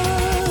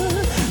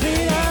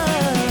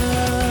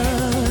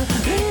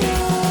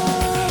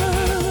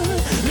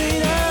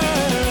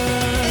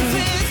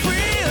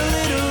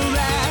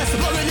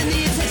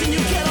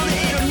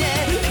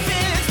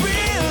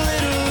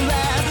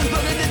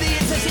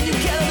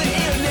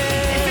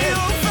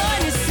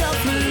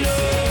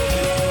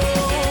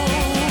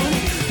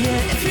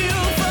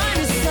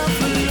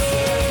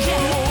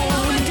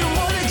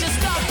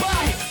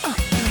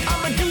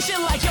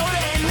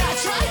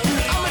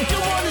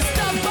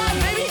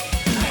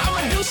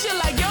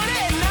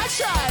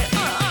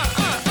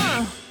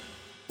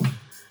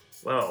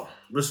 Well,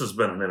 this has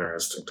been an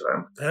interesting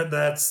time. And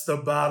that's the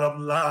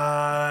bottom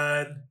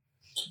line.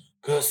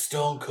 'Cause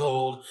Stone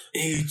Cold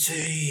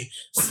E.T.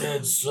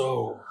 said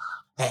so.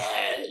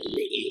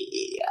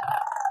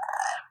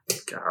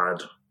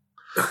 God.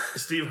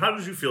 Steve, how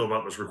did you feel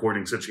about this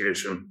recording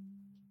situation?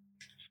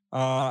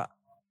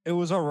 It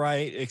was all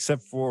right,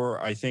 except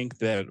for I think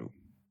that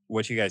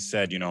what you guys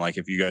said, like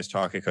if you guys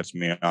talk, it cuts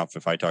me off.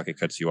 If I talk, it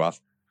cuts you off.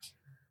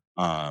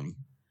 So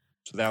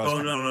that was.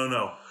 Oh,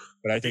 no.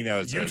 But I think that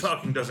was you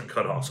talking doesn't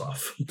cut us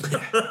off.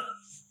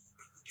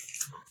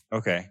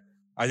 Okay.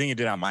 I think it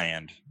did on my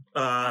end.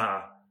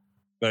 But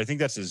I think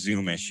that's a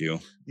Zoom issue.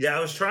 Yeah,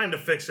 I was trying to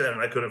fix that and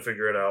I couldn't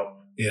figure it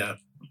out. Yeah.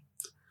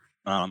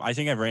 I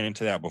think I've ran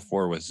into that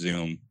before with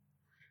Zoom.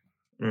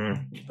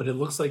 But it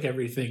looks like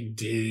everything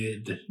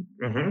did.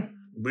 Mm-hmm.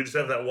 We just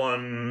have that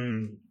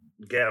one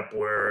gap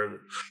where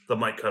the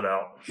mic cut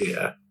out.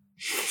 Yeah.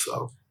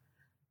 So.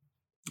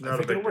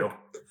 Not a big deal.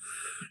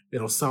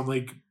 It'll sound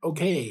like,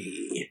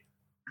 okay.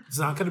 It's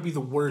not going to be the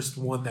worst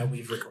one that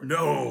we've recorded.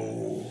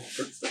 No.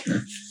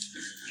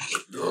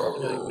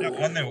 That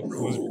one that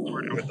was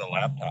recorded with the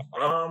laptop.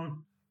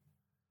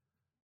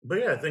 But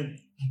yeah, I think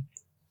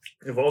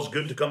if all's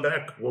good to come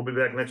back, we'll be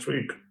back next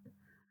week.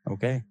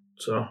 Okay.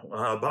 So,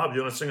 Bob,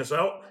 you want to sing us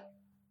out?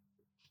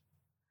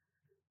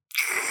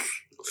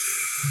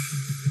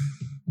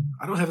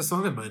 I don't have a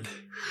song in mind.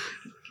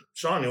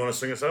 Sean, you want to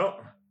sing us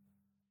out?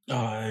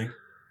 I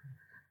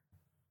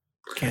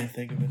can't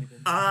think of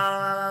anything.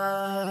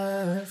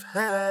 I've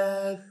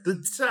had the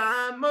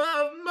time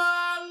of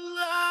my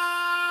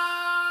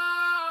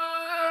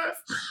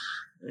life,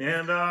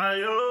 and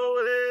I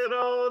owe it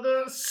all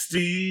to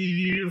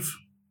Steve.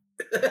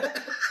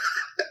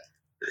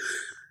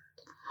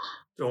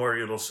 Don't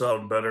worry, it'll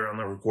sound better on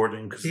the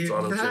recording because it's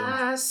auto-tuned.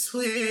 I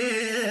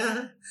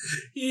swear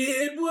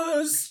it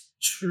was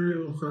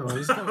true. Oh,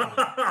 he's gone.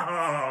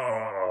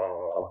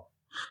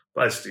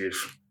 Bye,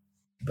 Steve.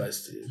 Bye,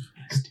 Steve.